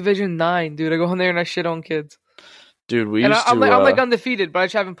I'm like Division 9, dude. I go on there and I shit on kids. Dude, I'm like undefeated, but I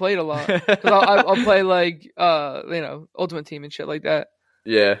just haven't played a lot. I'll play like you know, Ultimate Team and shit like that.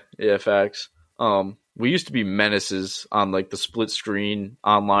 Yeah, facts. We used to be menaces on like the split screen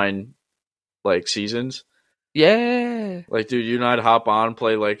online like seasons. Yeah. Like, dude, you and I'd hop on,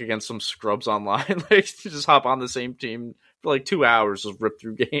 play like against some scrubs online, like just hop on the same team for like 2 hours, just rip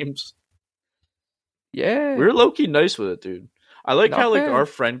through games. Yeah. We were low-key nice with it, dude. I like how like our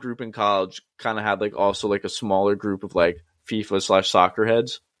friend group in college kind of had like also like a smaller group of like FIFA/soccer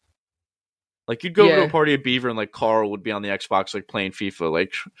heads. Like you'd go to a party at Beaver and like Carl would be on the Xbox like playing FIFA,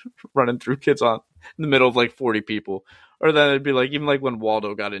 like running through kids in the middle of like 40 people. Or then it'd be like even like when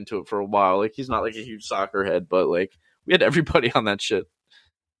Waldo got into it for a while, like he's not like a huge soccer head, but like we had everybody on that shit.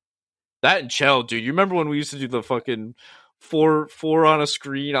 That and Chell, dude. You remember when we used to do the fucking four on a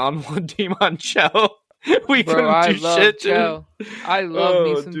screen on one team on Chell? We couldn't do shit, Chell. Dude. I love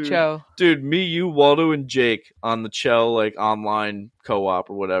me some Chell. Dude, me, you, Waldo, and Jake on the Chell like online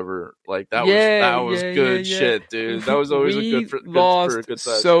co-op or whatever. Like that was good shit, dude. That was always a good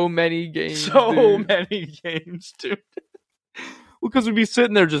size. So many games. Many games, dude. Well, because we'd be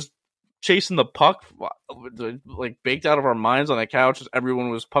sitting there just chasing the puck, like baked out of our minds on the couch. Everyone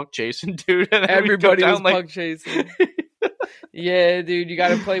was puck chasing, dude. And everybody was puck chasing. Yeah, dude, you got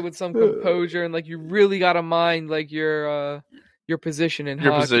to play with some composure, and like you really got to mind like your position in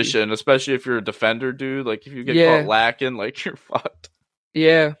your hockey. position, especially if you're a defender, dude. Like if you get caught lacking, like you're fucked.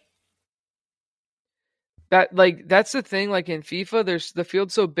 Yeah. That's the thing. Like in FIFA, there's the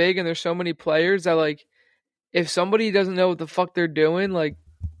field's so big and there's so many players that like if somebody doesn't know what the fuck they're doing, like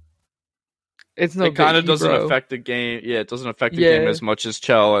it's no. It kind of biggie, doesn't bro. affect the game. Yeah, it doesn't affect the game as much as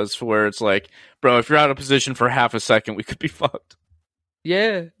Chell, as where it's like, bro, if you're out of position for half a second, we could be fucked.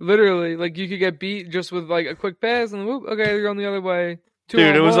 Yeah, literally. Like you could get beat just with like a quick pass and whoop, okay, you're on the other way.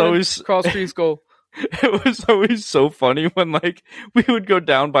 Dude, it was always cross crease goal. It was always so funny when like we would go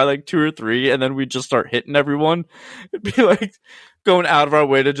down by like 2 or 3 and then we'd just start hitting everyone. It'd be like going out of our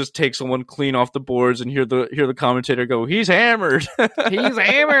way to just take someone clean off the boards and hear the commentator go, "He's hammered. He's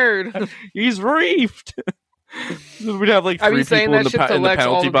hammered. He's reefed." We'd have like 3 people in the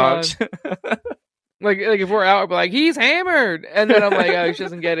penalty box. Like if we're out, we're like, "He's hammered," and then I'm like, "Oh, she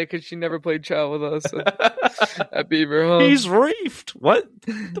doesn't get it because she never played Chell with us." So, at Beaver, huh? He's reefed. What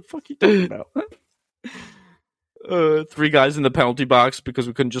the fuck are you talking about? 3 guys in the penalty box because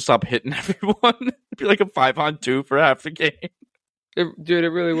we couldn't just stop hitting everyone. It'd be like a 5-on-2 for half the game. Dude, it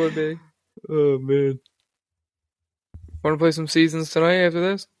really would be. Oh man. Want to play some seasons tonight after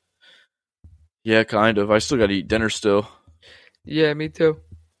this? Yeah, kind of. I still got to eat dinner still. Yeah, me too.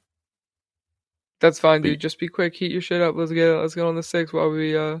 That's fine, dude. Just be quick. Heat your shit up. Let's get on the 6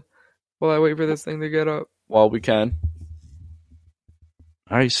 while I wait for this thing to get up. While we can.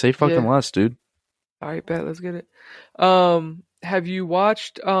 All right, say fucking less, dude. All right, bet. Let's get it. Have you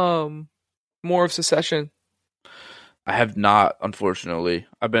watched more of Succession? I have not, unfortunately.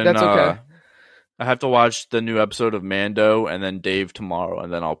 That's okay. I have to watch the new episode of Mando and then Dave tomorrow,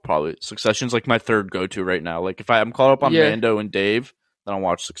 and then I'll probably Succession's like my third go-to right now. Like if I'm caught up on Mando and Dave, then I'll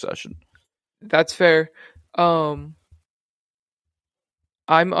watch Succession. That's fair. I'm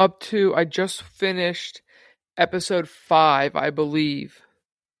up to. I just finished episode 5, I believe.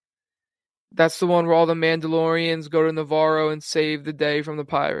 That's the one where all the Mandalorians go to Navarro and save the day from the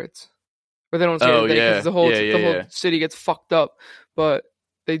pirates. But they don't save the day because the whole city gets fucked up. But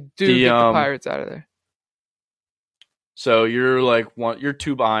they do get the pirates out of there. So you're like you're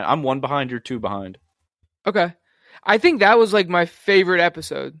 2 behind. I'm 1 behind. You're 2 behind. Okay, I think that was like my favorite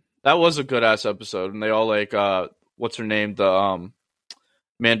episode. That was a good ass episode, and they all like what's her name, the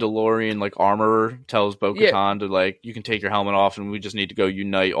Mandalorian like armorer tells Bo-Katan to like, you can take your helmet off, and we just need to go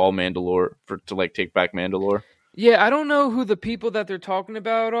unite all Mandalore to like take back Mandalore. Yeah, I don't know who the people that they're talking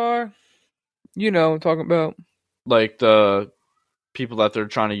about are. You know, I'm talking about like the people that they're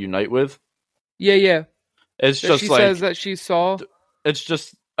trying to unite with. Yeah. It's that just she like says that she saw. It's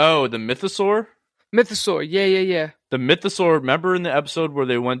just the Mythosaur. Mythosaur, yeah. The Mythosaur. Remember in the episode where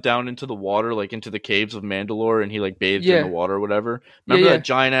they went down into the water, like into the caves of Mandalore, and he like bathed in the water or whatever. Remember that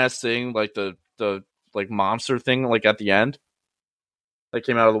giant ass thing, like the like monster thing, like at the end that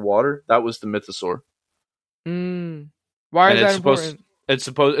came out of the water? That was the Mythosaur. Why is that important?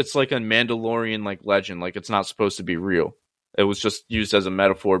 It's like a Mandalorian like legend. Like it's not supposed to be real. It was just used as a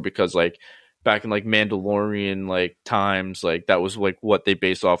metaphor because like back in like Mandalorian like times, like that was like what they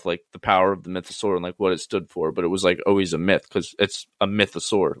based off like the power of the Mythosaur and like what it stood for. But it was like always a myth because it's a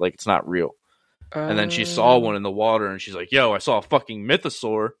Mythosaur. Like it's not real. And then she saw one in the water and she's like, "Yo, I saw a fucking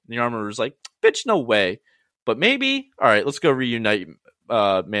Mythosaur." And the armorer was like, "Bitch, no way. But maybe. All right, let's go reunite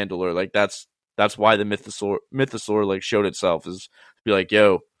Mandalore." Like that's why the Mythosaur like showed itself, is to be like,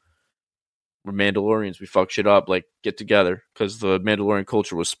 "Yo, we're Mandalorians. We fuck shit up. Like, get together." Because the Mandalorian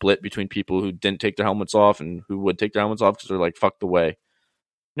culture was split between people who didn't take their helmets off and who would take their helmets off because they're like, "Fuck the way."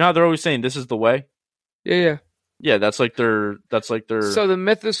 You know how they're always saying, "This is the way." Yeah. That's like their. So the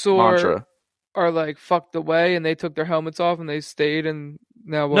Mythosaur mantra. Are like, "Fuck the way," and they took their helmets off and they stayed. And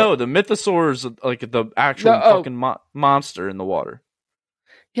now what? No, the Mythosaur is like the actual fucking monster in the water.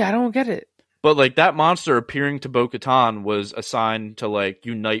 Yeah, I don't get it. But like that monster appearing to Bo-Katan was assigned to like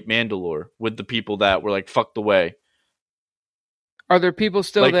unite Mandalore with the people that were like, "Fuck the way." Are there people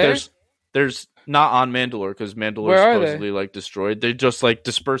still like, there? There's not on Mandalore because Mandalore is supposedly like destroyed. They just like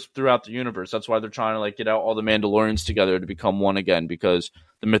dispersed throughout the universe. That's why they're trying to like get out all the Mandalorians together to become one again, because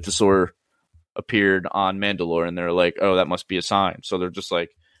the Mythosaur appeared on Mandalore and they're like, "Oh, that must be a sign." So they're just like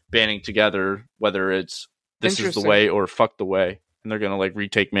banding together, whether it's "this is the way" or "fuck the way," and they're gonna like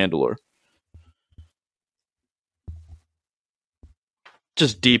retake Mandalore.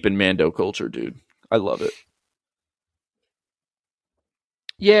 Just deep in Mando culture, dude. I love it.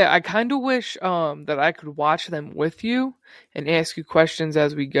 Yeah, I kind of wish that I could watch them with you and ask you questions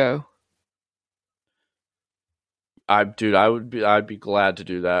as we go. I'd be glad to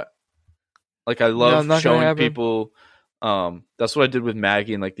do that. Like I love showing people. That's what I did with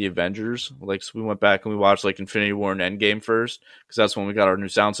Maggie and like the Avengers. Like, so we went back and we watched like Infinity War and Endgame first, because that's when we got our new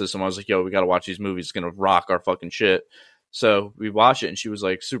sound system. I was like, yo, we got to watch these movies. It's gonna rock our fucking shit. So we watched it, and she was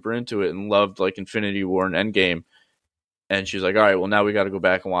like super into it and loved like Infinity War and Endgame. And she's like, all right, well, now we got to go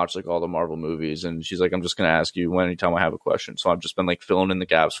back and watch like all the Marvel movies. And she's like, I'm just gonna ask you anytime I have a question. So I've just been like filling in the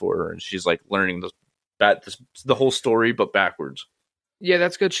gaps for her, and she's like learning the whole story but backwards. Yeah,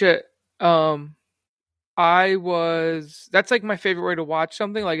 that's good shit. That's like my favorite way to watch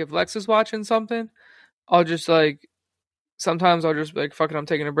something. Like if Lex is watching something, I'll just like, sometimes I'll just be like, fuck it, I'm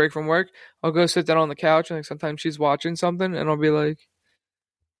taking a break from work. I'll go sit down on the couch, and like sometimes she's watching something, and I'll be like,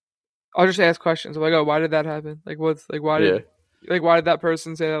 I'll just ask questions. I'm like, oh, why did that happen? Like, why did that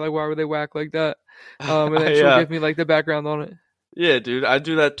person say that? Like, why were they whack like that? And then she'll give me like the background on it. Yeah, dude, I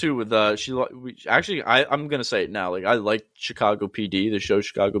do that too with I'm gonna say it now. Like, I like Chicago PD, the show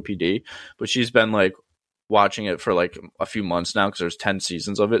Chicago PD, but she's been like watching it for like a few months now because there's 10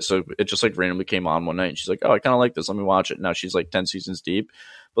 seasons of it. So it just like randomly came on one night, and she's like, oh, I kind of like this. Let me watch it. Now she's like 10 seasons deep,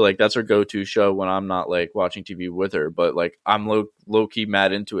 but like that's her go-to show when I'm not like watching TV with her. But like I'm low key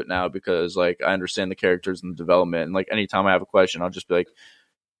mad into it now because like I understand the characters and the development, and like anytime I have a question, I'll just be like,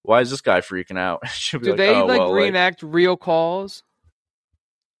 why is this guy freaking out? She'll be Do like, they oh, well, reenact real calls?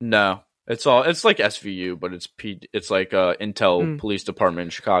 No, it's like SVU, but it's like Intel Police Department in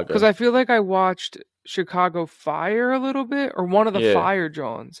Chicago. Because I feel like I watched Chicago Fire a little bit, or one of the Fire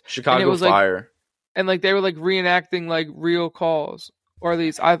Johns. Chicago Fire. Like, and like they were like reenacting like real calls, or at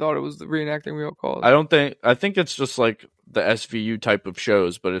least I thought it was reenacting real calls. I think it's just like the SVU type of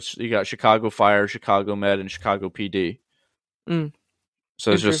shows, but you got Chicago Fire, Chicago Med, and Chicago PD.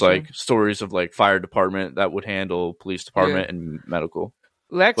 So it's just like stories of like fire department that would handle police department and medical.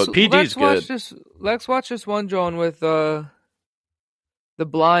 But PD's good. Lex watched this one John with the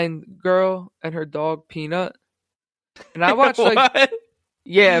blind girl and her dog Peanut, and I watched like,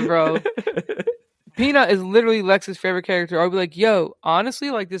 yeah, bro. Peanut is literally Lex's favorite character. I'll be like, yo, honestly,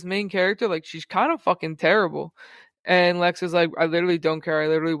 like this main character, like she's kind of fucking terrible. And Lex is like, I literally don't care. I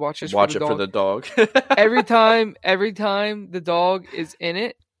literally watch this for the dog. every time the dog is in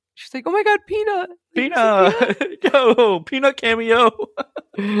it, she's like, oh my god, Peanut. Go, Peanut cameo.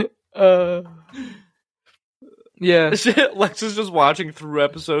 Yeah. Lex is just watching through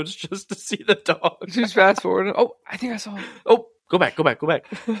episodes just to see the dog. She's fast forwarding. Oh, I think I saw him. Oh, go back. Oh, that's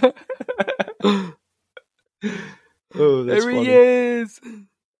funny. There he is.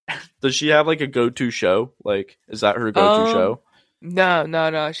 Does she have like a go-to show? Like, is that her go-to show?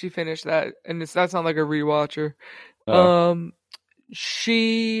 No. She finished that, and that's not like a rewatcher.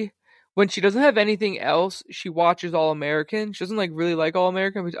 She, when she doesn't have anything else, she watches All American. She doesn't like really like All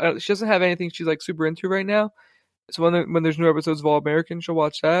American, but she doesn't have anything she's like super into right now. So when there's new episodes of All American, she'll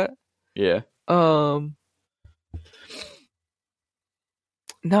watch that. Yeah. No,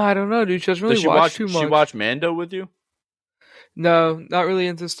 I don't know, dude. She doesn't really watch too much. She watch Mando with you? No, not really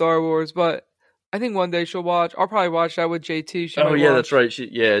into Star Wars, but I think one day she'll watch. I'll probably watch that with JT. That's right.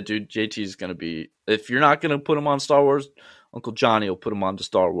 Dude, JT's gonna be. If you're not gonna put him on Star Wars, Uncle Johnny will put him on to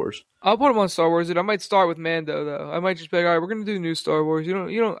Star Wars. I'll put him on Star Wars, dude. I might start with Mando though. I might just be like, all right, we're gonna do new Star Wars. You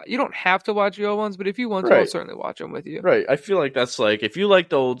don't have to watch the old ones, but if you want to, I'll certainly watch them with you. Right. I feel like that's like if you like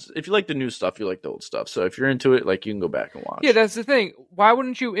the new stuff, you like the old stuff. So if you're into it, like you can go back and watch. Yeah, that's the thing. Why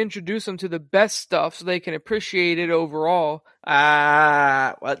wouldn't you introduce them to the best stuff so they can appreciate it overall?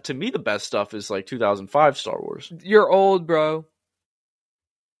 Well, to me, the best stuff is like 2005 Star Wars. You're old, bro.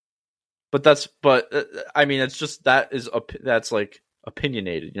 But I mean, it's just that's like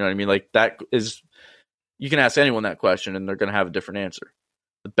opinionated. You know what I mean? Like that is, you can ask anyone that question and they're gonna have a different answer.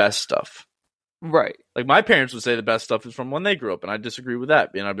 The best stuff, right? Like my parents would say the best stuff is from when they grew up, and I disagree with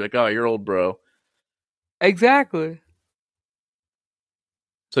that. And I'd be like, oh, you're old, bro. Exactly.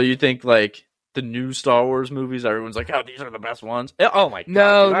 So you think like the new Star Wars movies, everyone's like, oh, these are the best ones. Oh my god.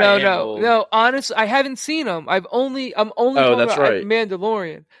 No. Honestly, I haven't seen them. I'm only talking about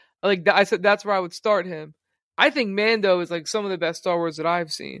Mandalorian. Like I said, that's where I would start him. I think Mando is like some of the best Star Wars that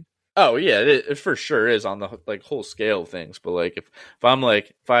I've seen. Oh yeah, it for sure is on the like whole scale of things. But like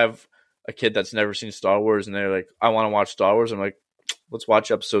if I have a kid that's never seen Star Wars and they're like, I want to watch Star Wars, I'm like, let's watch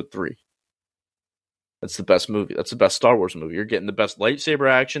Episode 3. That's the best movie. That's the best Star Wars movie. You're getting the best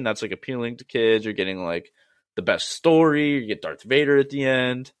lightsaber action. That's like appealing to kids. You're getting like the best story. You get Darth Vader at the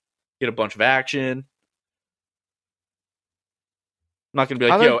end. You get a bunch of action. I'm not going to be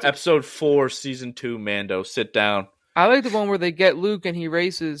like, Episode 4, Season 2, Mando, sit down. I like the one where they get Luke and he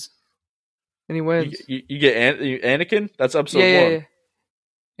races. And he wins. You get Anakin? That's Episode 1. Yeah.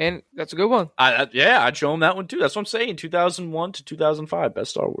 And that's a good one. I'd show him that one too. That's what I'm saying. 2001 to 2005,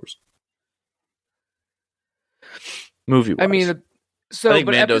 best Star Wars. movie wise. I mean, so I think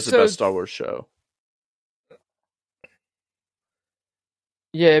but Mando's the best Star Wars show.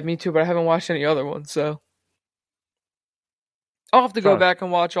 Yeah, me too. But I haven't watched any other ones, so I'll have to go back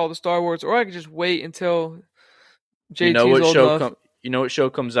and watch all the Star Wars, or I could just wait until JT's old enough. You know what show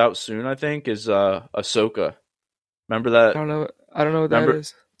comes out soon? I think is Ahsoka. Remember that? I don't know what that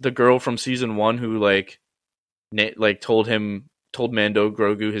is. The girl from season 1 who told Mando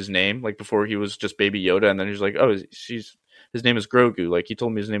Grogu his name like before he was just Baby Yoda, and then he's like, oh, his name is Grogu. Like he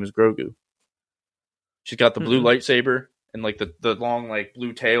told me his name is Grogu. She's got the blue lightsaber and like the long like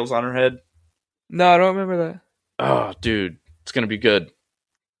blue tails on her head. No, I don't remember that. Oh, dude, it's gonna be good.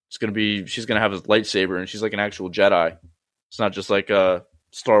 She's gonna have a lightsaber and she's like an actual Jedi. It's not just like a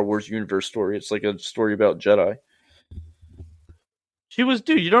Star Wars universe story. It's like a story about Jedi. Dude,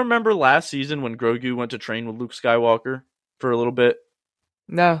 you don't remember last season when Grogu went to train with Luke Skywalker for a little bit?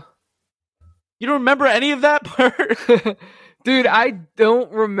 No. You don't remember any of that part? Dude, I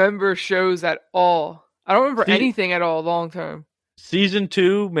don't remember shows at all. I don't remember anything at all long term. Season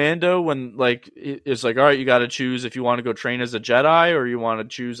 2, Mando, when like it's like, all right, you got to choose if you want to go train as a Jedi or you want to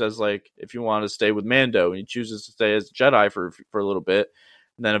choose as like if you want to stay with Mando, and he chooses to stay as a Jedi for a little bit,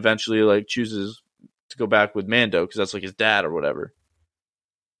 and then eventually like chooses to go back with Mando because that's like his dad or whatever.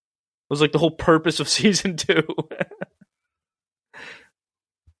 It was like the whole purpose of season 2.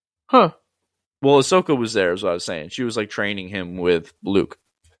 Huh. Well, Ahsoka was there, is what I was saying. She was like training him with Luke.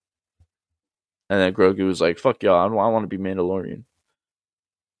 And then Grogu was like, fuck y'all, I want to be Mandalorian.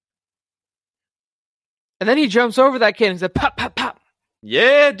 And then he jumps over that kid and said, pop, pop, pop.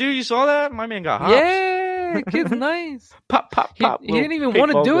 Yeah, dude, you saw that? My man got hops. Yeah, kid's nice. Pop, pop, pop. He didn't even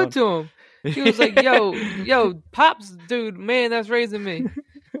want to do it to him. He was like, yo, Pops, dude, man, that's raising me.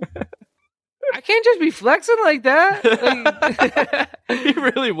 I can't just be flexing like that. He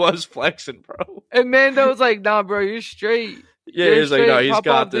really was flexing, bro. And Mando was like, nah, bro, you're straight. Yeah, he's like, no, he's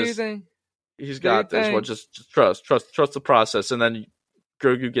got this. He's got this. Well, just trust the process. And then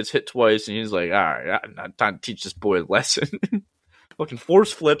Grogu gets hit twice, and he's like, all right, I'm time to teach this boy a lesson. Fucking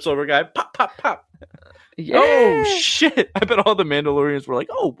force flips over a guy. Pop, pop, pop. Yeah. Oh, shit. I bet all the Mandalorians were like,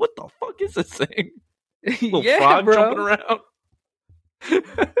 oh, what the fuck is this thing? Little frog jumping around.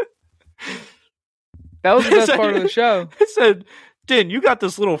 That was the best part of the show. I said, Din, you got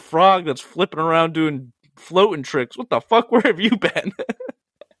this little frog that's flipping around doing floating tricks. What the fuck? Where have you been?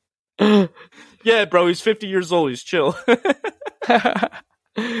 Yeah, bro, he's 50 years old. He's chill.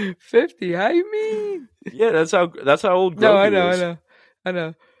 50? How you mean? Yeah, that's how old Grogu is. I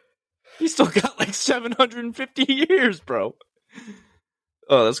know. He's still got like 750 years, bro.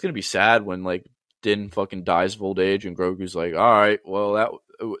 Oh, that's gonna be sad when like Din fucking dies of old age and Grogu's like, all right, well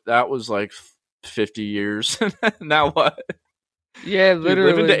that was like 50 years. Now what? Yeah,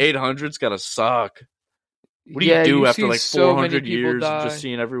 literally. Dude, living to 800's gotta suck. What do you do after like 400 years of just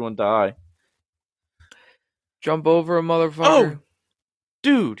seeing everyone die? Jump over a motherfucker. Oh,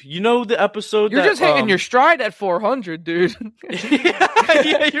 dude, you know the episode You're just hitting your stride at 400, dude.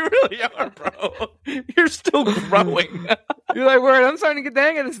 yeah, you really are, bro. You're still growing. You're like, word, I'm starting to get the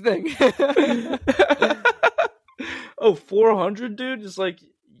hang of this thing. Oh, 400, dude? It's like,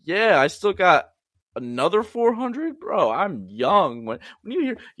 yeah, I still got another 400? Bro, I'm young. When you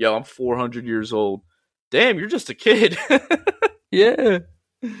hear, yo, I'm 400 years old. Damn, you're just a kid. Yeah.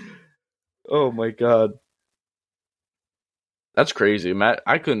 Oh, my God. That's crazy. Matt,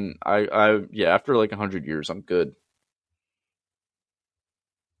 after like 100 years, I'm good.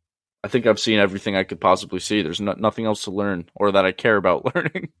 I think I've seen everything I could possibly see. There's nothing else to learn or that I care about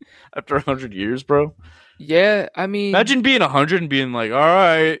learning after 100 years, bro. Yeah, I mean, imagine being 100 and being like, all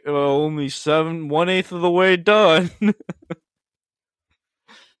right, only 1/8 of the way done.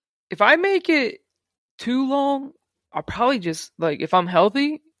 If I make it too long, I'll probably just like, if I'm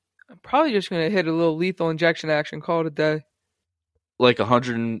healthy, I'm probably just gonna hit a little lethal injection action, call it a day. Like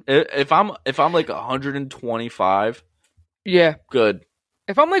 100. If I'm like 125, yeah, good.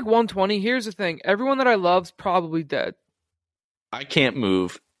 If I'm like 120, here's the thing: everyone that I love's probably dead. I can't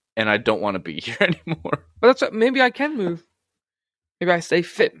move, and I don't want to be here anymore. But maybe I can move. Maybe I stay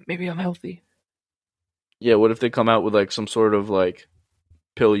fit. Maybe I'm healthy. Yeah. What if they come out with like some sort of like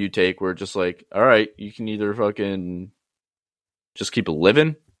pill you take, where it's just like, all right, you can either fucking just keep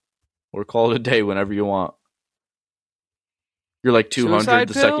living, or call it a day whenever you want. You're like 200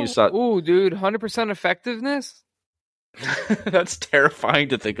 the second you start. Ooh, dude, 100% effectiveness? That's terrifying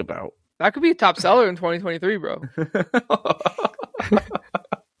to think about. That could be a top seller in 2023, bro.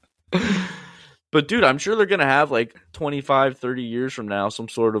 But dude, I'm sure they're going to have like 25, 30 years from now, some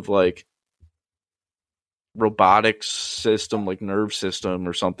sort of like robotics system, like nerve system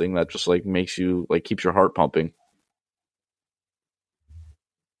or something that just like makes you like keeps your heart pumping.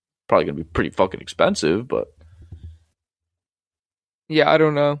 probably gonna be pretty fucking expensive, but yeah, I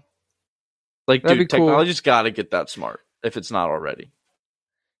don't know. like, That'd dude, be cool. technology's got to get that smart if it's not already.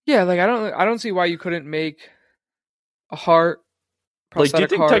 Yeah, like I don't see why you couldn't make a heart, Like, do you prosthetic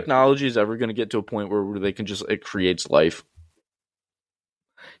think heart. technology is ever gonna get to a point where they can just it creates life?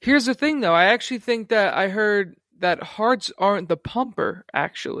 Here's the thing, though. I actually think that I heard that hearts aren't the pumper.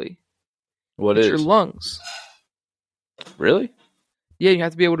 Actually, What it's your is? lungs. Really? Yeah, you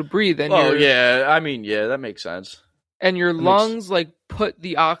have to be able to breathe, and Oh yeah, I mean yeah, that makes sense. your That makes lungs like put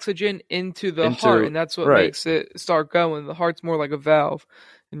the oxygen into the heart, into and that's what right. makes it start going. The heart's more like a valve,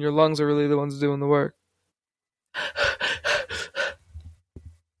 and your lungs are really the ones doing the work.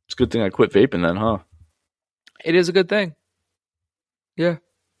 It's a good thing I quit vaping then, huh? It is a good thing. Yeah.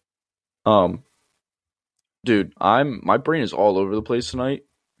 Um, dude, my brain is all over the place tonight.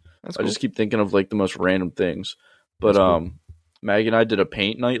 That's I cool. just keep thinking of like the most random things. But That's cool. Maggie and I did a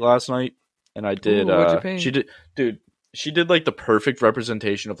paint night last night, and I did Ooh, what'd you paint? she did like the perfect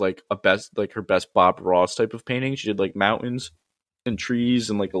representation of like her best Bob Ross type of painting. She did like mountains and trees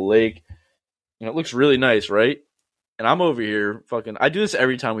and like a lake, and it looks really nice, right? And I'm over here fucking I do this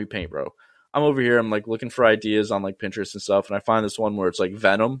every time we paint, bro. I'm over here, I'm like looking for ideas on like Pinterest and stuff, and I find this one where it's like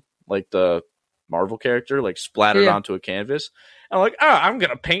Venom, like the Marvel character, like splattered Yeah. onto a canvas. And I'm like, I'm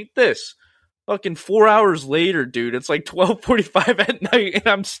gonna paint this. Fucking 4 hours later, dude, it's like 12:45 at night, and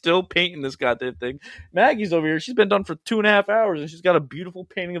I'm still painting this goddamn thing. Maggie's over here; she's been done for 2.5 hours, and she's got a beautiful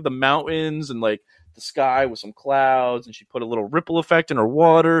painting of the mountains and like the sky with some clouds, and she put a little ripple effect in her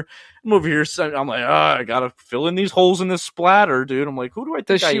water. I'm over here, I'm like, I gotta fill in these holes in this splatter, dude. I'm like, who do I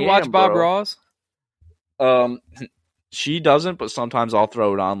think Does she watch Bob Ross? Um, she doesn't, but sometimes I'll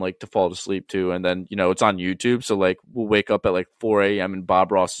throw it on like to fall asleep too, and then it's on YouTube, so like we'll wake up at like 4 a.m. and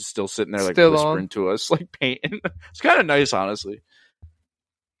Bob Ross is still sitting there like Still whispering on. to us, like painting. It's kind of nice, honestly.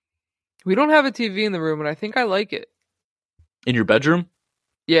 We don't have a TV in the room, and I think I like it. In your bedroom?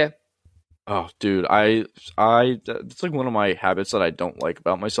 Yeah. Oh, dude, it's like one of my habits that I don't like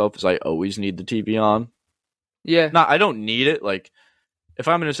about myself is I always need the TV on. Yeah. I don't need it. Like, if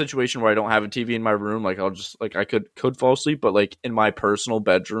I'm in a situation where I don't have a TV in my room, like I'll just like I could fall asleep, but like in my personal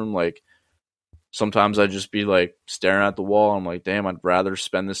bedroom, like sometimes I just be like staring at the wall. I'm like, damn, I'd rather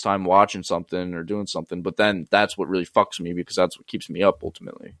spend this time watching something or doing something. But then that's what really fucks me because that's what keeps me up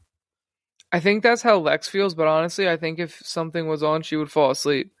ultimately. I think that's how Lex feels, but honestly, I think if something was on, she would fall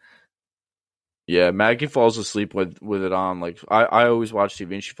asleep. Yeah, Maggie falls asleep with it on. Like I always watch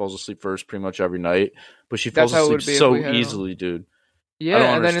TV and she falls asleep first pretty much every night, but she falls asleep so easily, dude. Yeah, I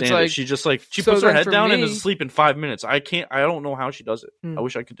don't and then understand it's like it. She just like she so puts her then head for down and me- is asleep in 5 minutes. I don't know how she does it. I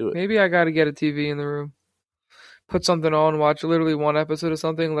wish I could do it. Maybe I gotta get a TV in the room. Put something on, watch literally one episode of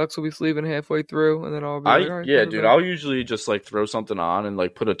something. Lex will be sleeping halfway through, and then I'll be like, all right, yeah, dude. I'll usually just like throw something on and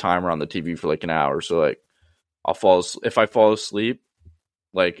like put a timer on the TV for like an hour. So like if I fall asleep,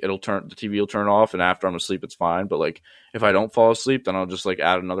 like the TV will turn off, and after I'm asleep, it's fine. But like if I don't fall asleep, then I'll just like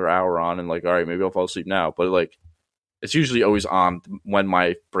add another hour on and like, all right, maybe I'll fall asleep now. But like it's usually always on when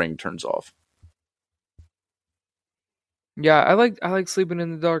my brain turns off. Yeah, I like sleeping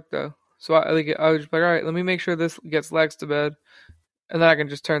in the dark though. So I was just like, all right, let me make sure this gets Lex to bed, and then I can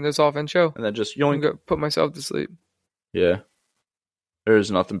just turn this off and chill, and then just go put myself to sleep. Yeah,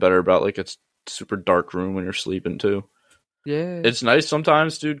 there's nothing better about like it's super dark room when you're sleeping too. Yeah, it's nice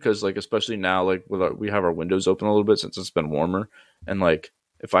sometimes, dude, because like especially now, like we have our windows open a little bit since it's been warmer, and like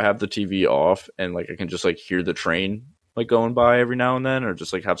if I have the TV off and like I can just like hear the train like going by every now and then, or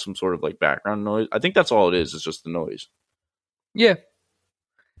just like have some sort of like background noise. I think that's all it is. It's just the noise. Yeah.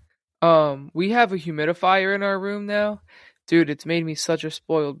 We have a humidifier in our room now. Dude, it's made me such a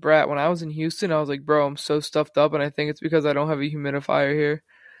spoiled brat. When I was in Houston, I was like, bro, I'm so stuffed up, and I think it's because I don't have a humidifier here.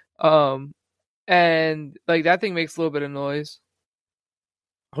 And like that thing makes a little bit of noise.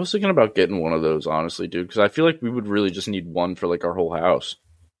 I was thinking about getting one of those, honestly, dude, because I feel like we would really just need one for like our whole house.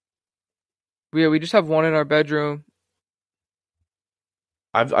 Yeah, we just have one in our bedroom.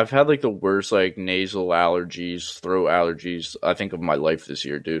 I've had like the worst like nasal allergies, throat allergies, I think of my life this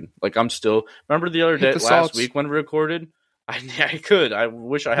year, dude. Like I'm still remember the other day last week when we recorded? I could. I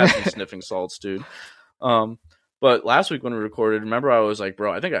wish I had some sniffing salts, dude. But last week when we recorded, remember I was like,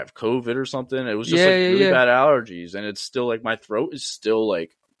 bro, I think I have COVID or something. It was just really bad allergies, and it's still like my throat is still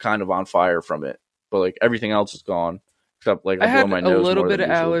like kind of on fire from it. But like everything else is gone. Except like I had my nose a little more bit than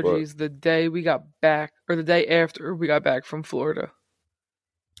of usual, allergies the day we got back, or the day after we got back from Florida.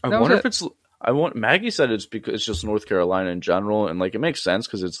 I wonder if it's. Maggie said it's because it's just North Carolina in general, and like it makes sense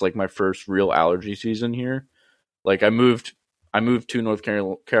because it's like my first real allergy season here. Like I moved I moved to North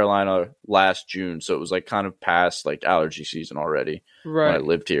Carolina last June, so it was like kind of past like allergy season already when I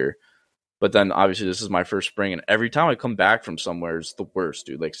lived here. But then obviously this is my first spring, and every time I come back from somewhere, it's the worst,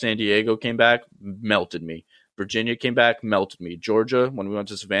 dude. Like San Diego came back, melted me. Virginia came back, melted me. Georgia, when we went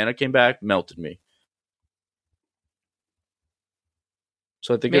to Savannah, came back, melted me.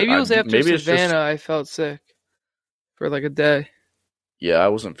 So I think maybe it was after Savannah I felt sick for like a day. Yeah, I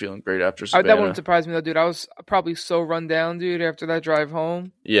wasn't feeling great after Savannah. That wouldn't surprise me though, dude. I was probably so run down, dude, after that drive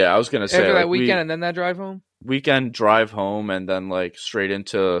home. Yeah, I was gonna say after that weekend and then that drive home. Weekend drive home and then like straight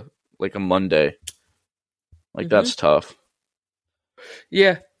into like a Monday. Like that's tough.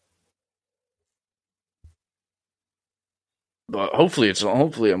 Yeah. But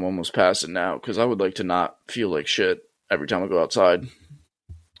hopefully I'm almost past it now, because I would like to not feel like shit every time I go outside.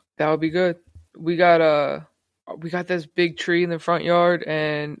 That would be good. We got this big tree in the front yard,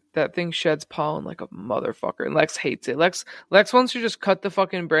 and that thing sheds pollen like a motherfucker. And Lex hates it. Lex wants to just cut the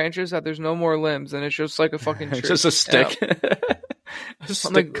fucking branches so that there's no more limbs, and it's just like a fucking tree. It's just a stick.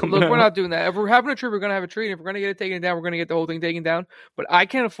 I'm like, look, we're not doing that. If we're having a tree, we're gonna have a tree. And if we're gonna get it taken down, we're gonna get the whole thing taken down. But I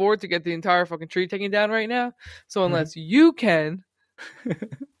can't afford to get the entire fucking tree taken down right now. So unless you can,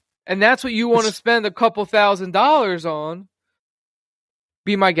 and that's what you want to spend a couple $1,000s on,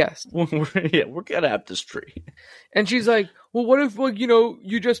 be my guest. We're gonna have this tree. And she's like, well, what if, like,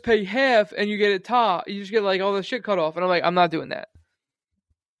 you just pay half and you get it you just get like all the shit cut off. And I'm like, I'm not doing that.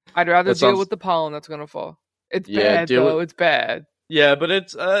 I'd rather deal with the pollen that's gonna fall. It's bad though. It's bad. Yeah, but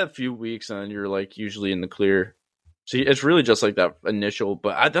it's a few weeks and then you're like usually in the clear. See, it's really just like that initial.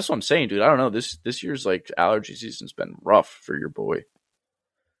 But that's what I'm saying, dude. I don't know. This year's like allergy season's been rough for your boy.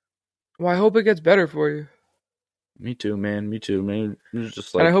 Well, I hope it gets better for you. Me too, man. It's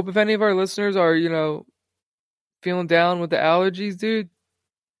just like, and I hope if any of our listeners are, feeling down with the allergies, dude,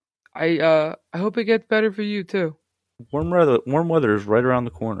 I hope it gets better for you too. Warm weather is right around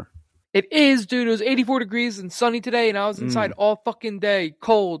the corner. It is, dude. It was 84 degrees and sunny today, and I was inside all fucking day,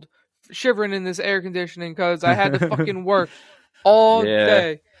 cold, shivering in this air conditioning because I had to fucking work all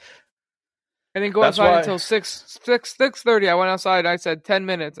day. And then go outside until 6:30. I went outside. I said 10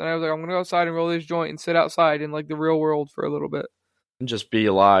 minutes, and I was like, I'm gonna go outside and roll this joint and sit outside in like the real world for a little bit and just be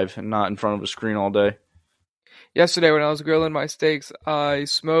alive and not in front of a screen all day. Yesterday, when I was grilling my steaks, I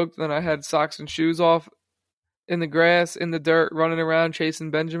smoked. Then I had socks and shoes off in the grass, in the dirt, running around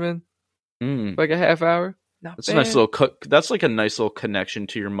chasing Benjamin. Like a half hour. That's a nice little that's like a nice little connection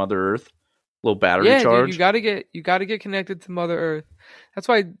to your Mother Earth. Little battery charge. Dude, you gotta get connected to Mother Earth.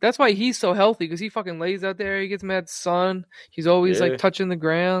 That's why he's so healthy, because he fucking lays out there. He gets mad sun. He's always like touching the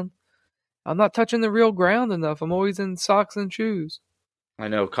ground. I'm not touching the real ground enough. I'm always in socks and shoes. I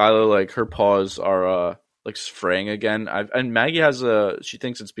know. Kyla, like her paws are like fraying again. And Maggie has she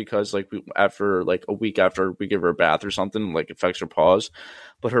thinks it's because like after like a week after we give her a bath or something, like affects her paws.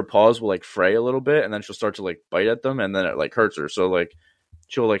 But her paws will like fray a little bit, and then she'll start to like bite at them, and then it like hurts her. So like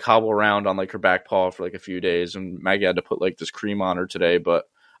she'll like hobble around on like her back paw for like a few days. And Maggie had to put like this cream on her today. But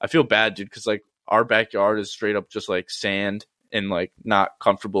I feel bad, dude, because like our backyard is straight up just like sand and like not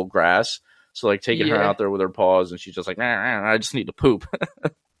comfortable grass. So like taking her out there with her paws, and she's just like, I just need to poop.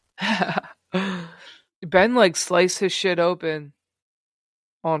 Ben like sliced his shit open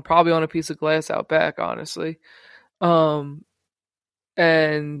probably on a piece of glass out back, honestly. And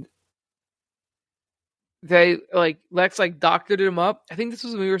they like Lex like doctored him up. I think this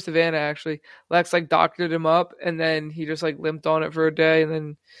was when we were in Savannah, actually. Lex like doctored him up, and then he just like limped on it for a day, and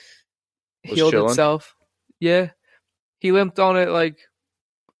then healed itself. Yeah, he limped on it like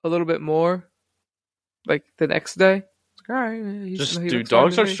a little bit more, like the next day. All right, dude,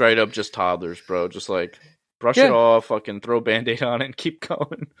 dogs are straight up just toddlers, bro. Just like brush it off, fucking throw a Band-Aid on it, and keep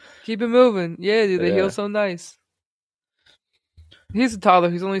going. Keep it moving. Yeah, dude, they heal so nice. He's a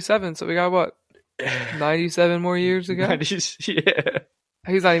toddler. He's only 7, so we got what, 97 more years to go? 90s, yeah.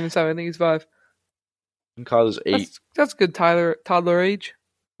 He's not even 7. I think he's 5. And Kyle's 8. That's good toddler age.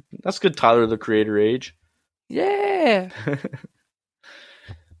 That's good Tyler, the Creator age. Yeah.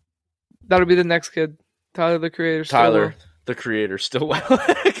 That'll be the next kid. Tyler, the Creator. The Creator, still well.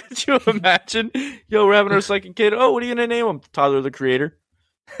 Could you imagine? Yo, we're having our second kid. Oh, what are you going to name him? Tyler, the Creator.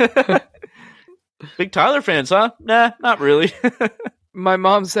 Big Tyler fans, huh? Nah, not really. My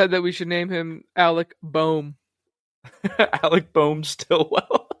mom said that we should name him Alec Bohm. Alec Bohm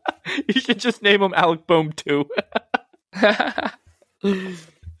Stillwell. You should just name him Alec Bohm 2.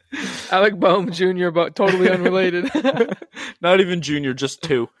 Alec Bohm Jr., but totally unrelated. Not even Junior, just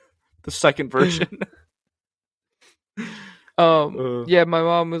 2. The second version. Yeah, my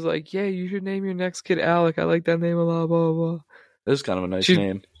mom was like, yeah, you should name your next kid Alec. I like that name a lot, blah, blah, blah. This is kind of a nice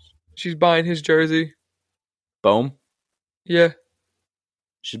name. She's buying his jersey. Bohm? Yeah.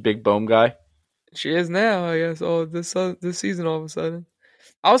 She's a big Bohm guy. She is now, I guess. Oh, this season all of a sudden.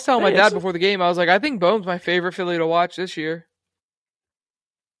 I was telling my Hey, dad before the game, I was like, I think Bohm's my favorite Philly to watch this year.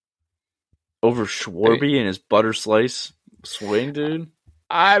 Over Schwarby and his butter slice swing, dude.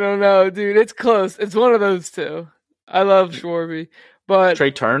 I don't know, dude. It's close. It's one of those two. I love Schwarby, but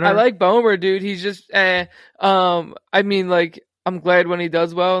Trey Turner. I like Bomer, dude. He's just I mean, like, I'm glad when he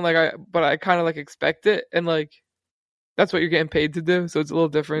does well, and but I kind of like expect it, and like that's what you're getting paid to do, so it's a little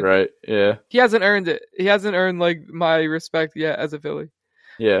different. Right? Yeah. He hasn't earned it. He hasn't earned like my respect yet as a Philly.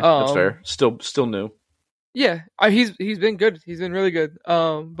 Yeah, that's fair. Still new. Yeah, he's been good. He's been really good.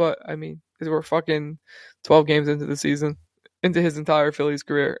 But I mean, because we're fucking 12 games into the season, into his entire Phillies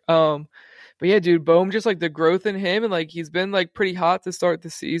career. But yeah, dude, Bohm, just like the growth in him, and like he's been like pretty hot to start the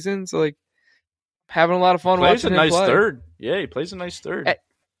season. So like having a lot of fun watching him play. Plays a nice third. Yeah, he plays a nice third.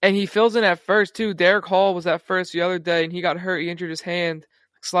 And he fills in at first too. Derek Hall was at first the other day, and he got hurt. He injured his hand,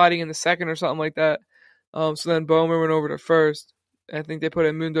 sliding in the second or something like that. So then Bohmer went over to first. I think they put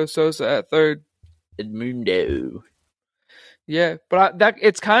Edmundo Sosa at third. Edmundo. Yeah, but that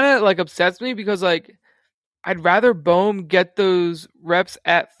it's kind of like upsets me because like I'd rather Bohm get those reps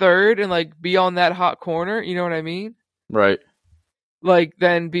at third and like be on that hot corner. You know what I mean? Right. Like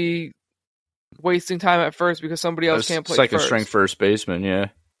than be wasting time at first because somebody else can't play second first. string first baseman. Yeah.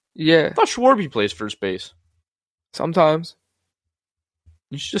 Yeah. I thought Schwarby plays first base. Sometimes.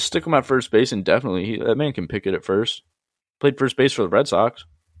 You should just stick him at first base indefinitely. That man can pick it at first. Played first base for the Red Sox.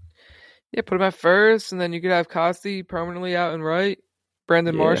 Yeah, put him at first, and then you could have Costi permanently out and right.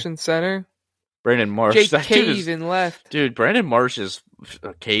 Brandon Marsh in center. Brandon Marsh. Jake Cave in left. Dude, Brandon Marsh is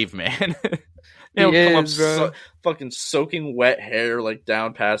a caveman. He is, bro. Fucking soaking wet hair like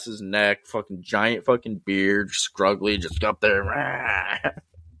down past his neck. Fucking giant fucking beard. Scruggly. Just up there.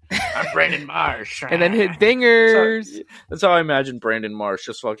 I'm Brandon Marsh. And then hit dingers. That's how I imagine Brandon Marsh.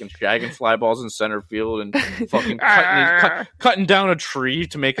 Just fucking shagging fly balls in center field and fucking cutting down a tree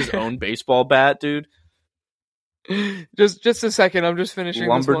to make his own baseball bat, dude. Just a second. I'm just finishing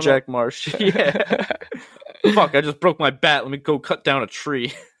Lumberjack this one Marsh. Yeah. Fuck, I just broke my bat. Let me go cut down a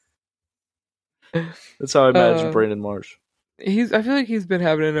tree. That's how I imagine Brandon Marsh. I feel like he's been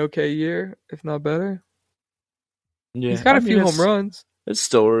having an okay year, if not better. Yeah, he's got a few home runs. It's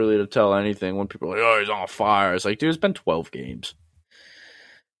still early to tell anything when people are like, oh, he's on fire. It's like, dude, it's been 12 games.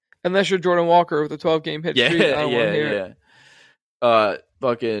 Unless you're Jordan Walker with a 12-game hit streak, I don't want to hear it.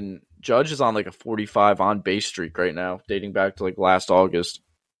 Fucking Judge is on like a 45 on base streak right now, dating back to like last August.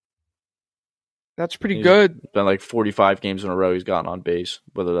 That's pretty good. It's been like 45 games in a row he's gotten on base,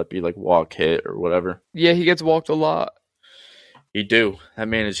 whether that be like walk, hit, or whatever. Yeah, he gets walked a lot. He do. That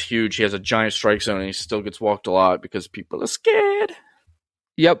man is huge. He has a giant strike zone and he still gets walked a lot because people are scared.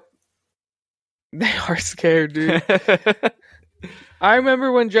 Yep. They are scared, dude. I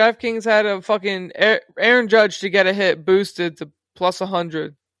remember when DraftKings had a fucking Aaron Judge to get a hit boosted to plus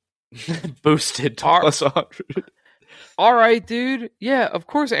 100. Boosted to plus 100. All right, dude. Yeah, of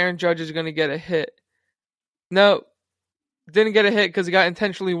course Aaron Judge is going to get a hit. No, didn't get a hit because he got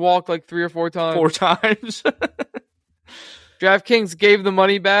intentionally walked like 3 or 4 times. 4 times. DraftKings gave the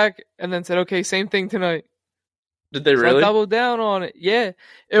money back and then said, okay, same thing tonight. Did they really? I doubled down on it. Yeah.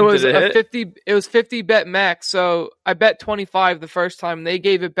 It was a 50 it was 50 bet max. So I bet 25 the first time. They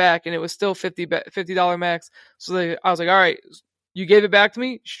gave it back and it was still $50 max. So I was like, all right, you gave it back to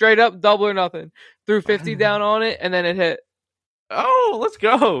me straight up, double or nothing. Threw 50 down on it and then it hit. Oh, let's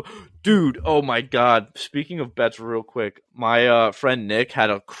go. Dude, oh my God. Speaking of bets real quick, my friend Nick had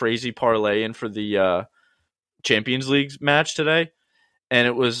a crazy parlay in for the Champions League match today. And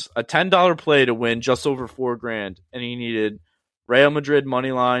it was a $10 play to win just over $4,000. And he needed Real Madrid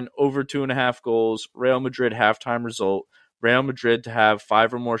money line over 2.5 goals, Real Madrid halftime result, Real Madrid to have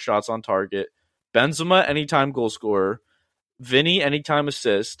 5 or more shots on target, Benzema anytime goal scorer, Vinny anytime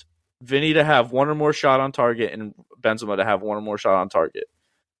assist, Vinny to have 1 or more shot on target, and Benzema to have 1 or more shot on target.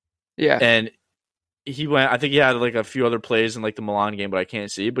 Yeah. And he went, I think he had like a few other plays in like the Milan game, but I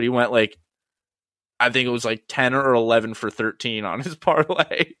can't see. But he went like, I think it was like 10 or 11 for 13 on his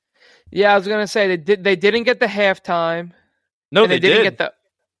parlay. Yeah, I was gonna say they didn't get the halftime. No, they didn't did. get the.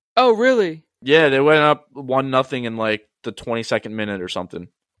 Oh, really? Yeah, they went up 1-0 in like the 22nd minute or something,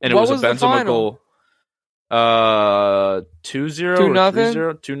 and what it was a Benzema goal. 2-0,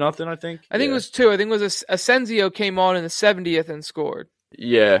 2-0, 2-0. I think. I think it was 2. I think it was Asensio came on in the 70th and scored.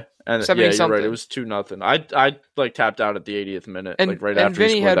 Yeah, and yeah, you're something. right. It was 2-0. I like tapped out at the 80th minute, and, like right and after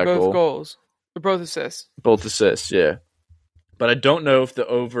Vinny he scored had that both goal. Goals. Or both assists. Both assists, yeah. But I don't know if the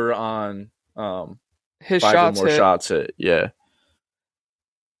over on his 5 shots or more hit. shots hit. Yeah.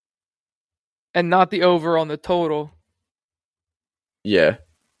 And not the over on the total. Yeah,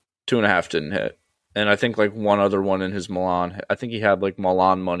 2.5 didn't hit. And I think like one other one in his Milan. I think he had like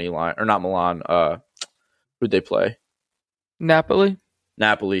Milan money line, or not Milan. Who'd they play? Napoli.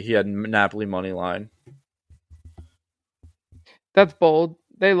 He had Napoli money line. That's bold.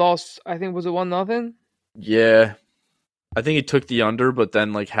 They lost. I think was it 1-0? Yeah, I think he took the under, but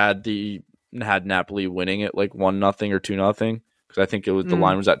then like had Napoli winning it like 1-0 or 2-0 because I think it was the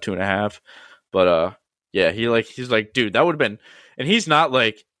line was at 2.5. But yeah, he's like, dude, that would have been. And he's not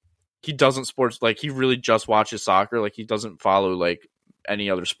like, he doesn't sports, like he really just watches soccer. Like he doesn't follow like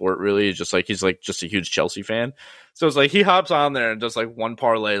any other sport really. It's just like he's like just a huge Chelsea fan. So it's like he hops on there and does like one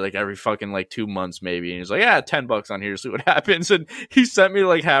parlay like every fucking like 2 months maybe. And he's like, yeah, $10 on here, see what happens. And he sent me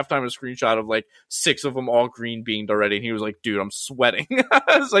like halftime a screenshot of like 6 of them all green beamed already. And he was like, dude, I'm sweating.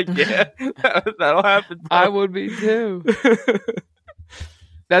 I was like, yeah, that'll happen. Bro. I would be too.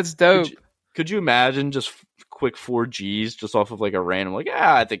 That's dope. Could you imagine just quick 4 Gs just off of like a random, like,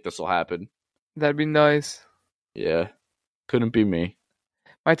 yeah, I think this will happen. That'd be nice. Yeah. Couldn't be me.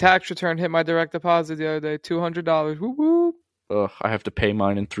 My tax return hit my direct deposit the other day. $200. Whoop whoop. Ugh, I have to pay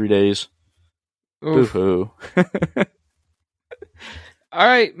mine in 3 days. Boo-hoo. All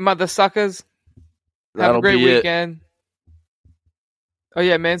right, mother suckers. Have a great weekend. Oh,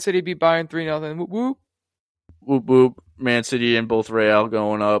 yeah, Man City beat Bayern 3-0. Whoop whoop. Whoop whoop. Man City and both Real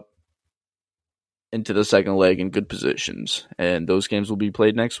going up into the second leg in good positions. And those games will be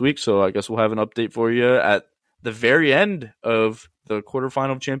played next week, so I guess we'll have an update for you at the very end of the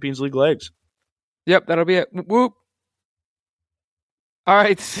quarterfinal Champions League legs. Yep, that'll be it. Whoop, whoop. All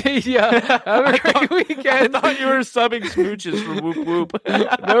right, see ya. Have a great weekend. I thought you were subbing smooches for whoop whoop.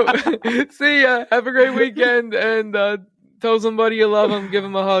 Nope. See ya. Have a great weekend, and tell somebody you love them. Give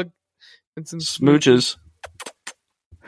them a hug and some smooches.